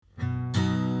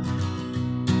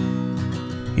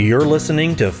You're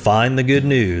listening to Find the Good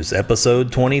News,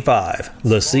 Episode 25,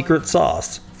 The Secret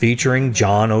Sauce, featuring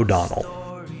John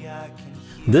O'Donnell.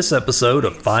 This episode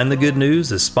of Find the Good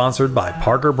News is sponsored by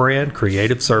Parker Brand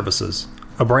Creative Services,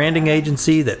 a branding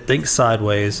agency that thinks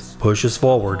sideways, pushes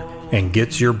forward, and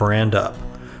gets your brand up.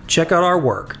 Check out our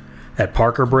work at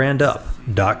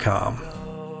parkerbrandup.com.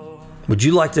 Would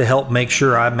you like to help make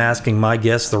sure I'm asking my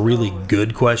guests the really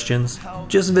good questions?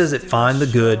 Just visit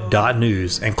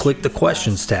findthegood.news and click the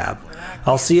questions tab.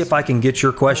 I'll see if I can get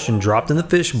your question dropped in the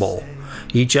fishbowl.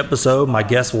 Each episode, my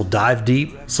guests will dive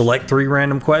deep, select 3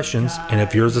 random questions, and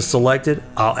if yours is selected,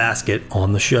 I'll ask it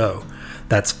on the show.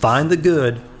 That's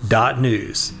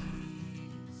findthegood.news.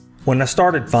 When I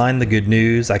started Find the Good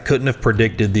News, I couldn't have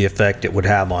predicted the effect it would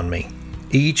have on me.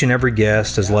 Each and every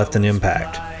guest has left an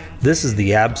impact. This is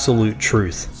the absolute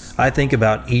truth. I think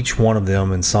about each one of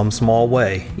them in some small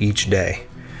way each day.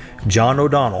 John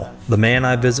O'Donnell, the man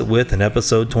I visit with in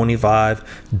episode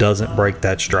 25, doesn't break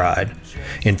that stride.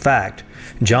 In fact,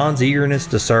 John's eagerness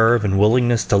to serve and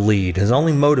willingness to lead has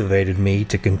only motivated me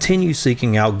to continue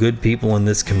seeking out good people in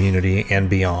this community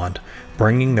and beyond,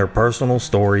 bringing their personal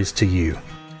stories to you.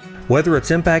 Whether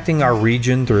it's impacting our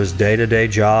region through his day-to-day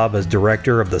job as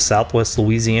director of the Southwest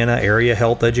Louisiana Area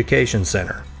Health Education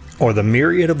Center, or the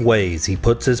myriad of ways he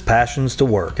puts his passions to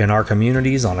work in our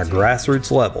communities on a grassroots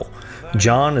level,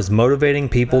 John is motivating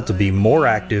people to be more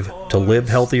active, to live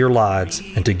healthier lives,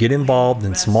 and to get involved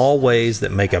in small ways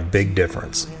that make a big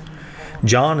difference.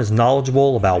 John is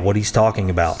knowledgeable about what he's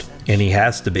talking about, and he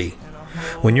has to be.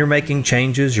 When you're making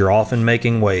changes, you're often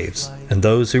making waves, and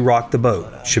those who rock the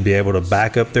boat should be able to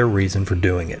back up their reason for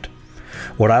doing it.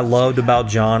 What I loved about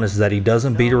John is that he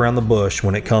doesn't beat around the bush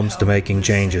when it comes to making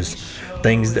changes,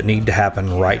 things that need to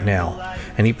happen right now,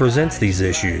 and he presents these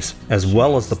issues, as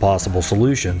well as the possible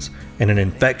solutions, in an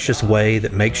infectious way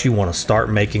that makes you want to start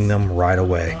making them right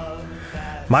away.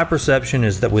 My perception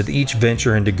is that with each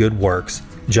venture into good works,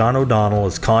 John O'Donnell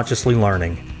is consciously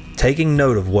learning, taking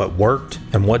note of what worked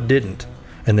and what didn't,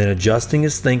 and then adjusting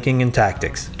his thinking and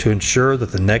tactics to ensure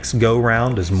that the next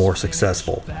go-round is more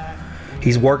successful.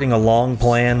 He's working a long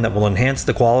plan that will enhance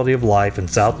the quality of life in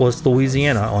Southwest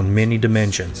Louisiana on many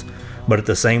dimensions, but at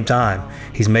the same time,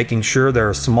 he's making sure there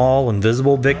are small and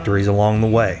visible victories along the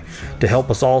way to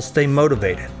help us all stay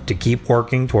motivated to keep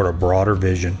working toward a broader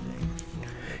vision.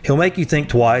 He'll make you think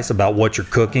twice about what you're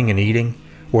cooking and eating,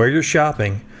 where you're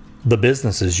shopping, the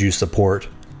businesses you support,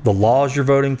 the laws you're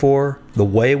voting for, the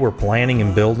way we're planning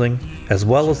and building, as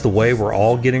well as the way we're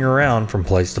all getting around from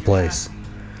place to place.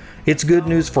 It's good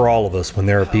news for all of us when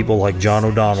there are people like John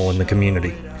O'Donnell in the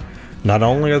community. Not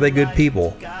only are they good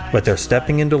people, but they're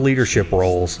stepping into leadership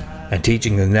roles and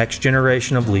teaching the next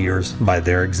generation of leaders by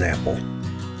their example.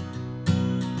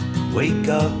 Wake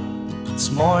up, it's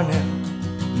morning.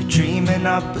 You're dreaming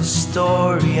up a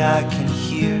story. I can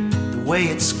hear the way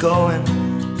it's going,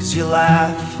 'cause you're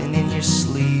laughing in your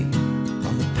sleep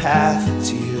on the path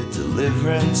to your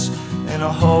deliverance, and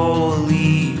a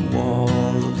holy wall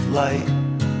of light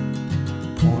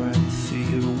pouring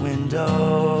through your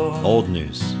window. Old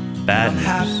news, bad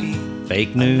news,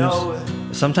 fake news.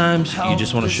 Sometimes you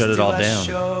just want to shut it all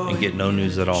down and get no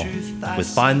news at all. With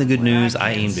Find the Good News,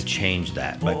 I aim to change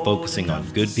that by focusing on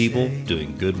good people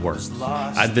doing good work.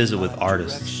 I visit with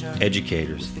artists,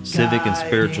 educators, civic and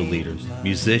spiritual leaders,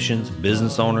 musicians,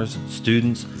 business owners,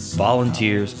 students,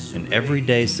 volunteers, and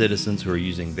everyday citizens who are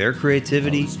using their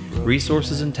creativity,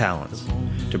 resources, and talents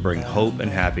to bring hope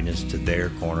and happiness to their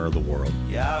corner of the world.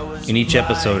 In each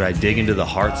episode, I dig into the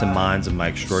hearts and minds of my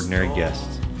extraordinary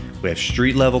guests. We have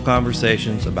street-level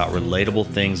conversations about relatable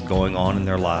things going on in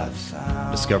their lives,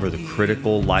 discover the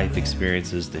critical life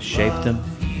experiences that shape them,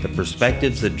 the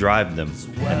perspectives that drive them,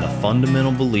 and the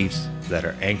fundamental beliefs that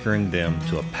are anchoring them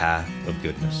to a path of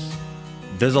goodness.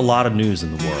 There's a lot of news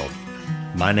in the world.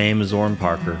 My name is Oran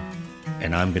Parker,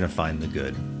 and I'm going to find the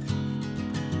good.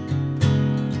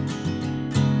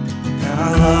 And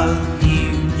I love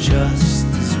you just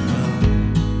as well.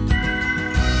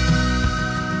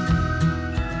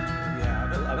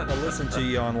 I listen to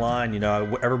you online,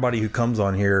 everybody who comes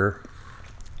on here,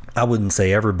 I wouldn't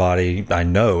say everybody I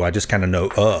know, I just kind of know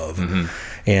of. Mm-hmm.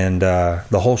 And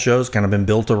the whole show's kind of been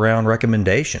built around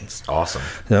recommendations. Awesome.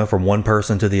 From one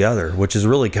person to the other, which is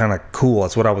really kind of cool.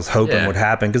 That's what I was hoping would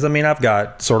happen. Because, I've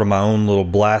got sort of my own little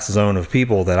blast zone of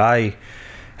people that I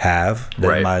have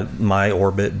in my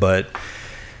orbit. But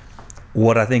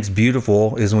what I think is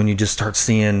beautiful is when you just start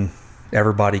seeing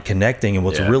everybody connecting. And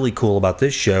what's really cool about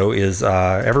this show is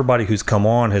everybody who's come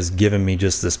on has given me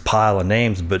just this pile of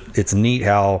names, but it's neat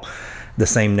how the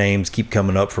same names keep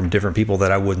coming up from different people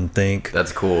that I wouldn't think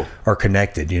That's cool. are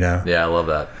connected, Yeah, I love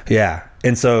that. Yeah.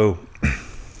 And so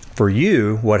for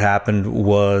you, what happened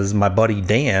was my buddy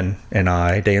Dan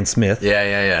Smith.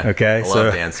 Yeah. Okay. I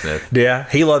love Dan Smith. Yeah.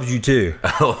 He loves you too.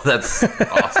 Oh, that's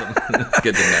awesome. That's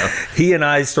good to know. He and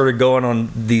I started going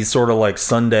on these sort of like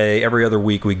Sunday, every other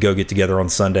week we'd go get together on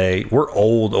Sunday. We're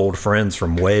old friends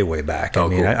from way, way back. I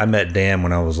mean, cool. I met Dan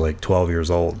when I was like 12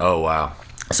 years old. Oh, wow.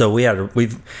 So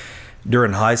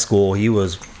during high school, he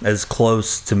was as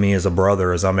close to me as a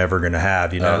brother as I'm ever going to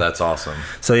have, Oh, that's awesome.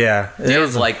 So yeah.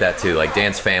 Dan's like that too. Like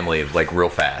Dan's family, like real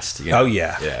fast. You know? Oh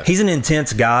yeah. He's an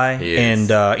intense guy, and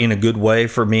in a good way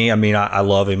for me. I mean, I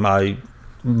love him. My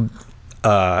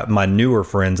newer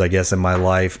friends, I guess, in my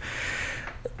life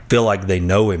feel like they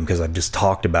know him because I've just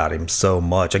talked about him so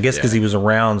much. I guess because he was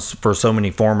around for so many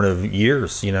formative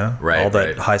years, Right, all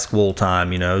that high school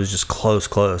time, it was just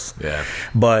close. Yeah.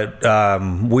 But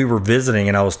we were visiting,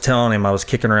 and I was telling him I was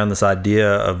kicking around this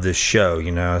idea of this show.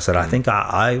 I said, I think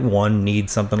I need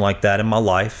something like that in my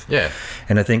life. Yeah.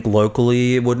 And I think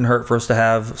locally it wouldn't hurt for us to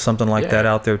have something like that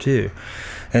out there too.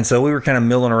 And so we were kind of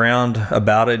milling around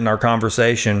about it in our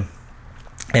conversation.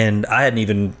 And I hadn't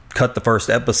even cut the first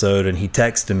episode, and he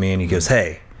texted me and he goes,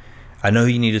 "Hey, I know who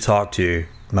you need to talk to,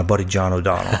 my buddy John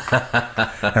O'Donnell." And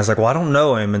I was like, well, I don't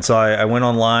know him. And so I went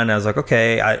online and I was like,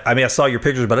 okay, I mean, I saw your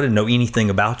pictures, but I didn't know anything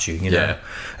about you, Yeah.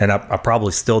 And I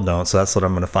probably still don't. So that's what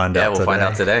I'm going to find out today. Yeah, we'll find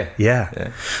out today.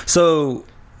 Yeah. So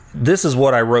this is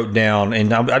what I wrote down,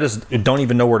 and I just don't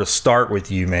even know where to start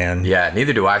with you, man. Yeah,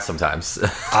 neither do I sometimes.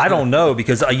 I don't know,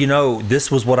 because,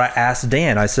 this was what I asked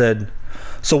Dan. I said,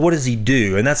 so what does he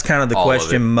do? And that's kind of the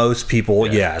question most people,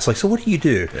 it's like, so what do you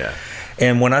do? Yeah.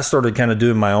 And when I started kind of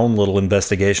doing my own little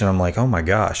investigation, I'm like, oh my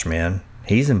gosh, man,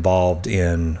 he's involved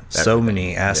in so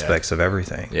many aspects of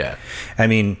everything. Yeah. I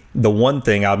mean, the one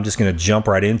thing I'm just going to jump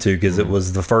right into, because it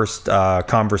was the first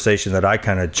conversation that I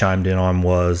kind of chimed in on,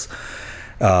 was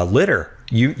litter.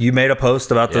 You made a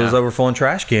post about those overflowing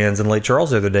trash cans in Lake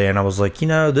Charles the other day, and I was like,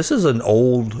 this is an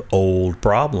old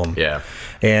problem. Yeah.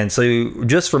 And so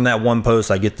just from that one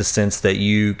post, I get the sense that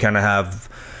you kind of have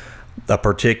a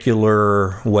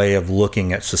particular way of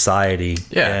looking at society.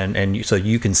 Yeah. So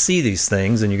you can see these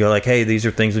things and you go like, hey, these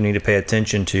are things we need to pay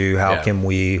attention to. How can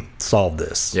we solve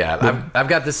this? Yeah. I've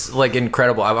got this like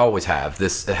incredible, I've always had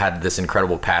this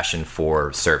incredible passion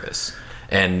for service.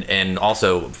 And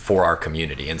also for our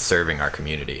community and serving our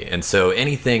community. And so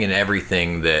anything and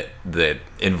everything that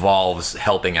involves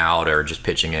helping out or just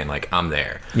pitching in, like, I'm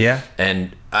there. Yeah.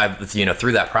 And I've,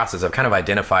 through that process, I've kind of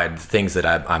identified things that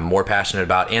I'm more passionate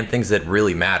about and things that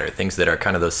really matter, things that are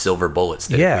kind of those silver bullets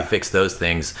that if we fix those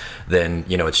things, then,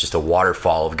 it's just a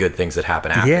waterfall of good things that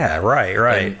happen after that.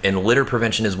 Right. And litter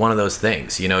prevention is one of those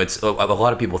things. It's a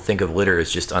lot of people think of litter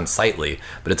as just unsightly,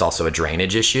 but it's also a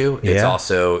drainage issue. It's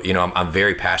also, I'm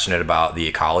very passionate about the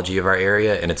ecology of our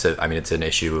area, and it's an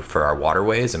issue for our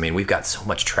waterways. I mean, we've got so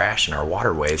much trash in our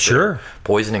waterways. Sure.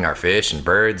 Poisoning our fish and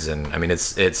birds, and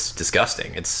it's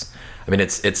disgusting.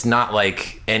 It's not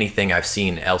like anything I've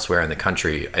seen elsewhere in the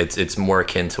country. It's more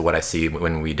akin to what I see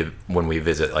when we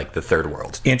visit like the third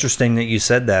world. Interesting that you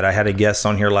said that. I had a guest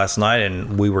on here last night,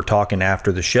 and we were talking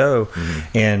after the show,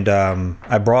 and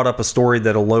I brought up a story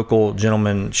that a local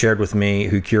gentleman shared with me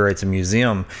who curates a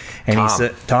museum, and Tom. he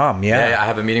said, Tom, Yeah, I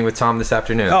have a meeting with Tom this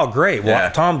afternoon. Oh, great.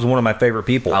 Well, Tom's one of my favorite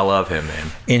people. I love him, man.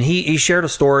 And he shared a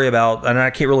story about, and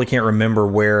I can't remember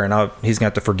where, and he's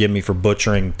going to have to forgive me for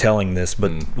butchering telling this,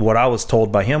 but what I was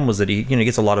told by him was that he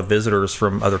gets a lot of visitors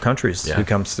from other countries who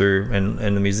comes through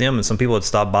in the museum, and some people had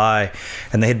stopped by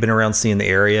and they had been around seeing the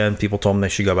area, and people told them they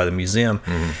should go by the museum.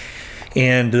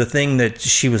 And the thing that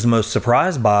she was most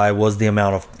surprised by was the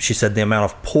amount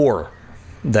of poor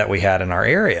that we had in our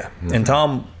area. And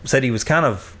Tom said he was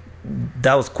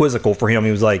that was quizzical for him.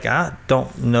 He was like, I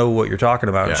don't know what you're talking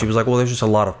about. And she was like, well, there's just a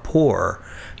lot of poor.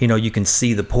 You can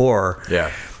see the poor.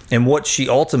 Yeah. And what she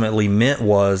ultimately meant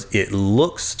was, it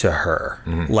looks to her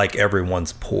like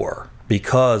everyone's poor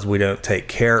because we don't take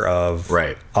care of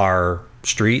our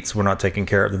streets. We're not taking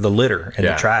care of the litter and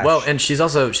the trash. Well, and she's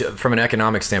also, from an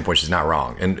economic standpoint, she's not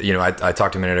wrong. And, I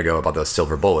talked a minute ago about those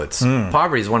silver bullets.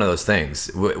 Poverty is one of those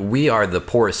things. We are the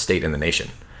poorest state in the nation.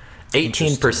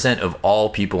 18% of all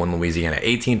people in Louisiana,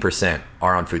 18%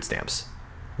 are on food stamps.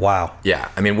 Wow. Yeah,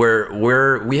 I mean,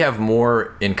 we have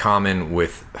more in common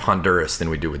with Honduras than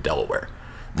we do with Delaware.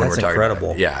 That's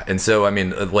incredible. Yeah, and so I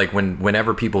mean, like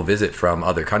whenever people visit from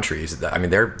other countries, I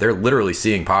mean, they're literally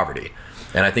seeing poverty,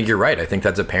 and I think you're right. I think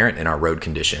that's apparent in our road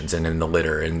conditions and in the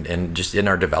litter and just in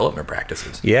our development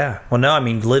practices. Yeah. Well, no, I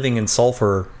mean, living in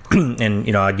Sulphur, and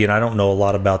again, I don't know a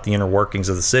lot about the inner workings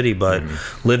of the city, but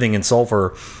living in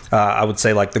Sulphur, I would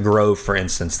say like the Grove, for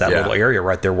instance, that little area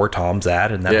right there where Tom's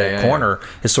at, and that little corner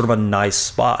is sort of a nice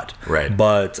spot. Right.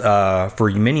 But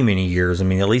for many, many years, I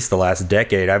mean, at least the last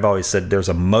decade, I've always said there's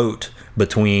a moat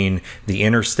between the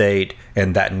interstate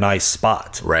and that nice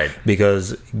spot. Right.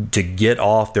 Because to get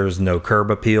off, there's no curb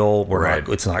appeal.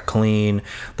 It's not clean.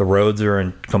 The roads are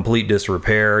in complete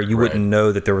disrepair. You wouldn't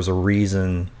know that there was a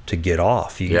reason to get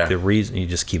off. The reason, you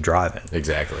just keep driving.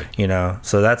 Exactly. You know,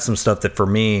 so that's some stuff that for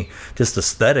me, just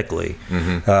aesthetically,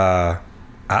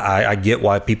 I get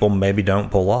why people maybe don't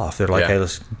pull off. They're like, hey,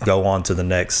 let's go on to the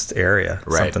next area,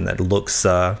 something that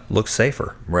looks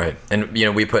safer. Right. And you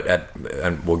know, we put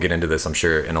and we'll get into this, I'm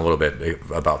sure, in a little bit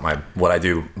about what I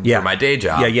do for my day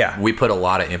job. We put a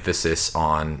lot of emphasis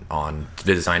on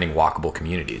designing walkable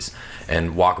communities.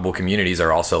 And walkable communities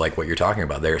are also like what you're talking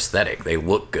about. They're aesthetic. They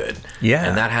look good. Yeah.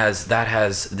 And that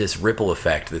has this ripple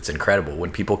effect that's incredible.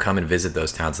 When people come and visit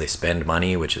those towns, they spend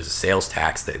money, which is a sales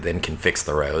tax that then can fix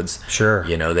the roads. Sure.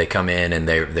 You know, they come in and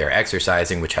they're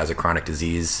exercising, which has a chronic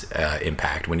disease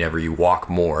impact. Whenever you walk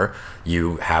more,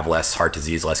 you have less heart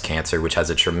disease, less cancer, which has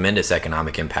a tremendous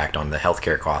economic impact on the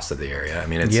healthcare costs of the area. I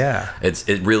mean,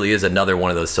 it really is another one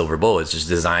of those silver bullets. Just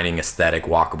designing aesthetic,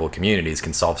 walkable communities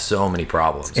can solve so many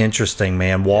problems. Interesting,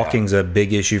 man. Walking's a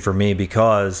big issue for me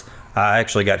because I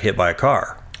actually got hit by a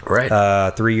car.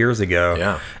 Right. 3 years ago.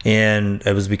 Yeah. And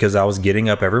it was because I was getting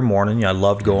up every morning. I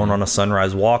loved going on a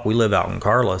sunrise walk. We live out in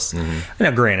Carlos.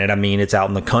 Now, granted, I mean, it's out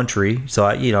in the country. So,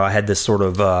 I had this sort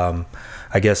of,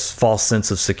 I guess, false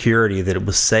sense of security that it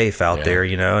was safe out there,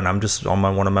 you know. And I'm just on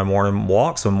one of my morning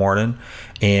walks one morning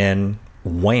and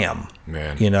wham,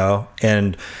 you know.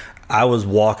 And I was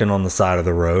walking on the side of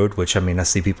the road, which, I mean, I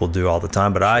see people do all the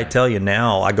time. But I tell you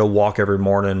now, I go walk every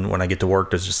morning when I get to work.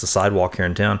 There's just a sidewalk here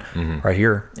in town, right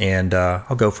here. And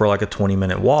I'll go for like a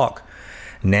 20-minute walk.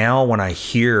 Now, when I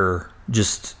hear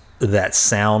just that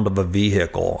sound of a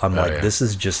vehicle, I'm this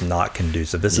is just not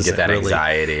conducive. This is get that really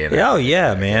anxiety.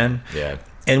 And man. Yeah.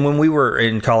 And when we were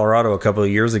in Colorado a couple of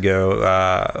years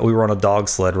ago, we were on a dog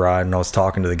sled ride, and I was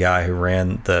talking to the guy who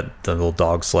ran the little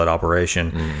dog sled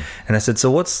operation. And I said, so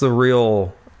what's the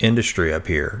real industry up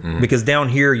here? Because down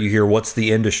here you hear what's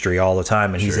the industry all the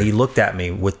time. And he looked at me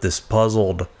with this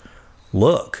puzzled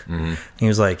look. He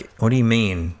was like, what do you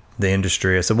mean, the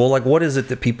industry? I said, well, like, what is it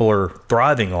that people are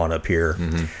thriving on up here?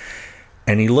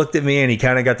 And he looked at me and he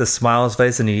kind of got this smile on his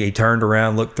face, and he turned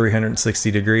around, looked 360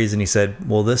 degrees, and he said,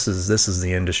 well, this is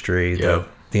the industry, the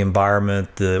environment,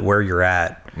 where you're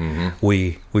at.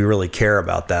 We really care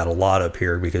about that a lot up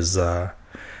here because,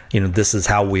 this is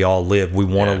how we all live. We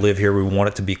want to live here. We want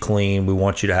it to be clean. We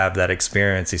want you to have that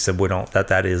experience. He said,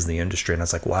 that is the industry. And I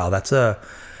was like, wow, that's a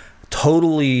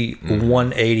totally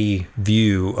 180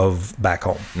 view of back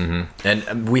home.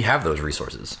 And we have those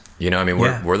resources. You know, I mean,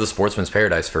 we're the sportsman's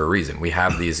paradise for a reason. We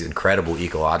have these incredible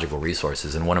ecological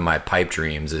resources. And one of my pipe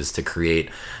dreams is to create,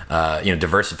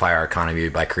 diversify our economy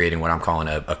by creating what I'm calling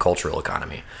a cultural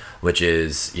economy, which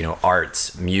is,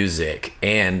 arts, music,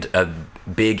 and a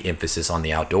big emphasis on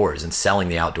the outdoors and selling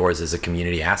the outdoors as a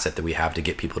community asset that we have to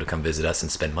get people to come visit us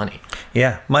and spend money.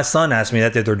 Yeah. My son asked me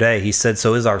that the other day. He said,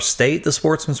 so is our state the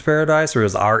sportsman's paradise, or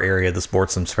is our area the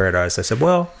sportsman's paradise? I said,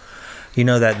 well,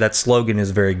 that slogan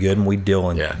is very good, and we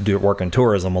work in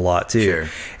tourism a lot too. Sure.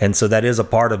 And so that is a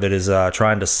part of it, is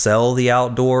trying to sell the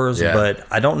outdoors. But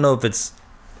I don't know if it's,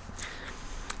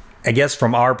 I guess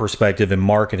from our perspective in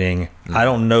marketing, I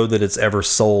don't know that it's ever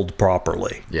sold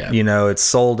properly. It's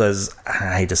sold as,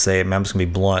 I hate to say it, I'm just gonna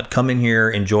be blunt, come in here,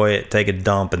 enjoy it, take a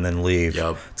dump, and then leave.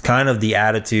 It's kind of the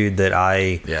attitude that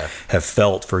I have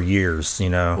felt for years.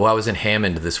 Well, I was in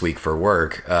Hammond this week for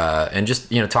work, and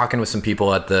just talking with some people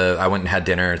I went and had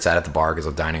dinner and sat at the bar because I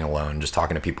was dining alone, just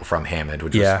talking to people from Hammond,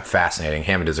 which was fascinating.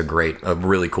 Hammond is a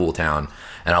really cool town,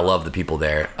 and I love the people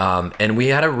there. And we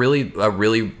had a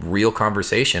really real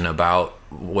conversation about,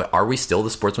 are we still the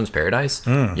sportsman's paradise?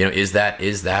 Is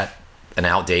that an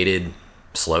outdated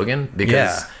slogan?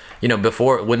 Because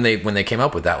before, when they came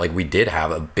up with that, like, we did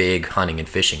have a big hunting and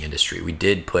fishing industry. We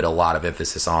did put a lot of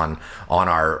emphasis on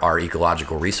our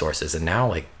ecological resources, and now,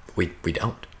 like, we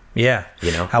don't. Yeah.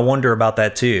 I wonder about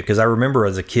that too, because I remember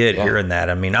as a kid hearing that.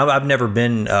 I mean, I've never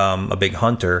been a big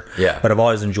hunter, but I've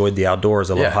always enjoyed the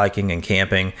outdoors. I love hiking and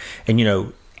camping.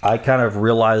 And, I kind of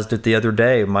realized it the other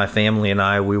day. My family and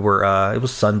I, we were, it was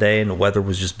Sunday and the weather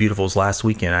was just beautiful. It was last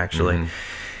weekend, actually.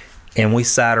 And we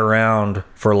sat around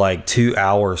for like 2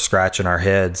 hours scratching our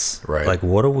heads. Right. Like,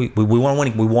 what do we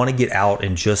want to get out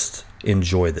and just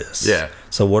enjoy this.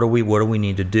 So what do we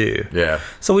need to do?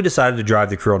 So we decided to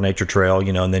drive the Curl Nature Trail,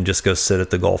 and then just go sit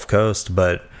at the Gulf Coast.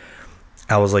 But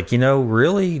I was like,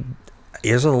 really,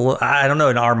 I don't know,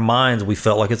 in our minds we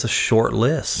felt like it's a short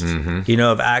list,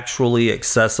 of actually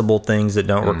accessible things that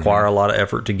don't require a lot of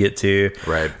effort to get to,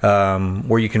 right?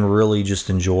 Where you can really just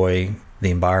enjoy the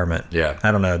environment. Yeah.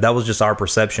 I don't know. That was just our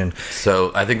perception.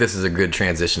 So I think this is a good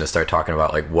transition to start talking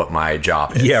about like what my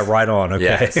job is. Yeah, right on. Okay.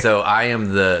 Yeah. So I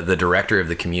am the director of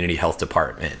the community health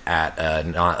department at a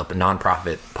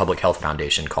nonprofit public health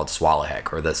foundation called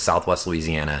SWALAHEC, or the Southwest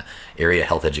Louisiana Area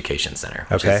Health Education Center,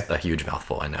 which is a huge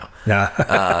mouthful, I know.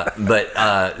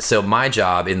 Nah. So my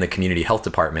job in the community health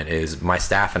department is my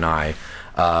staff and I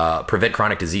prevent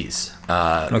chronic disease.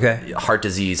 Heart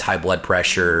disease, high blood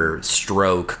pressure,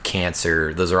 stroke,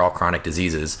 cancer, those are all chronic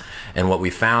diseases. And what we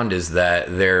found is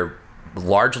that they're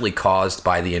largely caused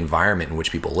by the environment in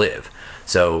which people live.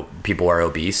 So people are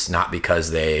obese not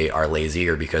because they are lazy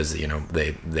or because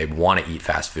they want to eat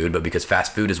fast food, but because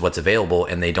fast food is what's available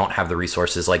and they don't have the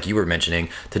resources, like you were mentioning,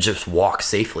 to just walk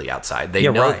safely outside. They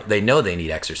know they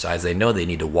need exercise. They know they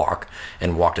need to walk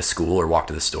to school or walk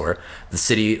to the store. The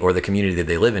city or the community that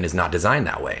they live in is not designed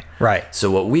that way. Right.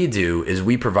 So what we do is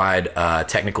we provide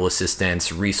technical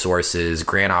assistance, resources,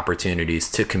 grant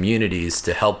opportunities to communities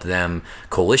to help them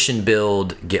coalition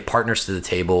build, get partners to the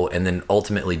table, and then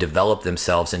ultimately develop themselves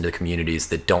into communities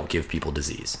that don't give people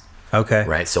disease. Okay.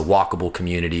 Right. So walkable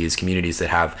communities that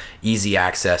have easy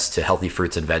access to healthy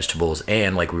fruits and vegetables.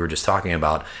 And like we were just talking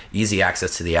about, easy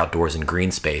access to the outdoors and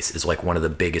green space is like one of the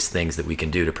biggest things that we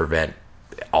can do to prevent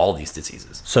all these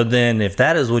diseases. So then if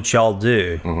that is what y'all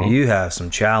do, you have some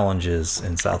challenges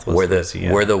in Southwest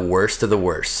Louisiana. We're the worst of the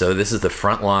worst. So this is the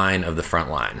front line of the front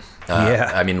line.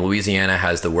 I mean, Louisiana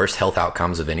has the worst health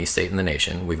outcomes of any state in the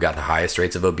nation. We've got the highest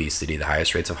rates of obesity, the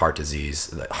highest rates of heart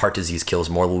disease. Heart disease kills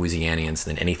more Louisianians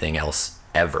than anything else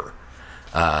ever.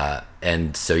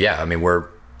 And so, yeah, I mean, we're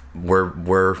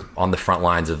on the front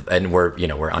lines and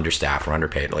we're understaffed, we're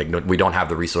underpaid. Like, we don't have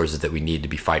the resources that we need to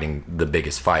be fighting the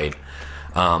biggest fight.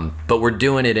 But we're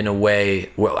doing it in a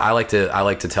way. Well, I like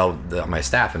to tell my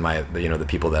staff and the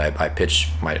people that I pitch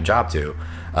my job to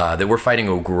that we're fighting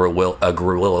a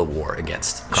guerrilla war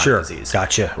against chronic disease.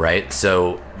 Gotcha. Right.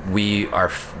 So we are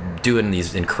doing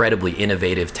these incredibly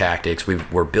innovative tactics.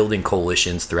 We're building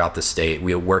coalitions throughout the state.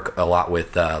 We work a lot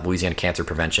with Louisiana Cancer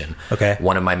Prevention. Okay.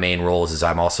 One of my main roles is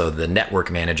I'm also the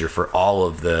network manager for all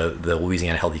of the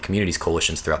Louisiana Healthy Communities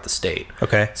coalitions throughout the state.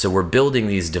 Okay. So we're building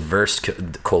these diverse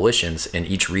coalitions in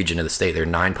each region of the state. There are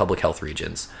 9 public health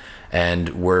regions. And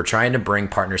we're trying to bring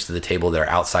partners to the table that are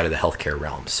outside of the healthcare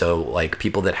realm. So like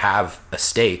people that have a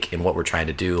stake in what we're trying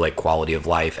to do, like quality of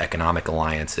life, economic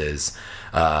alliances,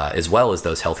 as well as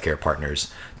those healthcare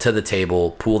partners to the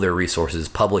table, pool their resources,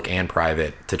 public and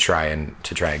private, to try and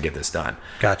get this done.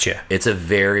 Gotcha. It's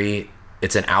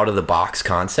an out of the box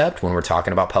concept when we're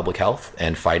talking about public health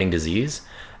and fighting disease.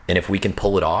 And if we can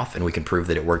pull it off and we can prove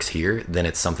that it works here, then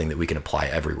it's something that we can apply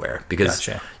everywhere. Because,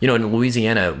 Gotcha. In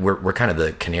Louisiana, we're kind of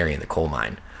the canary in the coal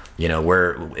mine.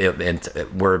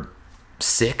 We're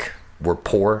sick, we're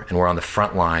poor, and we're on the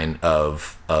front line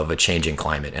of a changing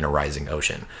climate and a rising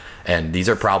ocean. And these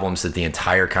are problems that the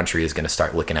entire country is going to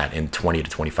start looking at in 20 to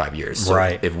 25 years. So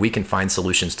right. If we can find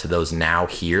solutions to those now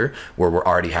here, where we're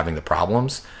already having the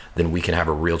problems, then we can have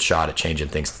a real shot at changing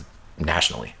things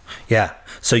nationally. Yeah.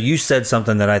 So you said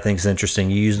something that I think is interesting.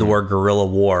 You used the word guerrilla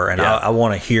war, and I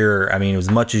want to hear, as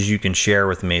much as you can share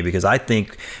with me, because I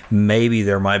think maybe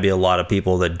there might be a lot of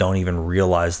people that don't even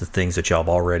realize the things that y'all have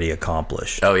already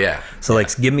accomplished. Oh, yeah. So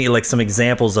give me some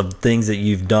examples of things that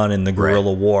you've done in the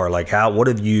guerrilla war. What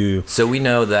have you... So we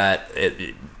know that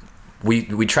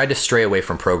we tried to stray away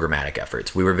from programmatic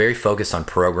efforts. We were very focused on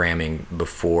programming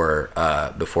before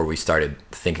we started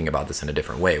thinking about this in a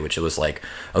different way, which was like,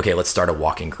 okay, let's start a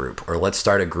walking group, or let's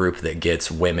start a group that gets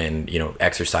women,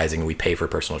 exercising, and we pay for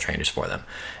personal trainers for them.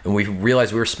 And we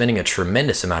realized we were spending a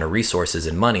tremendous amount of resources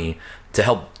and money to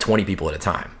help 20 people at a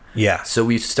time. Yeah. So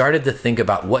we started to think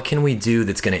about what can we do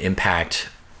that's going to impact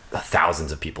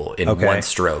thousands of people in one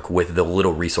stroke with the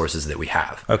little resources that we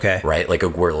have. Okay. Right? Like a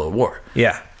guerrilla war.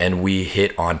 Yeah. And we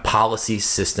hit on policy,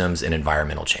 systems, and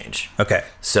environmental change. Okay.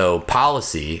 So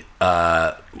policy,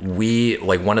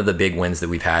 one of the big wins that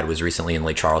we've had was recently in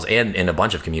Lake Charles and in a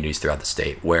bunch of communities throughout the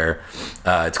state, where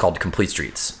it's called Complete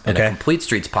Streets. And a Complete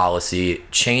Streets policy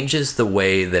changes the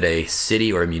way that a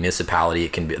city or a municipality,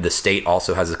 it can be, the state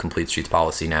also has a Complete Streets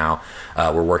policy now.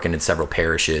 We're working in several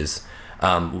parishes.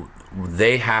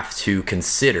 They have to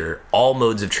consider all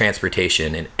modes of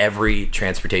transportation in every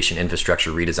transportation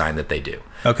infrastructure redesign that they do.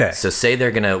 Okay. So say they're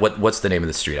going to, what's the name of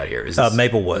the street out here? Is this,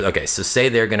 Maplewood. Okay. So say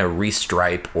they're going to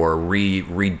restripe or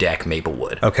redeck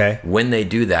Maplewood. Okay. When they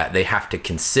do that, they have to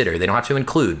consider, they don't have to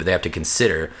include, but they have to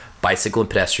consider bicycle and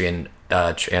pedestrian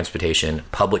transportation,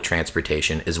 public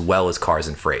transportation, as well as cars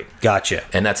and freight. Gotcha.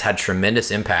 And that's had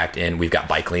tremendous impact. And we've got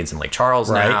bike lanes in Lake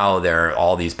Charles now. There are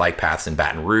all these bike paths in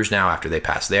Baton Rouge now after they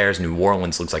passed theirs. New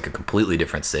Orleans looks like a completely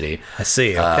different city. I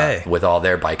see. Okay. With all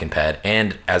their bike and ped.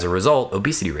 And as a result,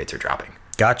 obesity rates are dropping.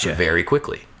 Gotcha. Very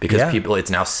quickly, because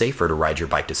it's now safer to ride your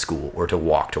bike to school or to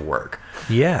walk to work.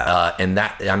 Yeah. And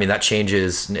that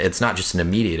changes. It's not just an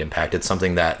immediate impact. It's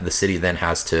something that the city then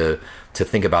has to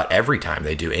think about every time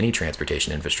they do any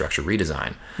transportation infrastructure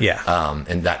redesign. Yeah.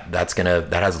 And that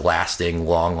has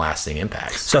long lasting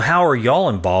impacts. So how are y'all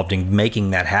involved in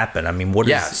making that happen? I mean, what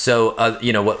is... So,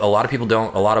 what a lot of people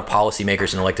don't, a lot of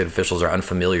policymakers and elected officials are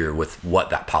unfamiliar with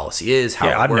what that policy is, how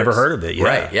it works. I've never heard of it. Yeah.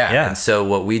 Right. Yeah. And so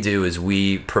what we do is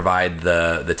we provide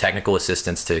the technical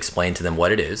assistance to explain to them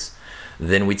what it is.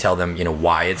 Then we tell them,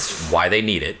 why they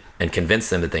need it, and convince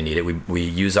them that they need it. We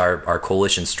use our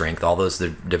coalition strength, all those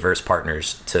diverse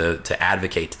partners, to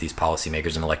advocate to these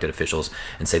policymakers and elected officials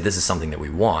and say, this is something that we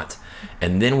want.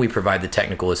 And then we provide the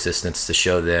technical assistance to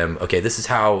show them, okay, this is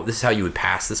how you would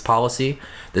pass this policy.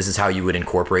 This is how you would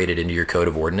incorporate it into your code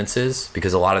of ordinances.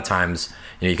 Because a lot of times,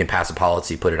 you can pass a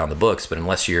policy, put it on the books, but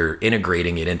unless you're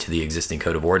integrating it into the existing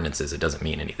code of ordinances, it doesn't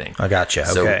mean anything. I gotcha.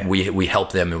 So we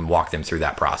help them and walk them through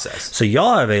that process. So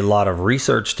y'all have a lot of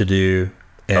research to do.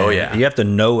 And you have to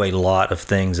know a lot of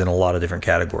things in a lot of different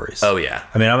categories. Oh yeah.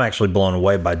 I mean, I'm actually blown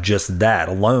away by just that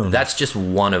alone. That's just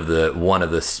one of the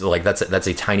that's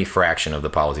a tiny fraction of the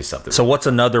policy stuff. So what's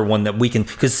another one that we can,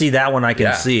 because see, that one I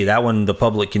can see, that one the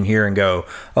public can hear and go,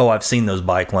 oh, I've seen those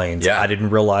bike lanes. Yeah. I didn't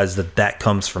realize that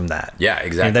comes from that. Yeah,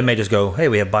 exactly. And they may just go, hey,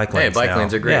 we have bike lanes. Hey, bike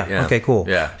lanes are great. Yeah. Okay, cool.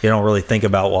 Yeah. You don't really think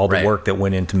about all the work that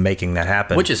went into making that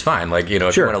happen. Which is fine. Like,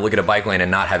 if you want to look at a bike lane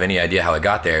and not have any idea how it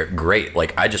got there, great.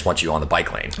 Like, I just want you on the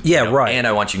bike lane. Yeah, right. And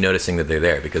I want you noticing that they're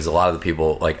there, because a lot of the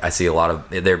people, like, I see a lot of,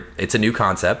 it's a new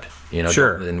concept,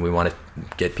 and we want to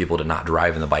get people to not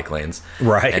drive in the bike lanes.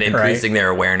 Right. And increasing their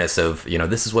awareness of,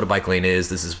 this is what a bike lane is,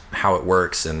 this is how it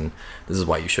works, and this is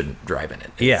why you shouldn't drive in it.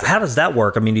 Yeah. How does that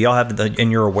work? I mean, do y'all have in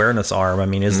your awareness arm, I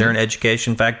mean, is there an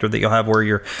education factor that you'll have where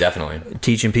you're definitely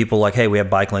teaching people like, hey, we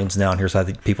have bike lanes now and here's how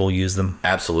people use them?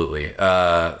 Absolutely.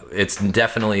 It's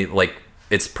definitely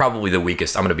it's probably the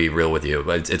weakest. I'm going to be real with you,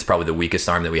 but it's probably the weakest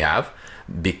arm that we have,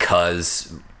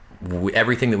 because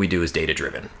everything that we do is data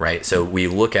driven, right? So we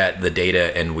look at the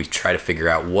data and we try to figure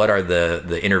out what are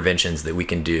the interventions that we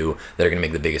can do that are going to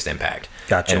make the biggest impact.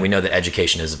 Gotcha. And we know that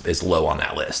education is low on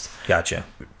that list. Gotcha.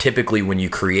 Typically, when you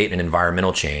create an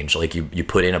environmental change, like you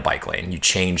put in a bike lane, you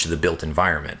change the built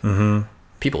environment. Mm-hmm.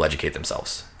 People educate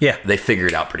themselves. Yeah. They figure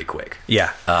it out pretty quick.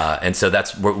 Yeah. And so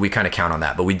that's where we kind of count on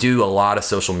that. But we do a lot of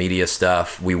social media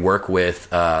stuff. We work with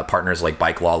partners like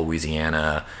Bike Law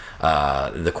Louisiana,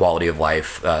 the Quality of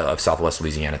Life of Southwest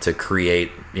Louisiana, to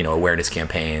create, awareness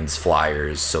campaigns,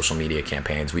 flyers, social media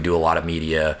campaigns. We do a lot of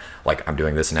media, like I'm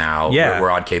doing this now. Yeah.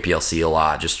 We're on KPLC a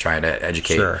lot, just trying to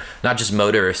educate not just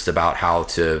motorists about how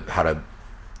to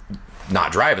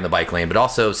not drive in the bike lane, but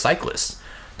also cyclists.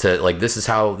 To this is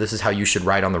how you should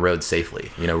ride on the road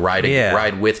safely.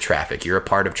 Ride with traffic. You're a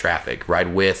part of traffic.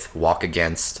 Ride with, walk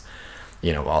against,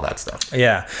 all that stuff.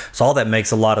 Yeah. So all that makes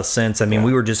a lot of sense. I mean,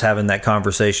 we were just having that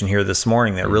conversation here this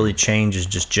morning that really change is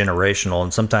just generational,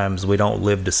 and sometimes we don't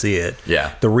live to see it.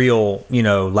 Yeah. The real,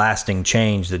 lasting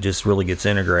change that just really gets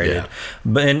integrated. Yeah.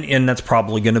 But and that's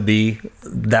probably going to be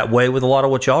that way with a lot of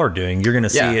what y'all are doing. You're going to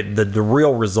see it, the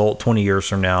real result 20 years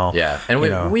from now. Yeah. And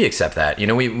we accept that.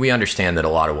 We understand that a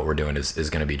lot of what we're doing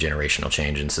is going to be generational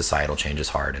change, and societal change is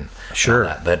hard and all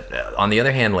that. But on the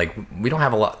other hand, we don't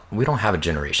have a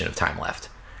generation of time left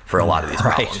for a lot of these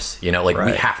problems. We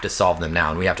have to solve them now,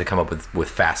 and we have to come up with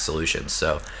fast solutions.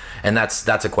 So, and that's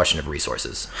a question of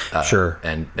resources.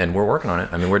 And we're working on it.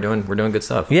 I mean, we're doing good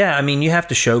stuff. Yeah. I mean, you have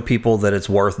to show people that it's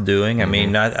worth doing. I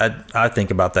mean, I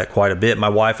think about that quite a bit. My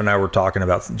wife and I were talking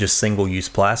about just single-use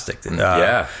plastic.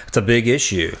 It's a big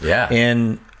issue. Yeah.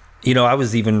 And I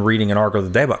was even reading an article the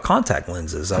other day about contact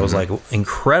lenses. I was like,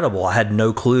 incredible. I had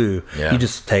no clue. Yeah. You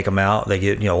just take them out. They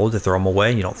get, old, they throw them away,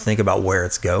 and you don't think about where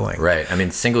it's going. Right. I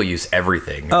mean, single use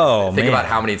everything. Oh, Think about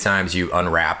how many times you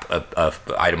unwrap a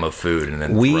item of food and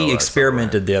then we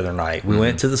experimented the other night. We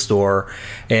went to the store,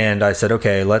 and I said,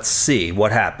 okay, let's see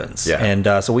what happens. Yeah.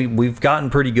 And so we've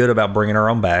gotten pretty good about bringing our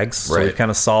own bags. So we've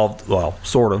kind of solved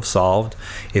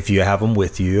if you have them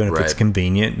with you and if it's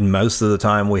convenient. And most of the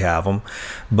time we have them.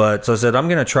 But so I said, I'm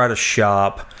going to try to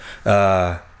shop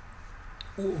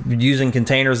using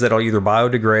containers that are either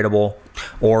biodegradable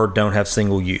or don't have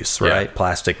single use, right? Yeah.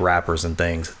 Plastic wrappers and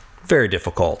things. very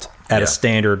difficult at a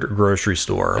standard grocery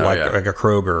store, like a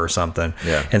Kroger or something.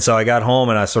 Yeah. And so I got home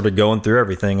and I started going through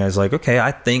everything. I was like, okay,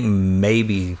 I think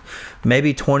maybe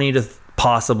 20 to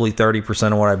possibly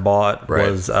 30% of what I bought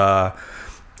was,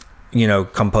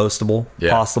 compostable,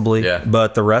 possibly. Yeah.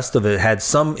 But the rest of it had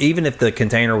some, even if the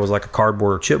container was like a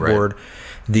cardboard or chipboard,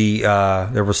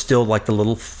 there was still like the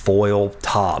little foil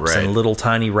tops and little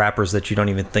tiny wrappers that you don't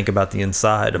even think about the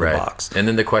inside of a box. And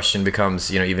then the question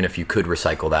becomes, even if you could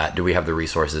recycle that, do we have the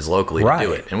resources locally to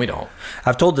do it? And we don't.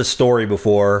 I've told this story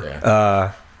before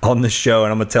on this show,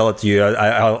 and I'm going to tell it to you.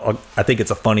 I think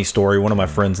it's a funny story. One of my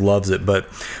friends loves it. But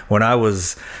when I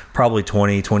was probably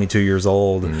 20, 22 years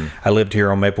old, I lived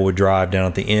here on Maplewood Drive down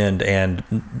at the end, and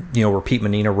where Pete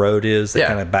Menina Road is, that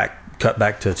kind of cut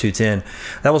back to 210.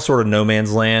 That was sort of no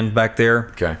man's land back there.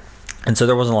 Okay. And so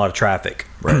there wasn't a lot of traffic.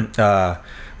 Right. It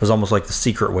was almost like the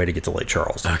secret way to get to Lake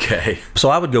Charles. Okay. So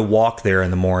I would go walk there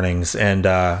in the mornings, and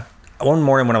one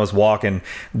morning when I was walking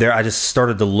there, I just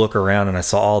started to look around, and I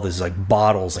saw all these like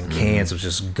bottles and cans. It was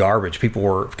just garbage.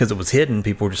 Because it was hidden,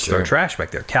 people were just throwing trash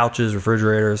back there, couches,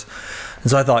 refrigerators.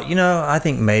 And so I thought, I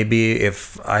think maybe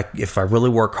if I really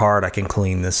work hard, I can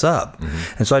clean this up.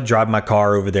 And so I'd drive my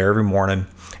car over there every morning,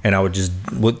 and I would just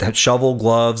shovel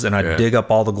gloves, and I'd dig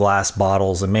up all the glass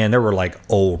bottles. And man, there were like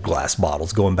old glass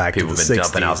bottles going back to the 60s. People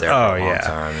have been dumping out there for a long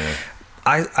time. Yeah.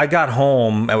 I got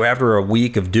home after a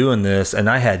week of doing this, and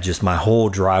I had just my whole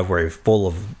driveway full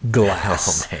of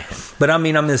glass. Oh, man. But I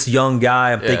mean, I'm this young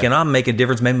guy. I'm thinking I'm making a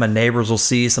difference. Maybe my neighbors will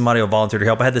see, somebody will volunteer to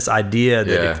help. I had this idea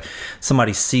that if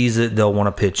somebody sees it, they'll want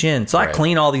to pitch in. So I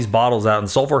clean all these bottles out, and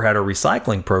Sulphur had a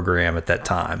recycling program at that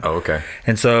time. Oh, okay.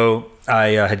 And so I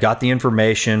had got the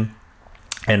information,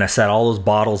 and I set all those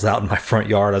bottles out in my front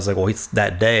yard. I was like, well, it's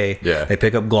that day. Yeah. They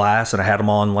pick up glass, and I had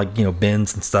them on like,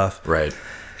 bins and stuff. Right.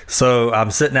 So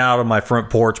I'm sitting out on my front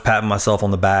porch, patting myself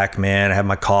on the back, man. I have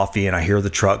my coffee, and I hear the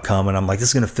truck coming. I'm like, this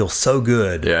is going to feel so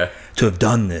good to have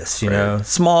done this, you know?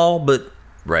 Small, but...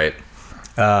 Right.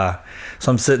 So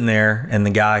I'm sitting there, and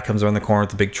the guy comes around the corner with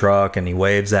the big truck, and he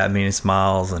waves at me, and he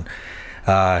smiles, and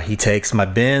he takes my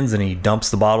bins, and he dumps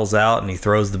the bottles out, and he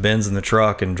throws the bins in the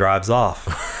truck and drives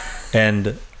off.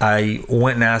 And I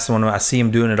went and asked him, I see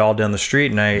him doing it all down the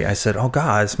street, and I said, oh,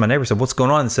 guys, my neighbor said, what's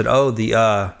going on? They said,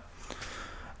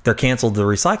 they're canceled the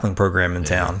recycling program in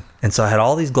town. And so I had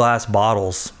all these glass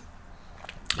bottles.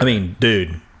 I mean,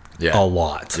 dude, a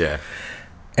lot. Yeah.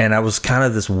 And I was kind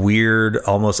of this weird,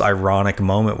 almost ironic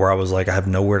moment where I was like, I have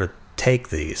nowhere to take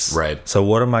these. Right. So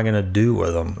what am I going to do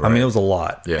with them? Right. I mean, it was a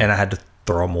lot. Yeah. And I had to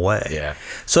throw them away. Yeah.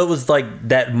 So it was like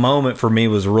that moment for me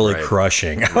was really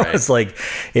crushing. I was like,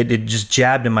 it just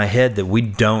jabbed in my head that we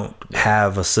don't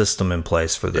have a system in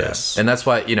place for this. And that's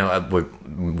why,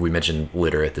 we mentioned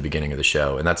litter at the beginning of the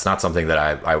show, and that's not something that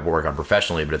I work on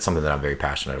professionally, but it's something that I'm very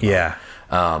passionate about.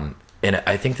 Yeah. And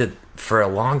I think that for a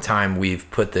long time, we've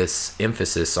put this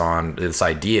emphasis on this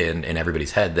idea in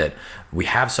everybody's head that we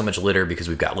have so much litter because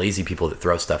we've got lazy people that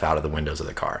throw stuff out of the windows of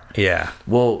the car. Yeah.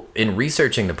 Well, in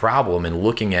researching the problem and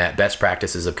looking at best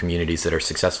practices of communities that are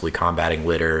successfully combating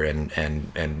litter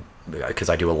and because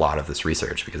I do a lot of this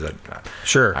research because I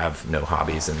have no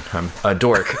hobbies and I'm a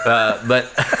dork.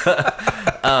 But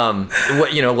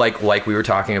like we were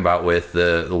talking about with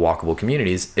the walkable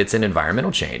communities, it's an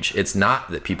environmental change. It's not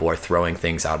that people are throwing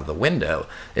things out of the window.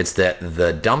 It's that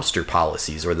the dumpster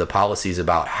policies or the policies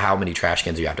about how many trash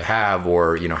cans you have to have,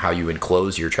 or how you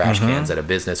enclose your trash cans at a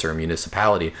business or a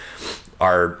municipality,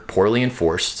 are poorly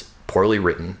enforced, poorly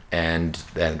written, and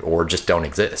or just don't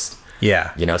exist.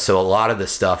 Yeah. So a lot of the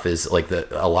stuff is like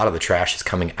a lot of the trash is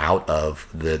coming out of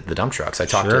the dump trucks. I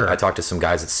talked to some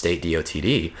guys at State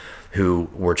DOTD who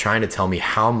were trying to tell me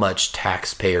how much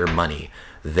taxpayer money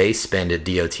they spend at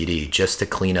DOTD just to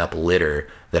clean up litter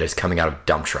that is coming out of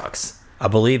dump trucks. I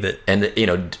believe it. And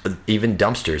even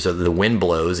dumpsters, so the wind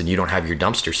blows and you don't have your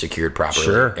dumpster secured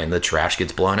properly, and the trash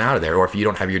gets blown out of there. Or if you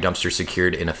don't have your dumpster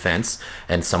secured in a fence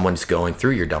and someone's going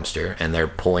through your dumpster and they're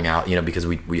pulling out, because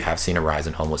we have seen a rise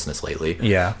in homelessness lately.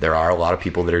 Yeah. There are a lot of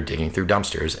people that are digging through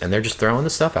dumpsters and they're just throwing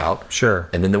the stuff out. Sure.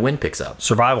 And then the wind picks up.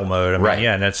 Survival mode. I mean,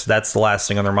 yeah, and that's the last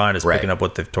thing on their mind is picking up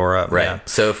what they've tore up. Right. Yeah.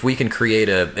 So if we can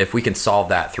solve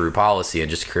that through policy and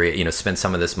just create, spend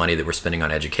some of this money that we're spending on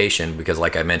education, because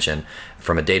like I mentioned,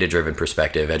 from a data-driven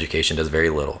perspective, education does very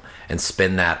little, and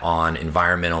spend that on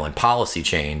environmental and policy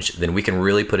change, then we can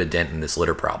really put a dent in this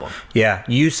litter problem. Yeah,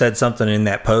 you said something in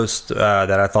that post that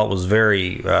I thought was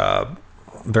very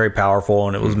very powerful,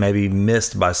 and it was maybe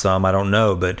missed by some. I don't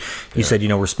know, but you said,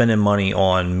 we're spending money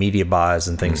on media buys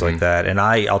and things like that. And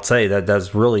I'll tell you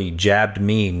that's really jabbed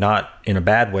me, not in a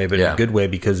bad way, but in a good way,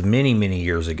 because many, many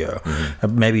years ago,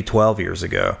 maybe 12 years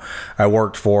ago, I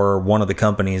worked for one of the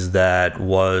companies that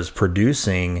was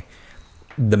producing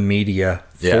the media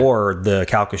for the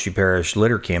Calcasieu Parish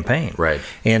litter campaign. Right.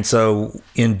 And so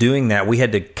in doing that, we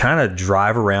had to kind of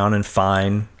drive around and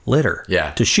find litter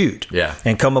to shoot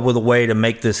and come up with a way to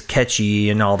make this catchy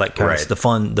and all that kind of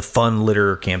stuff, the fun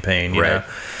litter campaign, you know.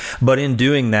 But in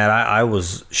doing that, I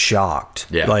was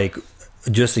shocked. Like,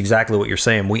 just exactly what you're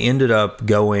saying. We ended up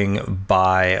going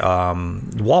by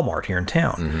Walmart here in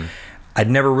town. I'd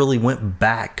never really went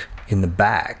back in the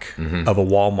back of a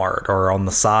Walmart or on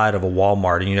the side of a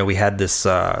Walmart. And, we had this,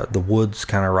 the woods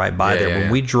kind of right by there.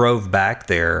 When we drove back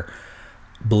there,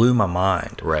 blew my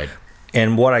mind. Right.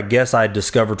 And what I guess I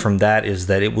discovered from that is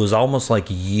that it was almost like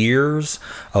years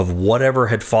of whatever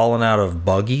had fallen out of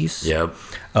buggies.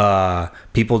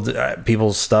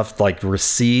 People's stuff like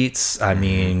receipts. I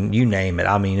mean, you name it.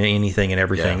 I mean, anything and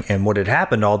everything. And what had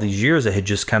happened all these years, it had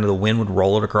just kind of the wind would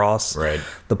roll it across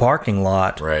the parking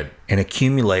lot and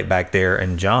accumulate back there.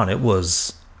 And John, it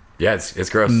was... Yeah, it's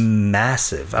gross.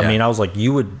 Massive. I mean, I was like,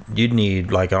 you'd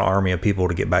need like an army of people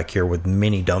to get back here with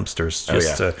mini dumpsters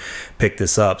just to pick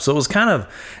this up. So it was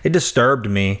it disturbed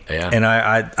me. And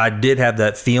I did have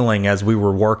that feeling as we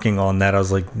were working on that. I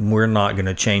was like, we're not going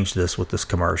to change this with this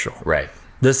commercial.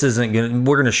 This isn't going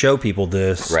to, we're going to show people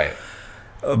this.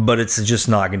 But it's just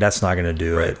that's not going to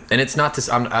do it. And it's not this.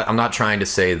 I'm not trying to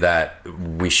say that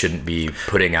we shouldn't be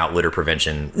putting out litter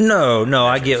prevention. No,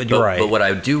 I get you're right. But what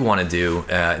I do want to do,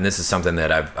 and this is something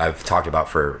that I've talked about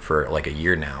for like a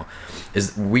year now,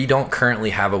 is we don't currently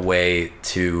have a way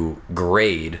to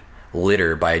grade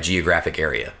litter by a geographic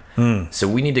area. So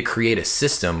we need to create a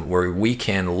system where we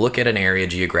can look at an area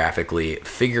geographically,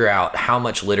 figure out how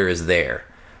much litter is there,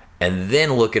 and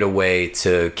then look at a way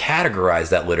to categorize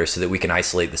that litter so that we can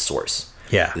isolate the source.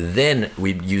 Then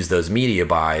we use those media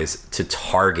buys to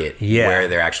target where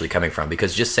they're actually coming from.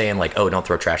 Because just saying like, oh, don't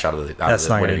throw trash out of the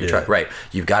window of your truck. Right.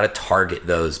 You've got to target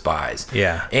those buys.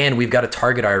 And we've got to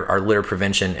target our litter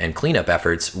prevention and cleanup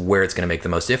efforts where it's going to make the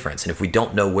most difference. And if we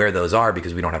don't know where those are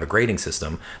because we don't have a grading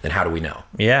system, then how do we know?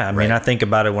 I mean, I think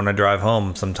about it when I drive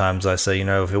home. Sometimes I say,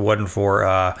 if it wasn't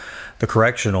for the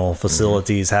correctional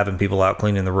facilities having people out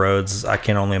cleaning the roads, I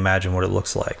can only imagine what it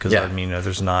looks like. Because I mean,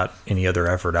 there's not any other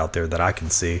effort out there that I can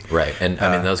see. And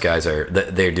I mean, those guys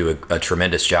they do a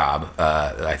tremendous job.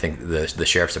 I think the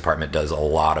sheriff's department does a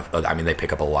lot of. I mean, they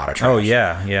pick up a lot of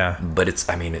trash. But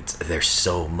there's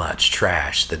so much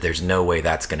trash that there's no way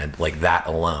that's gonna, like, that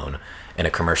alone in a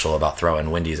commercial about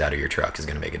throwing Wendy's out of your truck is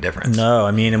going to make a difference. No,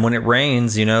 I mean, and when it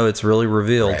rains, it's really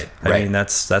revealed. I mean,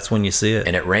 that's when you see it.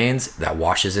 And it rains, that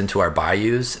washes into our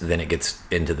bayous, then it gets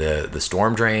into the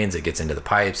storm drains, it gets into the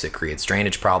pipes, it creates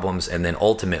drainage problems, and then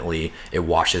ultimately it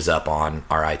washes up on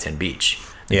our I-10 beach.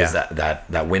 Because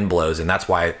that wind blows, and that's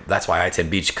why I-10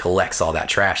 beach collects all that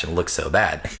trash and looks so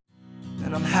bad.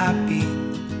 And I'm happy,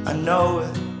 I know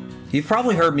it. You've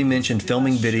probably heard me mention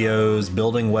filming videos,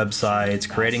 building websites,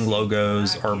 creating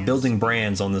logos, or building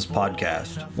brands on this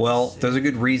podcast. Well, there's a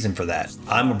good reason for that.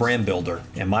 I'm a brand builder,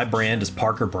 and my brand is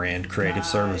Parker Brand Creative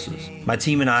Services. My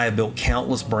team and I have built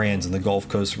countless brands in the Gulf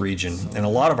Coast region, and a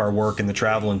lot of our work in the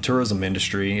travel and tourism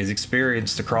industry is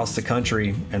experienced across the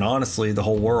country and honestly the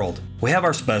whole world. We have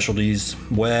our specialties: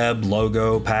 web,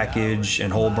 logo, package,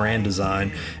 and whole brand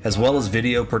design, as well as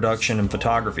video production and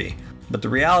photography. But the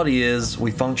reality is,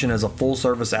 we function as a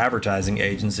full-service advertising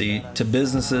agency to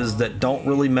businesses that don't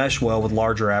really mesh well with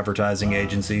larger advertising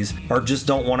agencies or just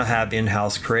don't want to have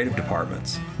in-house creative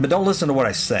departments. But don't listen to what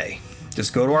I say.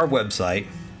 Just go to our website,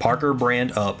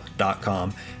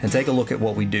 parkerbrandup.com, and take a look at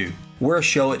what we do. We're a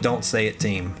show it, don't say it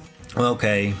team.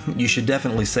 Okay, you should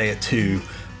definitely say it too,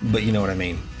 but you know what I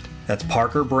mean. That's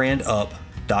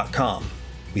parkerbrandup.com.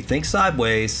 We think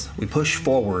sideways, we push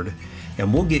forward,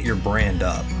 and we'll get your brand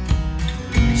up.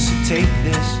 So take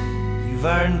this, you've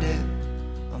earned it,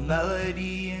 a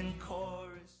melody in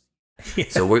chorus.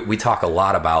 So we talk a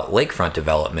lot about lakefront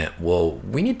development. Well,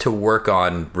 we need to work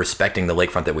on respecting the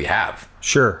lakefront that we have.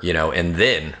 Sure. And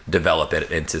then develop it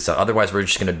into some. Otherwise, we're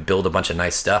just going to build a bunch of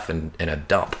nice stuff in a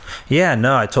dump. Yeah,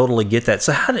 no, I totally get that.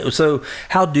 So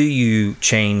how do you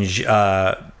change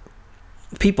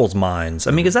people's minds?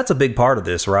 I mean, because that's a big part of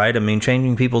this, right? I mean,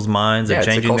 changing people's minds and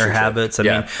changing their habits. I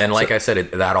mean, and like I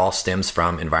said, that all stems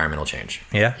from environmental change.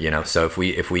 So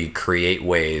if we create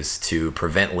ways to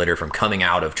prevent litter from coming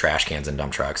out of trash cans and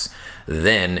dump trucks,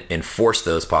 then enforce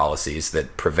those policies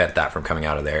that prevent that from coming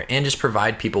out of there, and just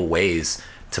provide people ways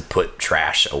to put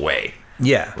trash away.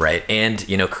 Yeah. Right. And,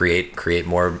 create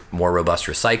more robust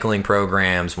recycling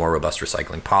programs, more robust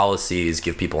recycling policies,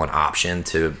 give people an option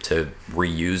to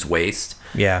reuse waste.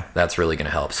 Yeah. That's really going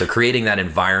to help. So creating that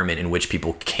environment in which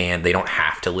people they don't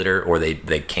have to litter, or they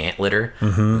can't litter.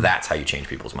 That's how you change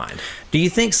people's mind. Do you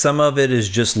think some of it is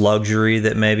just luxury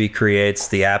that maybe creates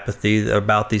the apathy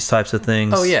about these types of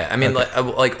things? Oh yeah. I mean,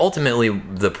 like ultimately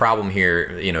the problem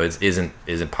here,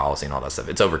 isn't policy and all that stuff.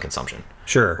 It's overconsumption.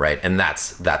 Sure. Right. And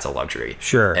that's a luxury.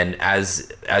 Sure. And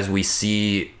as we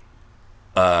see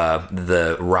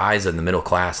the rise of the middle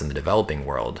class in the developing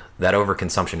world, that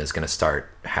overconsumption is going to start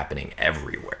happening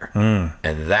everywhere.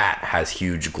 And that has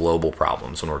huge global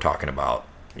problems when we're talking about,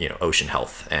 ocean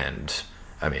health. And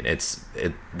I mean,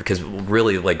 because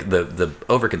really like the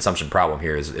overconsumption problem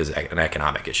here is an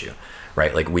economic issue,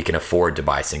 right? Like we can afford to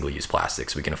buy single-use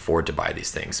plastics. We can afford to buy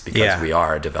these things because we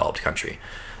are a developed country.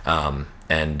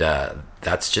 And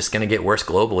that's just going to get worse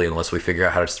globally unless we figure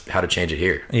out how to change it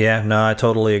here. Yeah, no, I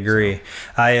totally agree.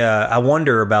 So. I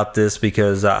wonder about this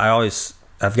because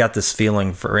I've got this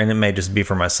feeling and it may just be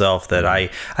for myself that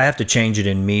I have to change it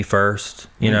in me first,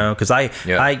 because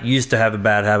I used to have a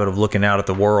bad habit of looking out at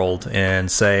the world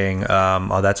and saying,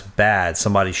 oh, that's bad.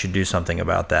 Somebody should do something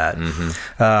about that.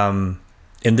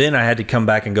 And then I had to come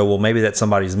back and go, well, maybe that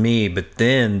somebody's me. But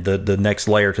then the next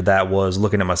layer to that was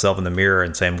looking at myself in the mirror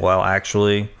and saying, well,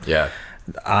 actually,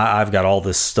 I've got all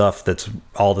this stuff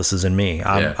all this is in me.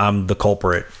 I'm the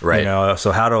culprit, right?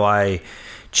 So how do I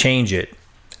change it?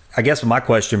 I guess my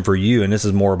question for you, and this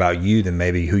is more about you than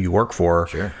maybe who you work for.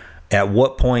 Sure. At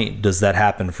what point does that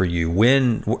happen for you?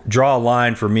 Draw a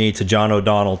line for me to John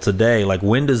O'Donnell today. Like,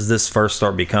 when does this first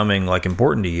start becoming like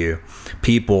important to you?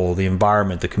 People, the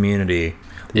environment, the community.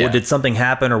 Yeah. Did something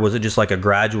happen, or was it just like a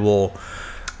gradual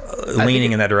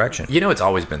leaning in that direction? It's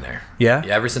always been there. Yeah?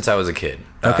 Ever since I was a kid.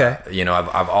 Okay.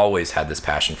 I've always had this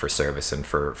passion for service and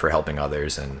for helping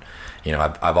others. And,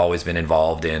 I've always been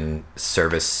involved in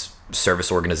service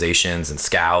organizations and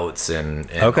scouts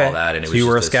and all that. And so you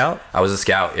were a scout? I was a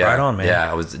scout. Yeah. Right on, man. Yeah.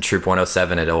 I was Troop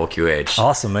 107 at OQH.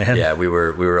 Awesome, man. Yeah. We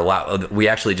were allowed. We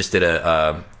actually just did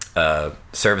a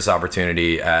service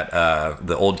opportunity at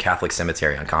the old Catholic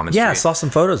cemetery on Common Street. Yeah, I saw some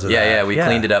photos of that. Yeah, we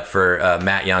cleaned it up for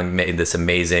Matt Young made this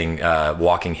amazing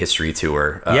walking history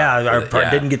tour. I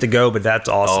didn't get to go, but that's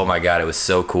awesome. Oh my God, it was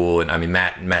so cool. And I mean,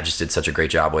 Matt just did such a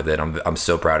great job with it. I'm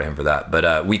so proud of him for that.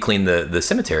 But we cleaned the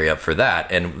cemetery up for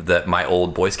that, and my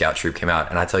old Boy Scout troop came out,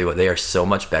 and I tell you what, they are so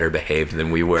much better behaved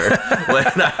than we were when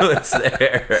I was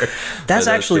there. That's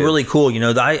actually really cool.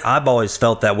 I've always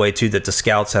felt that way too, that the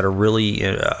Scouts had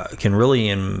can really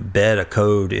embed a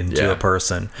code into a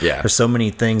person. Yeah. There's so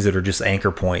many things that are just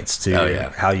anchor points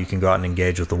to how you can go out and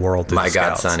engage with the world through my the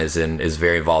Scouts. godson is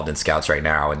very involved in Scouts right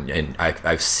now, and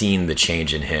I've seen the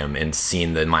change in him and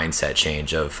seen the mindset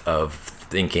change of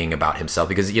thinking about himself,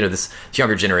 because this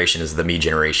younger generation is the me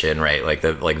generation, right?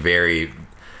 Like very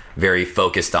very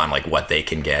focused on like what they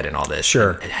can get and all this.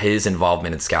 Sure. And his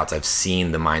involvement in Scouts, I've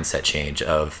seen the mindset change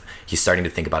of he's starting to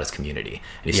think about his community,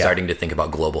 and he's starting to think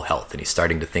about global health, and he's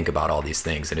starting to think about all these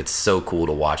things. And it's so cool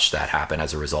to watch that happen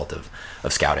as a result of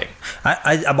scouting.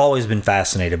 I've always been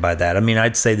fascinated by that. I mean,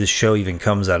 I'd say this show even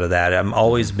comes out of that. I've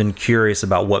always been curious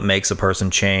about what makes a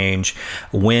person change.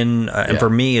 And for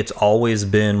me, it's always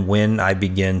been when I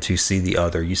begin to see the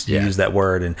other. You use that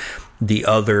word, and the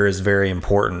other is very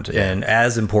important, and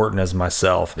as important as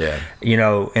myself.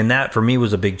 And that for me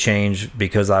was a big change,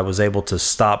 because I was able to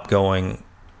stop going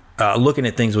looking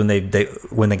at things when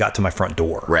they got to my front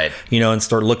door, right? And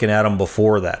start looking at them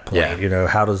before that point. How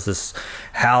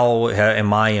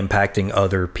am I impacting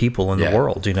other people in the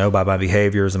world, by my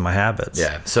behaviors and my habits?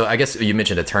 So I guess you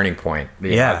mentioned a turning point.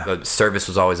 Service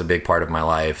was always a big part of my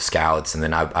life, Scouts, and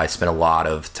then I spent a lot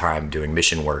of time doing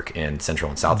mission work in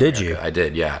Central and South America. Did you? I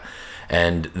did, yeah.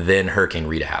 And then Hurricane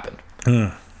Rita happened.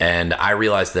 And I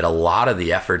realized that a lot of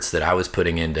the efforts that I was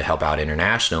putting in to help out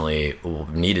internationally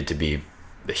needed to be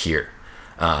here.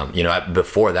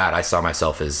 Before that, I saw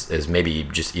myself as maybe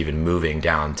just even moving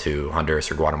down to Honduras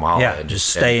or Guatemala, and just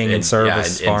staying in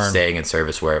service, and staying in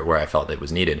service where I felt it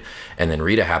was needed. And then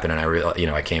Rita happened, and I realized,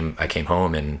 I came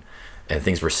home and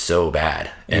things were so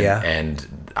bad.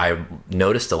 And I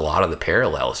noticed a lot of the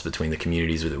parallels between the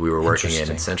communities that we were working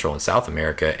in Central and South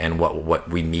America and what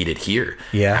we needed here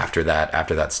after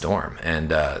that storm.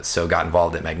 And so got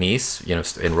involved at McNeese,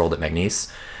 enrolled at McNeese,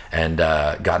 and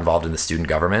got involved in the student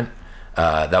government.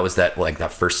 That was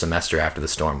that first semester after the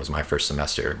storm was my first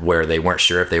semester, where they weren't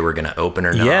sure if they were going to open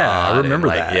or not. Yeah, I remember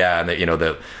that. Yeah, and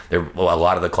a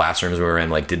lot of the classrooms we were in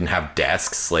didn't have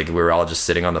desks. We were all just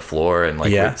sitting on the floor,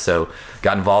 and so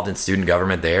got involved in student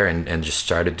government there, and just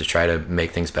started to try to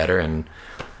make things better. And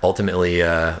ultimately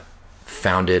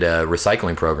founded a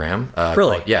recycling program.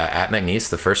 Really? At McNeese,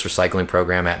 the first recycling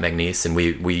program at McNeese, and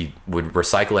we would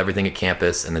recycle everything at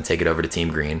campus and then take it over to Team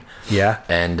Green. Yeah.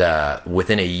 And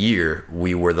within a year,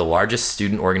 we were the largest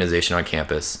student organization on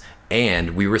campus.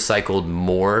 And we recycled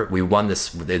more. We won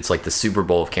this. It's like the Super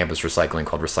Bowl of campus recycling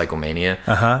called Recyclemania.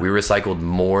 We recycled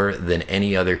more than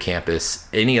any other campus,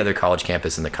 any other college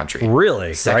campus in the country.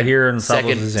 Really? Right here in South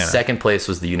Louisiana. Second place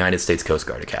was the United States Coast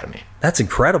Guard Academy. That's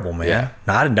incredible, man. Yeah.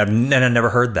 No, I never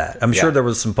heard that. I'm sure there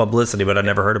was some publicity, but I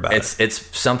never heard about it.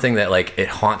 It's something that like it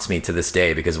haunts me to this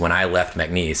day, because when I left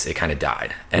McNeese, it kind of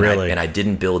died. And Really? I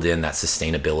didn't build in that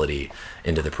sustainability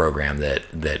into the program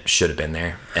that should have been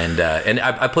there. And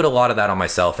I put a lot of that on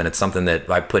myself, and it's something that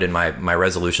I put in my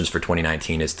resolutions for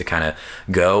 2019 is to kind of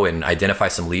go and identify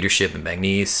some leadership at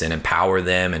McNeese and empower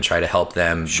them and try to help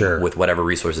them with whatever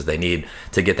resources they need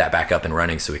to get that back up and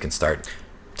running so we can start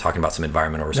talking about some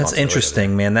environmental responsibility. That's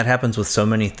interesting, man. That happens with so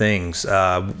many things.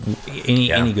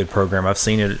 Any good program, I've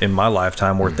seen it in my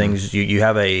lifetime where things you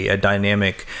have a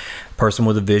dynamic person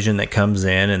with a vision that comes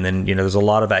in, and then there's a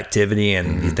lot of activity,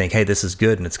 and you think, hey, this is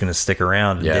good and it's going to stick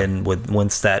around. And then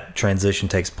once that transition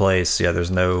takes place,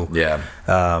 there's no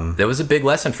that was a big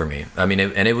lesson for me. I mean,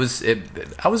 I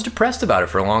was depressed about it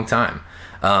for a long time,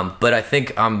 but I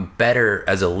think I'm better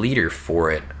as a leader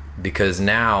for it, because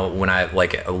now when I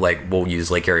like we'll use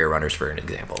Lake Area Runners for an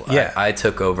example. I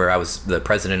took over. I was the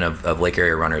president of Lake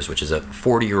Area Runners, which is a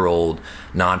 40-year-old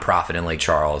nonprofit in Lake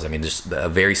Charles. I mean, just a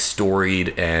very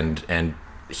storied and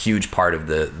huge part of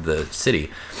the city,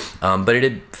 but it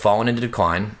had fallen into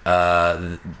decline.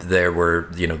 There were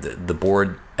the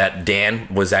board. Dan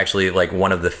was actually like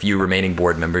one of the few remaining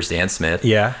board members, Dan Smith.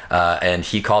 And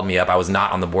he called me up. I was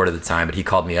not on the board at the time, but he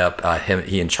called me up,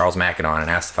 he and Charles Macedon, and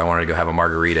asked if I wanted to go have a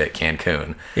margarita at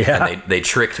Cancun. And they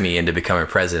tricked me into becoming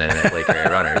president at Lake Area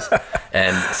Runners.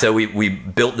 And so we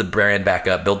built the brand back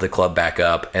up, built the club back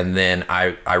up. And then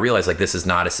I realized like this is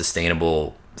not a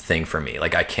sustainable thing for me.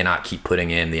 Like I cannot keep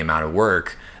putting in the amount of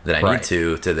work that I need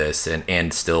to this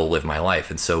and still live my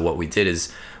life. And so what we did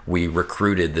is we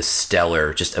recruited this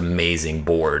stellar, just amazing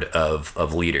board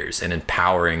of leaders, and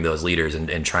empowering those leaders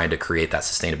and trying to create that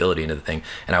sustainability into the thing.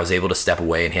 And I was able to step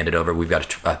away and hand it over. We've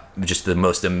got just the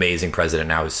most amazing president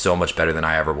now, who's so much better than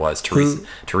I ever was,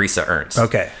 Teresa Ernst.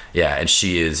 Okay. Yeah, and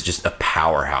she is just a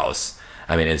powerhouse.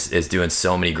 I mean, is doing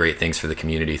so many great things for the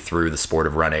community through the sport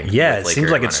of running. Yeah, it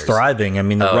seems like it's thriving. I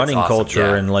mean, the running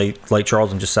culture in Lake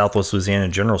Charles and just Southwest Louisiana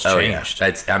in general has changed.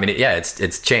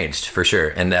 It's changed for sure,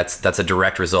 and that's a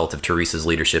direct result of Teresa's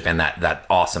leadership and that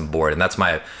awesome board. And that's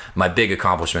my big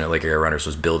accomplishment at Lake Area Runners,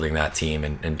 was building that team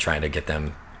and trying to get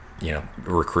them,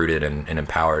 recruited and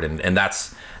empowered, and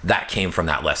that came from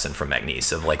that lesson from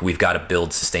McNeese of like, we've got to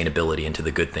build sustainability into the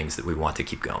good things that we want to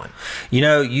keep going.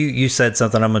 You said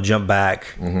something. I'm gonna jump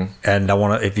back, and I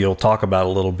want to, if you'll talk about it a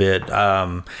little bit.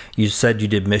 You said you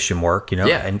did mission work,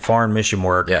 and foreign mission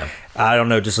work. Yeah. I don't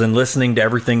know, just in listening to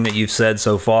everything that you've said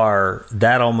so far,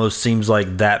 that almost seems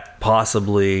like that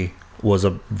possibly was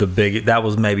that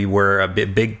was maybe where a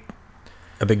big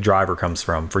driver comes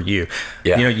from for you.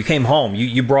 You came home,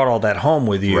 you brought all that home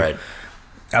with you. Right.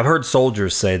 I've heard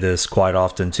soldiers say this quite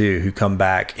often too, who come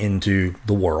back into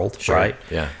the world, right?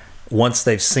 Yeah. Once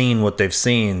they've seen what they've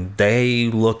seen, they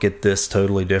look at this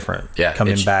totally different. Yeah.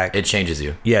 Coming back. It changes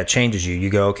you. Yeah, it changes you. You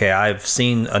go, okay, I've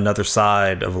seen another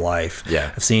side of life.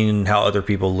 Yeah. I've seen how other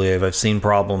people live. I've seen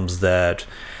problems that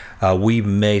we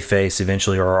may face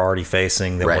eventually, or are already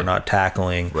facing, that we're not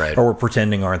tackling, or we're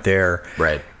pretending aren't there.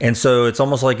 Right. And so it's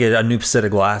almost like a new set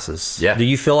of glasses. Yeah. Do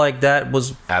you feel like that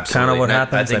was kind of what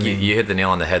happened? I think you hit the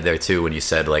nail on the head there too, when you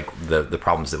said like the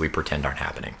problems that we pretend aren't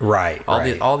happening. Right.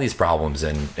 All these problems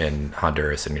in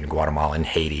Honduras and in Guatemala and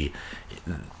Haiti,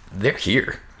 they're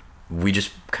here. We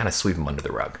just kind of sweep them under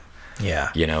the rug.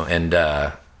 Yeah. And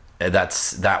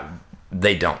that's that.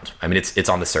 They don't. I mean, it's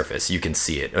on the surface. You can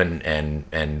see it,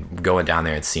 and going down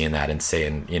there and seeing that and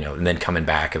saying, and then coming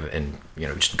back and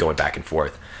just going back and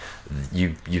forth.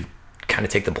 You kind of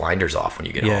take the blinders off when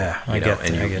you get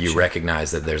home. You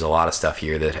recognize that there's a lot of stuff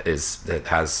here that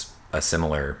has a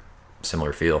similar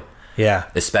feel. Yeah.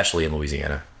 Especially in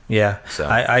Louisiana. Yeah. So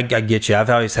I get you. I've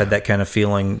always had that kind of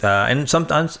feeling, and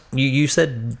sometimes you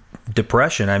said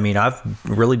depression. I mean, I've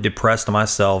really depressed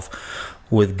myself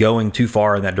with going too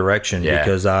far in that direction,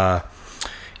 because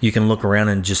you can look around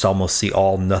and just almost see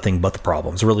nothing but the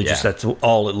problems. Really, just that's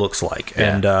all it looks like,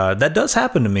 and that does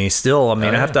happen to me still. I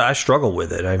mean, I struggle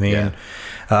with it. I mean,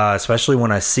 especially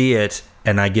when I see it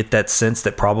and I get that sense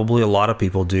that probably a lot of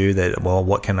people do. That, well,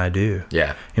 what can I do?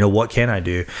 Yeah, what can I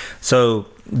do? So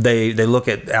they look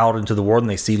out into the world and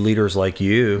they see leaders like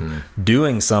you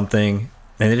doing something.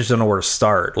 and they just don't know where to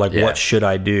start. Like, what should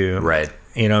I do? Right.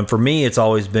 You know, and for me, it's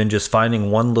always been just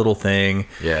finding one little thing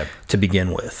to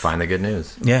begin with. Find the good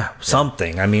news. Yeah,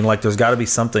 something. I mean, like, there's got to be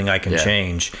something I can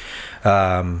change.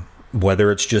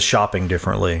 Whether it's just shopping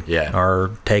differently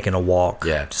or taking a walk.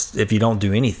 Yeah. Just, if you don't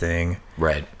do anything,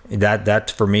 right.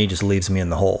 That for me just leaves me in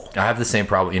the hole. I have the same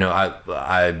problem. You know,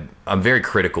 I'm very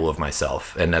critical of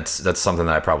myself, and that's something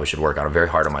that I probably should work on. I'm very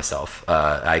hard on myself.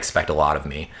 I expect a lot of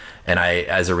me, and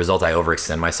as a result, I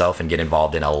overextend myself and get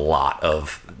involved in a lot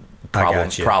of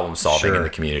problem solving in the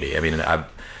community. I mean,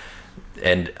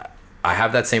 I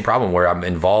have that same problem where I'm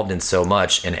involved in so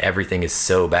much and everything is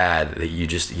so bad that you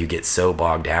get so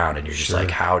bogged down, and you're just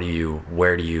like, what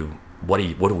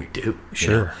do we do?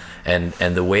 Sure. You know?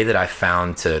 And the way that I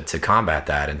found to combat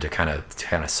that and to kind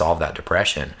of solve that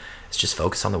depression is just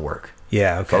focus on the work.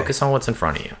 Yeah. Okay. Focus on what's in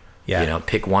front of you. Yeah. You know,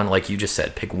 pick one, like you just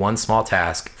said, pick one small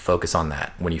task, focus on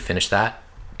that. When you finish that,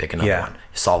 pick another one.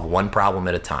 Solve one problem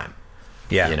at a time.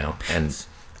 Yeah. You know, and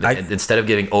instead of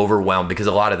getting overwhelmed, because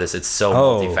a lot of this, it's so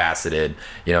multifaceted,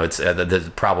 you know, it's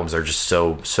the problems are just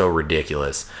so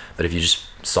ridiculous. But if you just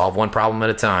solve one problem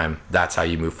at a time, that's how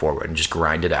you move forward and just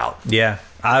grind it out. Yeah.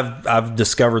 I've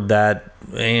discovered that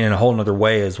in a whole nother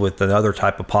way is with another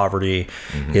type of poverty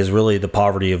is really the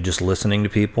poverty of just listening to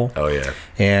people. Oh yeah.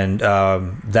 And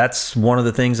that's one of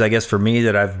the things, I guess, for me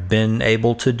that I've been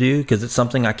able to do, because it's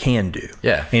something I can do.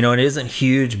 Yeah. You know, it isn't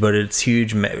huge, but it's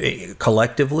huge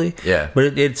collectively. Yeah.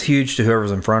 But it's huge to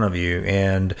whoever's in front of you.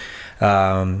 And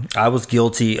I was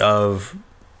guilty of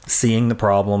seeing the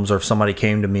problems, or if somebody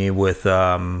came to me with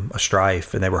a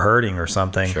strife and they were hurting or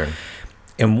something. Sure.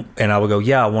 And I would go,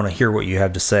 I want to hear what you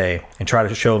have to say, and try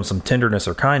to show them some tenderness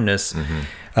or kindness.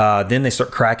 Then they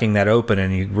start cracking that open,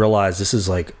 and you realize this is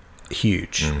like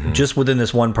huge. Just within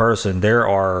this one person, there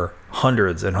are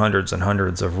hundreds and hundreds and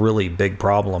hundreds of really big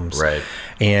problems. Right.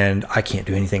 And I can't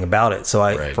do anything about it.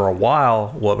 So for a while,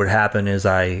 what would happen is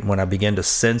when I began to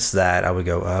sense that, I would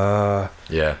go,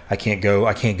 I can't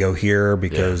go here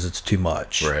because it's too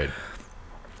much. Right.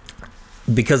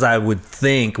 Because I would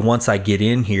think once I get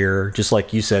in here, just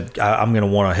like you said, I'm going to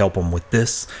want to help them with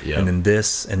this and then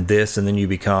this and this. And then you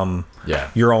become,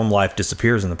 your own life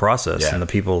disappears in the process, and the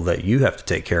people that you have to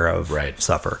take care of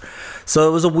suffer. So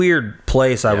it was a weird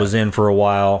place I was in for a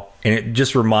while. And it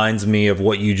just reminds me of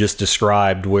what you just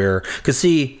described, because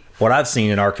see, what I've seen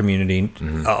in our community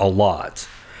a lot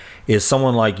is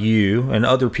someone like you and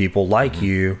other people like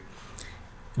you.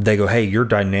 They go, hey, you're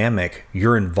dynamic,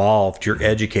 you're involved, you're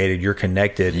educated, you're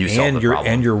connected, and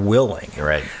you're willing.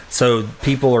 Right. So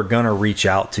people are gonna reach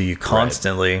out to you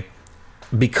constantly,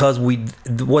 because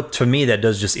what to me that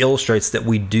does just illustrates that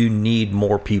we do need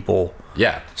more people.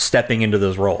 Stepping into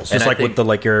those roles, just like with the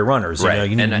Lake Area Runners. You know,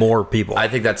 you need more people. I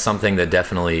think that's something that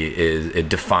definitely it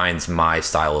defines my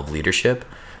style of leadership.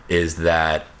 Is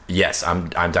that yes, I'm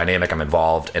dynamic, I'm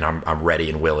involved, and I'm ready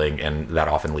and willing, and that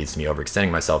often leads to me overextending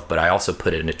myself. But I also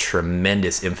put in a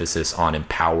tremendous emphasis on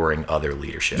empowering other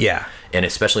leadership. Yeah, and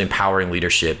especially empowering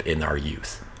leadership in our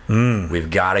youth. We've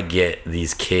got to get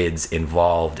these kids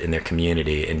involved in their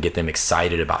community and get them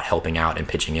excited about helping out and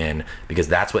pitching in, because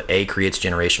that's what A, creates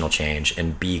generational change,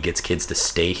 and B, gets kids to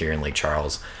stay here in Lake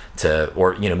Charles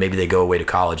or maybe they go away to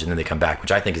college and then they come back,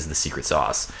 which I think is the secret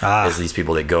sauce. Is these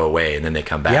people that go away and then they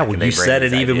come back. Yeah, well, you said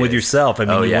it even with yourself. I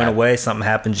mean, you went away, something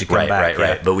happens, you come back.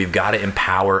 Right. But we've got to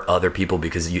empower other people,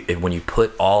 because when you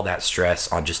put all that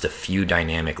stress on just a few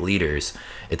dynamic leaders,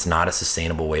 it's not a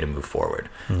sustainable way to move forward.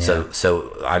 Yeah.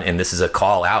 And this is a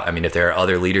call out. I mean, if there are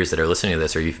other leaders that are listening to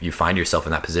this, or you find yourself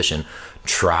in that position,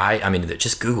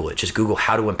 just Google it. Just Google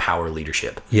how to empower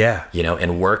leadership. Yeah.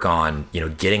 And work on,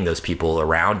 getting those people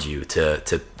around you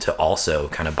to also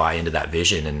kind of buy into that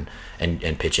vision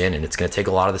and pitch in. And it's going to take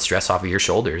a lot of the stress off of your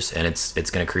shoulders, and it's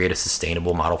going to create a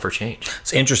sustainable model for change.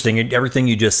 It's interesting. Everything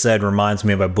you just said reminds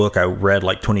me of a book I read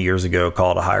like 20 years ago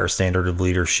called A Higher Standard of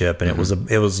Leadership. And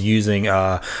it was using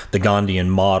the Gandhian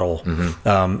model.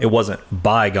 It wasn't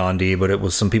by Gandhi, but it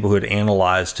was some people who had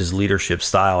analyzed his leadership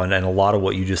style. And a lot of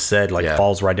what you just said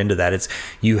falls right into that.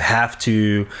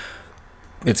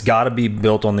 It's got to be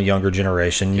built on the younger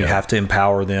generation. You have to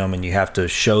empower them, and you have to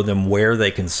show them where they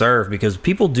can serve, because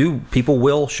people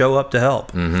will show up to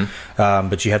help.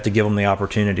 But you have to give them the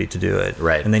opportunity to do it.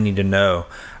 Right. And they need to know.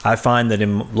 I find that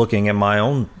in looking at my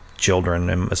own children,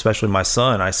 and especially my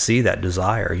son, I see that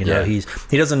desire. He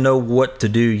doesn't know what to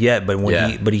do yet,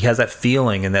 but he has that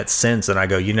feeling and that sense. And I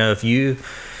go, if you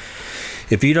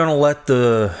don't let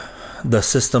the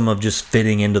system of just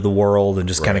fitting into the world and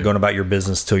just kind of going about your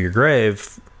business till your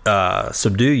grave,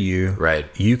 subdue you, right,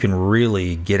 you can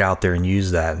really get out there and use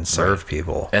that and serve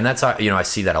people. And that's how, I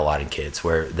see that a lot in kids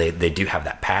where they do have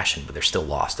that passion, but they're still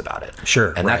lost about it.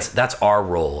 Sure. And that's our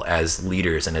role as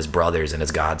leaders and as brothers and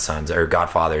as godsons or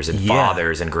godfathers and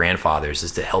fathers and grandfathers,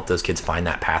 is to help those kids find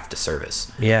that path to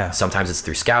service. Yeah. Sometimes it's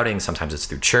through scouting, sometimes it's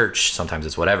through church, sometimes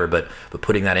it's whatever, but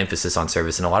putting that emphasis on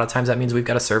service. And a lot of times that means we've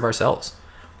got to serve ourselves,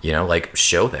 like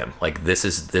show them, like this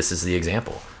is the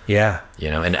example. Yeah.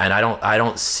 And I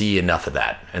don't see enough of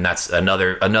that. And that's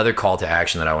another call to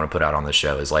action that I want to put out on the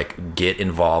show is like, get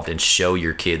involved and show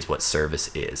your kids what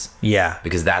service is. Yeah.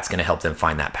 Because that's going to help them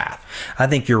find that path. I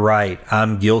think you're right.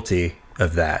 I'm guilty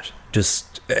of that.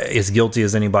 Just as guilty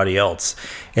as anybody else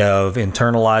of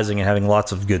internalizing and having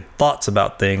lots of good thoughts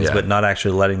about things, but not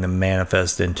actually letting them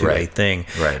manifest into a thing.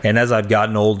 Right. And as I've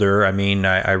gotten older, I mean,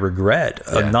 I regret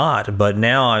not, but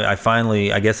now I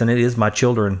finally, I guess, and it is my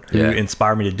children who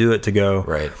inspire me to do it, to go,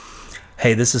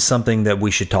 hey, this is something that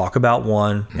we should talk about,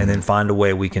 one, and then find a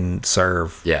way we can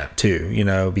serve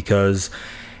two, because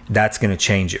that's going to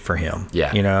change it for him.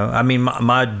 Yeah. I mean,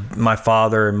 my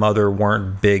father and mother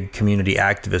weren't big community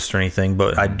activists or anything,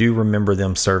 but I do remember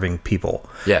them serving people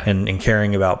and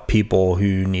caring about people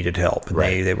who needed help. And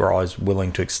they were always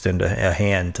willing to extend a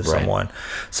hand to someone.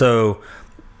 So,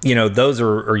 those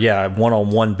are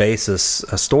one-on-one basis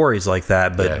stories like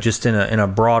that, but just in a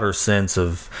broader sense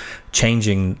of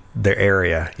changing their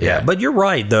area. Yeah. But you're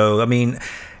right, though. I mean,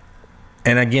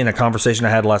 and again, a conversation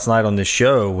I had last night on this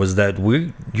show was that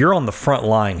you're on the front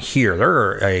line here.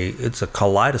 It's a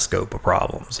kaleidoscope of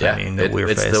problems. Yeah, I mean, that we're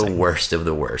facing. It's the worst of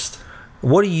the worst.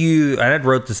 What do you? And I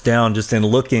wrote this down just in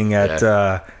looking at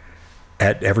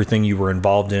everything you were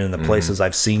involved in and the places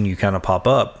I've seen you kind of pop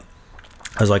up.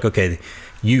 I was like, okay,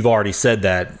 you've already said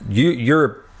that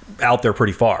you're out there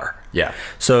pretty far. Yeah.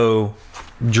 So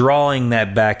drawing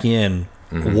that back in,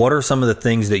 what are some of the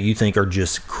things that you think are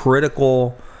just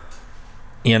critical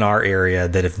in our area,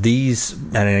 that if these,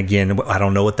 and again, I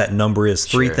don't know what that number is,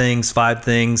 3 things, 5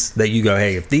 things that you go,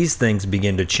 hey, if these things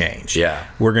begin to change,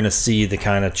 we're going to see the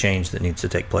kind of change that needs to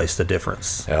take place, the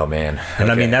difference. Oh man.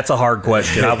 And I mean, that's a hard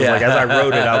question. I was like, as I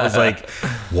wrote it, I was like,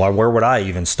 well, where would I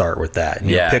even start with that?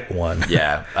 Pick one.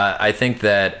 I think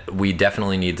that we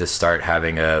definitely need to start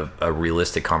having a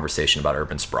realistic conversation about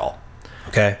urban sprawl.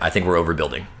 Okay. I think we're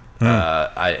overbuilding.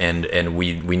 And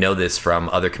we know this from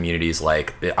other communities,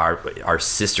 like our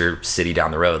sister city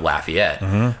down the road, Lafayette,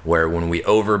 where when we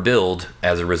overbuild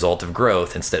as a result of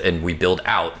growth and we build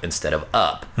out instead of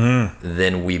up,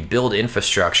 then we build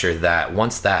infrastructure that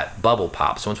once that bubble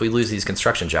pops, once we lose these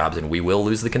construction jobs, and we will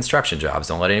lose the construction jobs,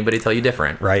 don't let anybody tell you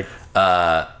different. Right.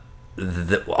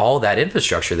 All that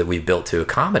infrastructure that we've built to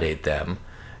accommodate them,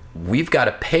 we've got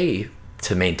to pay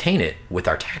to maintain it with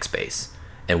our tax base.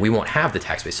 And we won't have the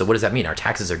tax base. So what does that mean? Our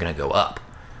taxes are going to go up,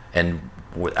 and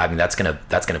I mean that's going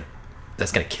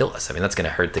to kill us. I mean that's going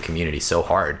to hurt the community so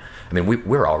hard. I mean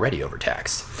we're already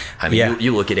overtaxed. I mean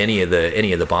you look at any of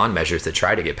the bond measures that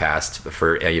try to get passed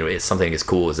for it's something as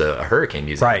cool as a hurricane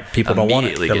museum. Right. People don't want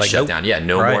it. Immediately get shut down. Yeah.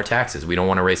 No more taxes. We don't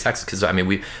want to raise taxes because I mean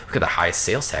we've got the highest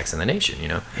sales tax in the nation.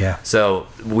 Yeah. So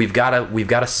we've got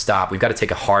to stop. We've got to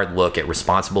take a hard look at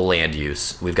responsible land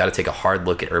use. We've got to take a hard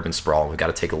look at urban sprawl. We've got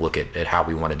to take a look at how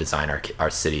we want to design our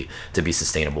city to be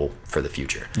sustainable for the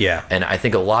future. Yeah. And I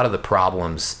think a lot of the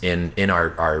problems in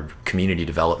our community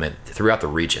development throughout the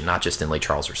region, not just in Lake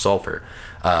Charles or Sulphur,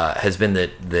 has been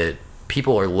that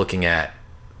people are looking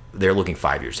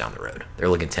 5 years down the road. They're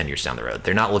looking 10 years down the road.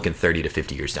 They're not looking 30 to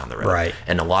 50 years down the road. Right.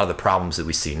 And a lot of the problems that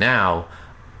we see now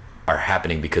are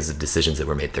happening because of decisions that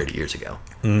were made 30 years ago.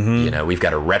 We've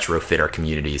got to retrofit our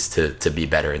communities to be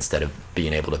better instead of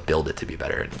being able to build it to be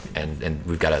better. And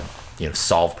we've got to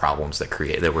solve problems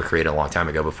that were created a long time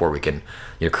ago before we can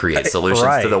create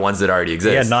solutions to the ones that already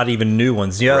exist. Yeah, not even new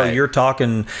ones. You're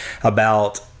talking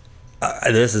about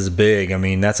this is big. I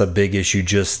mean, that's a big issue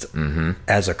just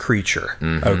as a creature.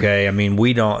 Okay. I mean,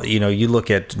 we don't, you look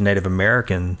at Native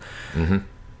American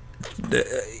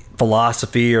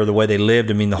philosophy or the way they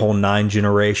lived. I mean, the whole 9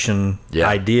 generation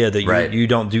idea that you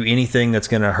don't do anything that's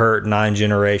going to hurt 9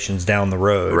 generations down the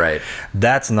road. Right.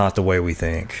 That's not the way we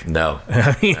think. No.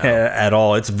 I mean, at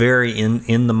all. It's very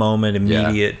in the moment,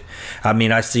 immediate. Yeah. I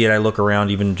mean, I see it. I look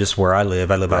around even just where I live.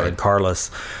 I live out in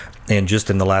Carlos. And just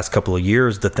in the last couple of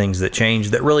years, the things that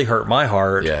changed that really hurt my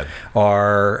heart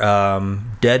are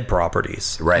dead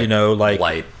properties. Right. Like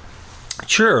light.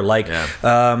 Sure, like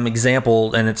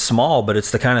example, and it's small, but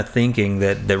it's the kind of thinking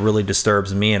that really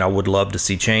disturbs me, and I would love to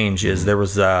see change. Is there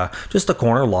was just a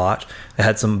corner lot that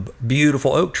had some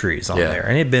beautiful oak trees on there,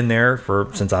 and it had been there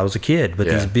since I was a kid. But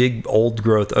these big old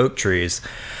growth oak trees,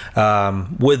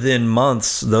 within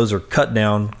months, those are cut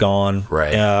down, gone.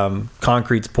 Right.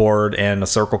 Concrete's poured, and a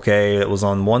Circle K that was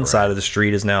on one side of the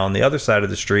street is now on the other side of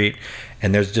the street,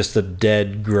 and there's just a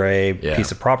dead gray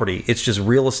piece of property. It's just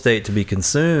real estate to be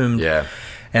consumed. Yeah.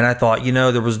 And I thought,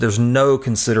 there's no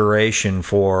consideration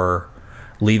for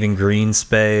leaving green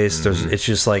space. It's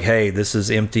just like, hey, this is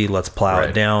empty. Let's plow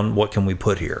it down. What can we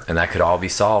put here? And that could all be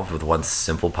solved with one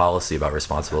simple policy about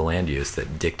responsible land use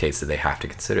that dictates that they have to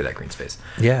consider that green space.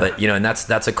 Yeah. But, and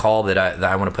that's a call that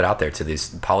I want to put out there to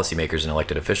these policymakers and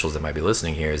elected officials that might be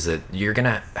listening here, is that you're going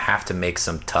to have to make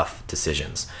some tough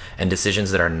decisions, and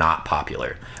decisions that are not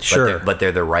popular. Sure. But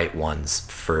they're the right ones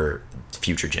for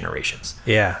future generations.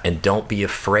 Yeah. And don't be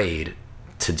afraid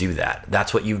to do that.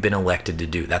 That's what you've been elected to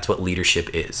do. That's what leadership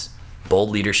is.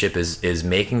 Bold leadership is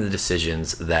making the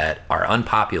decisions that are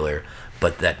unpopular,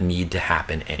 but that need to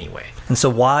happen anyway. And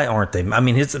so why aren't they? I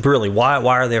mean, it's really, why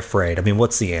are they afraid? I mean,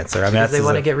 what's the answer? I mean, because they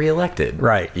want to get reelected.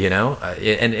 Right.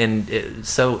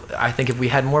 So I think if we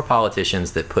had more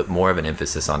politicians that put more of an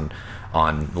emphasis on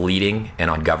leading and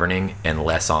on governing, and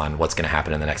less on what's going to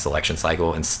happen in the next election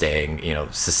cycle, and staying,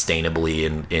 sustainably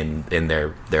in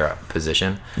their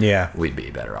position, we'd be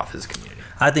better off as a community.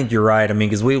 I think you're right. I mean,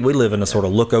 because we live in a sort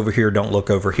of look over here, don't look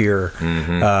over here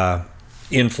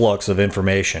influx of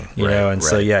information, you know, and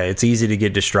so it's easy to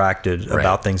get distracted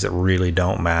about things that really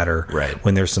don't matter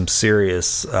when there's some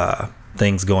serious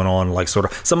things going on. Like, sort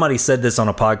of, somebody said this on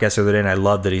a podcast the other day, and I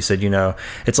loved it. He said,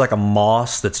 it's like a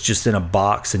moss that's just in a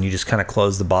box, and you just kind of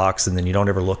close the box, and then you don't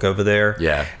ever look over there.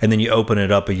 Yeah. And then you open it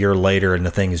up a year later, and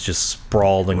the thing is just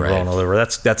sprawled and grown all over.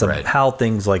 That's how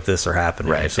things like this are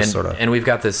happening. Right. And we've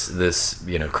got this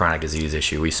chronic disease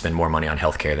issue. We spend more money on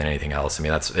healthcare than anything else. I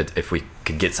mean, that's if we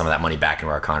could get some of that money back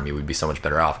into our economy, we'd be so much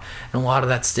better off. And a lot of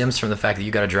that stems from the fact that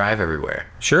you got to drive everywhere.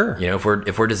 Sure. If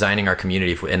we're designing our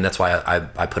community, and that's why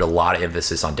I put a lot of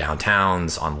emphasis on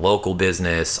downtowns, on local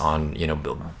business, on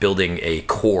building a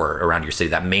core around your city,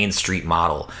 that Main Street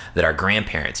model that our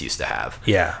grandparents used to have.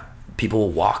 Yeah. People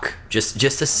will walk,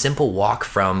 just a simple walk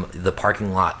from the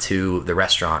parking lot to the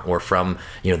restaurant, or from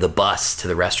the bus to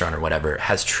the restaurant, or whatever,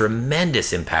 has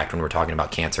tremendous impact when we're talking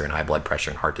about cancer and high blood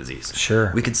pressure and heart disease.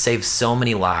 Sure. We could save so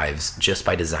many lives just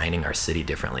by designing our city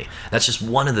differently. That's just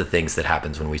one of the things that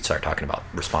happens when we start talking about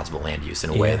responsible land use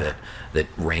in a way that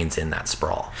reins in that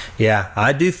sprawl. Yeah,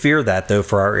 I do fear that, though,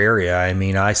 for our area. I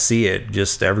mean, I see it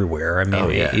just everywhere. I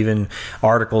mean, even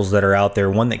articles that are out there.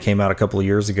 One that came out a couple of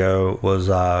years ago was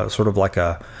sort of like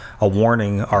a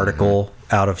warning article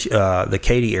out of the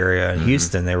Katy area in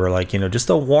Houston. They were like, just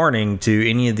a warning to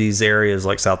any of these areas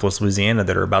like Southwest Louisiana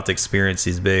that are about to experience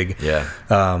these big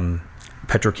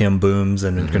petrochem booms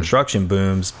and construction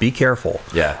booms. Be careful.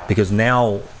 Yeah. Because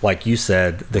now, like you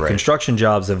said, the construction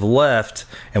jobs have left,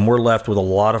 and we're left with a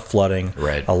lot of flooding,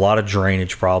 a lot of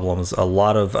drainage problems, a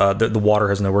lot of the water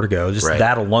has nowhere to go. Just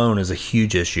that alone is a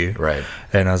huge issue. Right.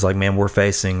 And I was like, man, we're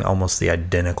facing almost the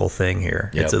identical thing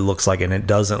here. It looks like, and it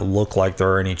doesn't look like there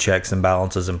are any checks and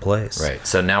balances in place. Right.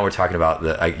 So now we're talking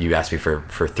about you asked me for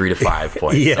 3 to 5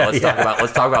 points. So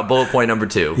let's talk about bullet point number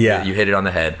 2. Yeah. You hit it on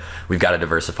the head. We've got to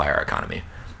diversify our economy.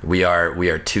 We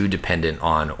are too dependent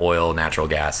on oil, natural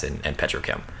gas, and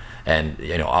petrochem,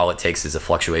 and all it takes is a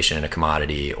fluctuation in a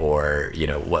commodity, or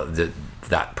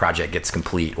that project gets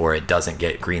complete, or it doesn't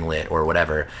get greenlit, or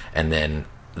whatever, and then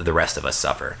the rest of us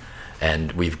suffer.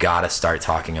 And we've got to start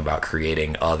talking about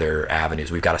creating other avenues.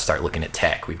 We've got to start looking at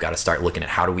tech. We've got to start looking at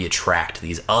how do we attract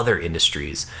these other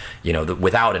industries,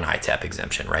 without an ITEP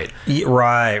exemption, right?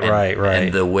 Right.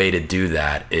 And the way to do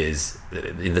that is,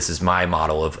 this is my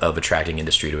model of attracting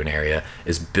industry to an area,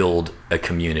 is build a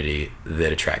community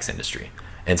that attracts industry.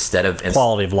 Instead of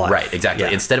quality of life. Right, exactly.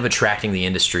 Yeah. Instead of attracting the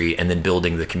industry and then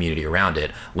building the community around it,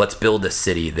 let's build a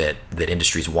city that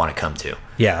industries want to come to.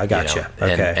 Yeah, I got you.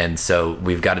 Okay. And so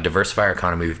we've got to diversify our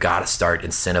economy. We've got to start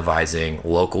incentivizing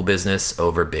local business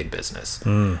over big business.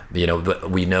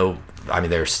 But we know,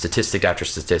 there's statistic after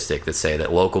statistic that say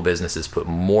that local businesses put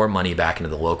more money back into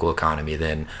the local economy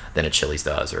than a Chili's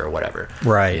does, or whatever.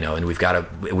 Right. And we've got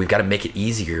to make it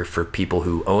easier for people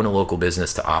who own a local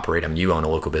business to operate. You own a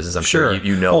local business. I'm sure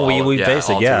you know. We face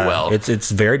it. Yeah. Well.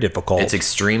 It's very difficult. It's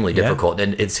extremely difficult,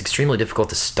 and it's extremely difficult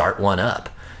to start one up.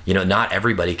 Not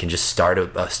everybody can just start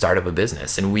up a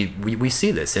business, and we see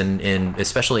this in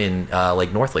especially in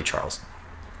North Lake Charles.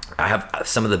 I have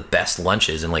some of the best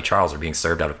lunches in Lake Charles are being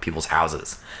served out of people's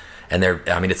houses. and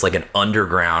it's like an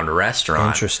underground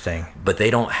restaurant. Interesting. But they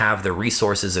don't have the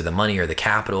resources or the money or the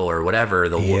capital or whatever,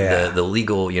 the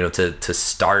legal, to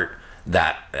start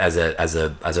that as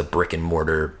a brick and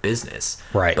mortar business.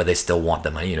 Right. But they still want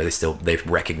the money. They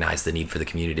recognize the need for the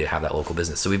community to have that local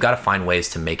business. So we've got to find ways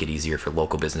to make it easier for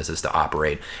local businesses to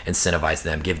operate, incentivize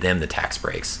them, give them the tax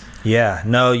breaks. Yeah,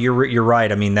 no, you're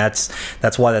right. I mean, that's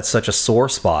why that's such a sore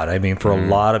spot. I mean, for a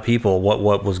lot of people,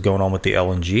 what was going on with the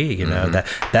LNG,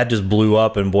 that just blew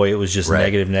up, and boy, it was just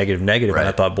negative. Right. And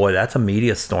I thought, boy, that's a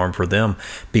media storm for them,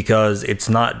 because it's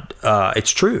not. It's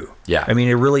true. Yeah. I mean,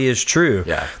 it really is true.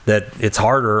 Yeah. That it's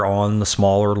harder on the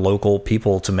smaller local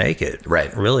people to make it.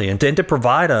 Right. Really, and to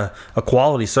provide a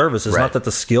quality service. It's not that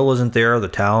the skill isn't there, the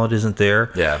talent isn't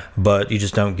there. Yeah. But you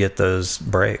just don't get those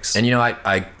breaks. And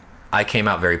I came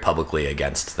out very publicly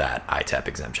against that ITEP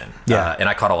exemption. Yeah. And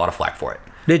I caught a lot of flack for it.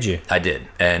 Did you? I did.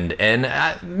 And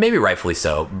maybe rightfully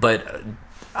so. But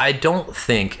I don't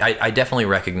think, I definitely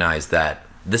recognize that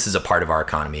this is a part of our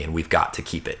economy, and we've got to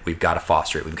keep it. We've got to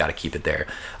foster it. We've got to keep it there.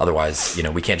 Otherwise,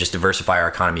 we can't just diversify our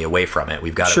economy away from it.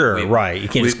 We've got to. Sure, right. You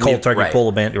can't just cold turkey pull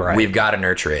the band. Right. We've got to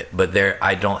nurture it. But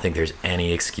I don't think there's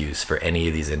any excuse for any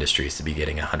of these industries to be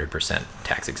getting 100%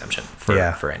 tax exemption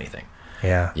for anything.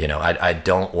 Yeah. I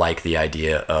don't like the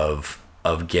idea of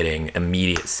getting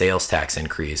immediate sales tax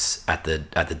increase at the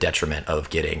detriment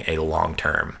of getting a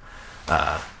long-term,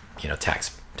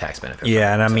 tax benefit.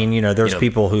 Yeah, and I mean, there's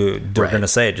people who they're going to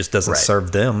say it just doesn't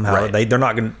serve them. They're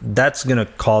not going. That's going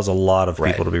to cause a lot of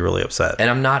people to be really upset. And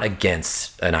I'm not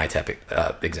against an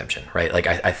ITEP exemption, right? Like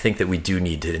I think that we do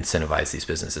need to incentivize these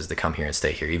businesses to come here and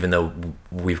stay here, even though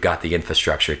we've got the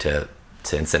infrastructure to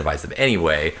incentivize them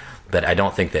anyway. But I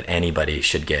don't think that anybody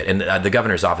should get, and the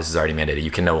governor's office has already mandated, you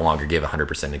can no longer give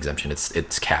 100% exemption.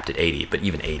 It's capped at 80, but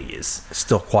even 80 is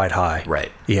still quite high.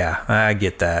 Right. Yeah, I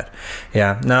get that.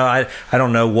 Yeah, no, I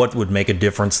don't know what would make a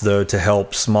difference though to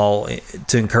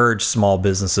encourage small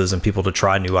businesses and people to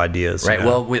try new ideas. Right.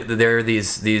 Well, there are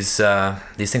these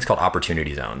things called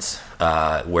opportunity zones,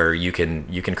 where you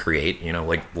can create,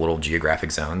 like little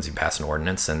geographic zones. You pass an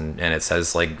ordinance and it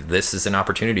says like, this is an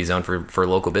opportunity zone for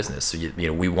local business. So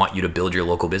we want you to build your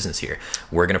local business here.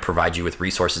 We're going to provide you with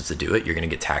resources to do it. You're going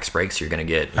to get tax breaks. You're going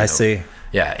to get. I see.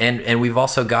 Yeah, and we've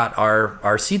also got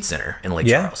our seed center in Lake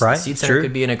Charles. Right. The seed center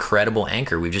could be an incredible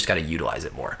anchor. We've just got to utilize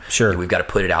it more. Sure. We've got to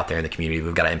put it out there in the community.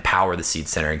 We've got to empower the seed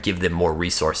center and give them more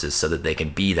resources so that they can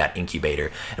be that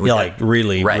incubator. And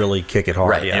really kick it hard.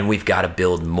 Right. Yeah. And we've got to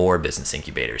build more business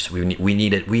incubators. We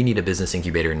need a business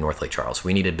incubator in North Lake Charles.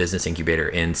 We need a business incubator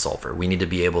in Sulphur. We need to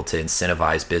be able to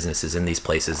incentivize businesses in these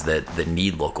places that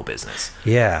need local business.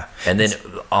 Yeah. And then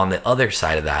on the other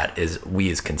side of that is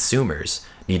we as consumers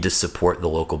need to support the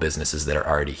local businesses that are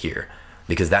already here,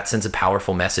 because that sends a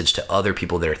powerful message to other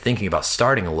people that are thinking about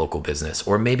starting a local business,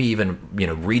 or maybe even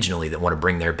regionally, that want to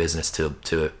bring their business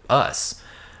to us.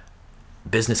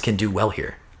 Business can do well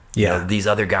here. Yeah. These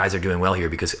other guys are doing well here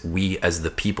because we, as the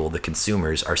people, the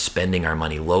consumers, are spending our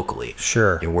money locally.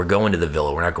 Sure. We're going to the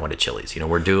Villa. We're not going to Chili's.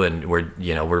 We're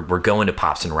going to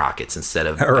Pops and Rockets instead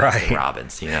of Baskin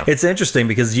Robbins. It's interesting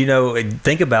because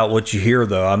think about what you hear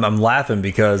though. I'm laughing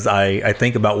because I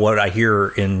think about what I hear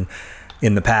in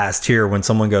the past here when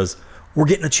someone goes, we're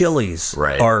getting a Chili's,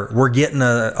 right, or we're getting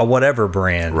a whatever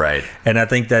brand, right. And I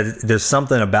think that there's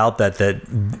something about that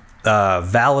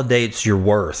validates your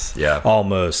worth,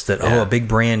 almost, that a big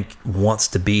brand wants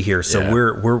to be here, so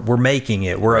we're making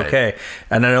it, we're okay.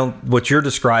 And what you're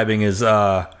describing is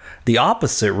the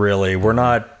opposite, really. We're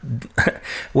not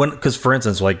because for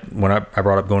instance, like when I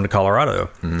brought up going to Colorado,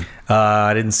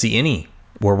 I didn't see any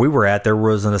where we were at. There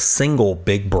wasn't a single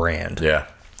big brand.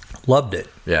 Loved it.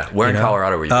 Yeah. Where in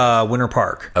Colorado were you? Winter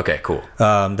Park. Okay, cool.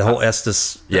 The whole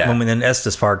Estes. Yeah. And then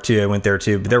Estes Park too. I went there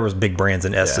too, but there was big brands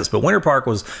in Estes. But Winter Park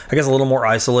was, I guess, a little more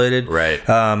isolated. Right.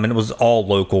 And it was all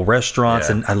local restaurants,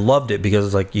 and I loved it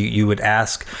because like you would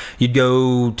ask, you'd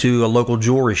go to a local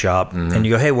jewelry shop and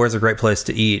you go, hey, where's a great place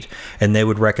to eat? And they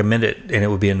would recommend it, and it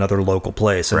would be another local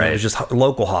place. And it was just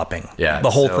local hopping. Yeah.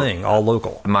 The whole thing, all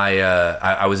local.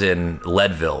 I was in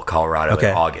Leadville, Colorado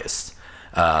in August.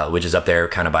 Which is up there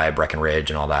kind of by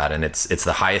Breckenridge and all that. And it's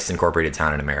the highest incorporated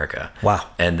town in America. Wow.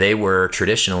 And they were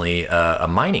traditionally a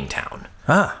mining town.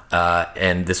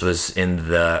 And this was in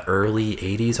the early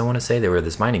 80s, I want to say. They were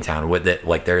this mining town with it,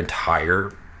 like their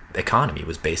entire economy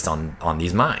was based on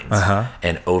these mines.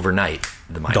 And overnight,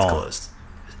 the mines closed.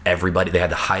 They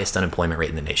had the highest unemployment rate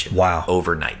in the nation. Wow.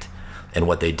 Overnight. And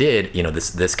what they did,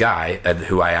 this guy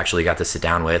who I actually got to sit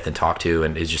down with and talk to,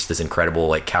 and is just this incredible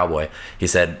like cowboy. He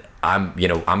said, I'm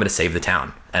going to save the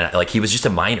town. And like, he was just a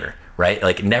miner, right?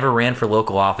 Like never ran for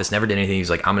local office, never did anything. He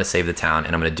was like, I'm going to save the town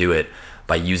and I'm going to do it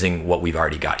by using what we've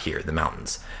already got here, the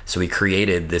mountains. So we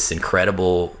created this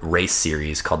incredible race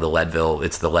series called the Leadville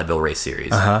Race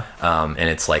Series. And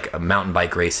it's like a mountain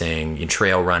bike racing and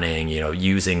trail running,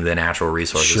 using the natural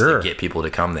resources to get people to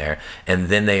come there. And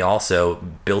then they also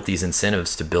built these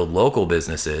incentives to build local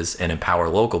businesses and empower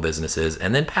local businesses,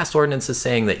 and then passed ordinances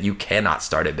saying that you cannot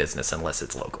start a business unless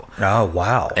it's local. Oh,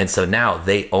 wow. And so now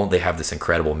they have this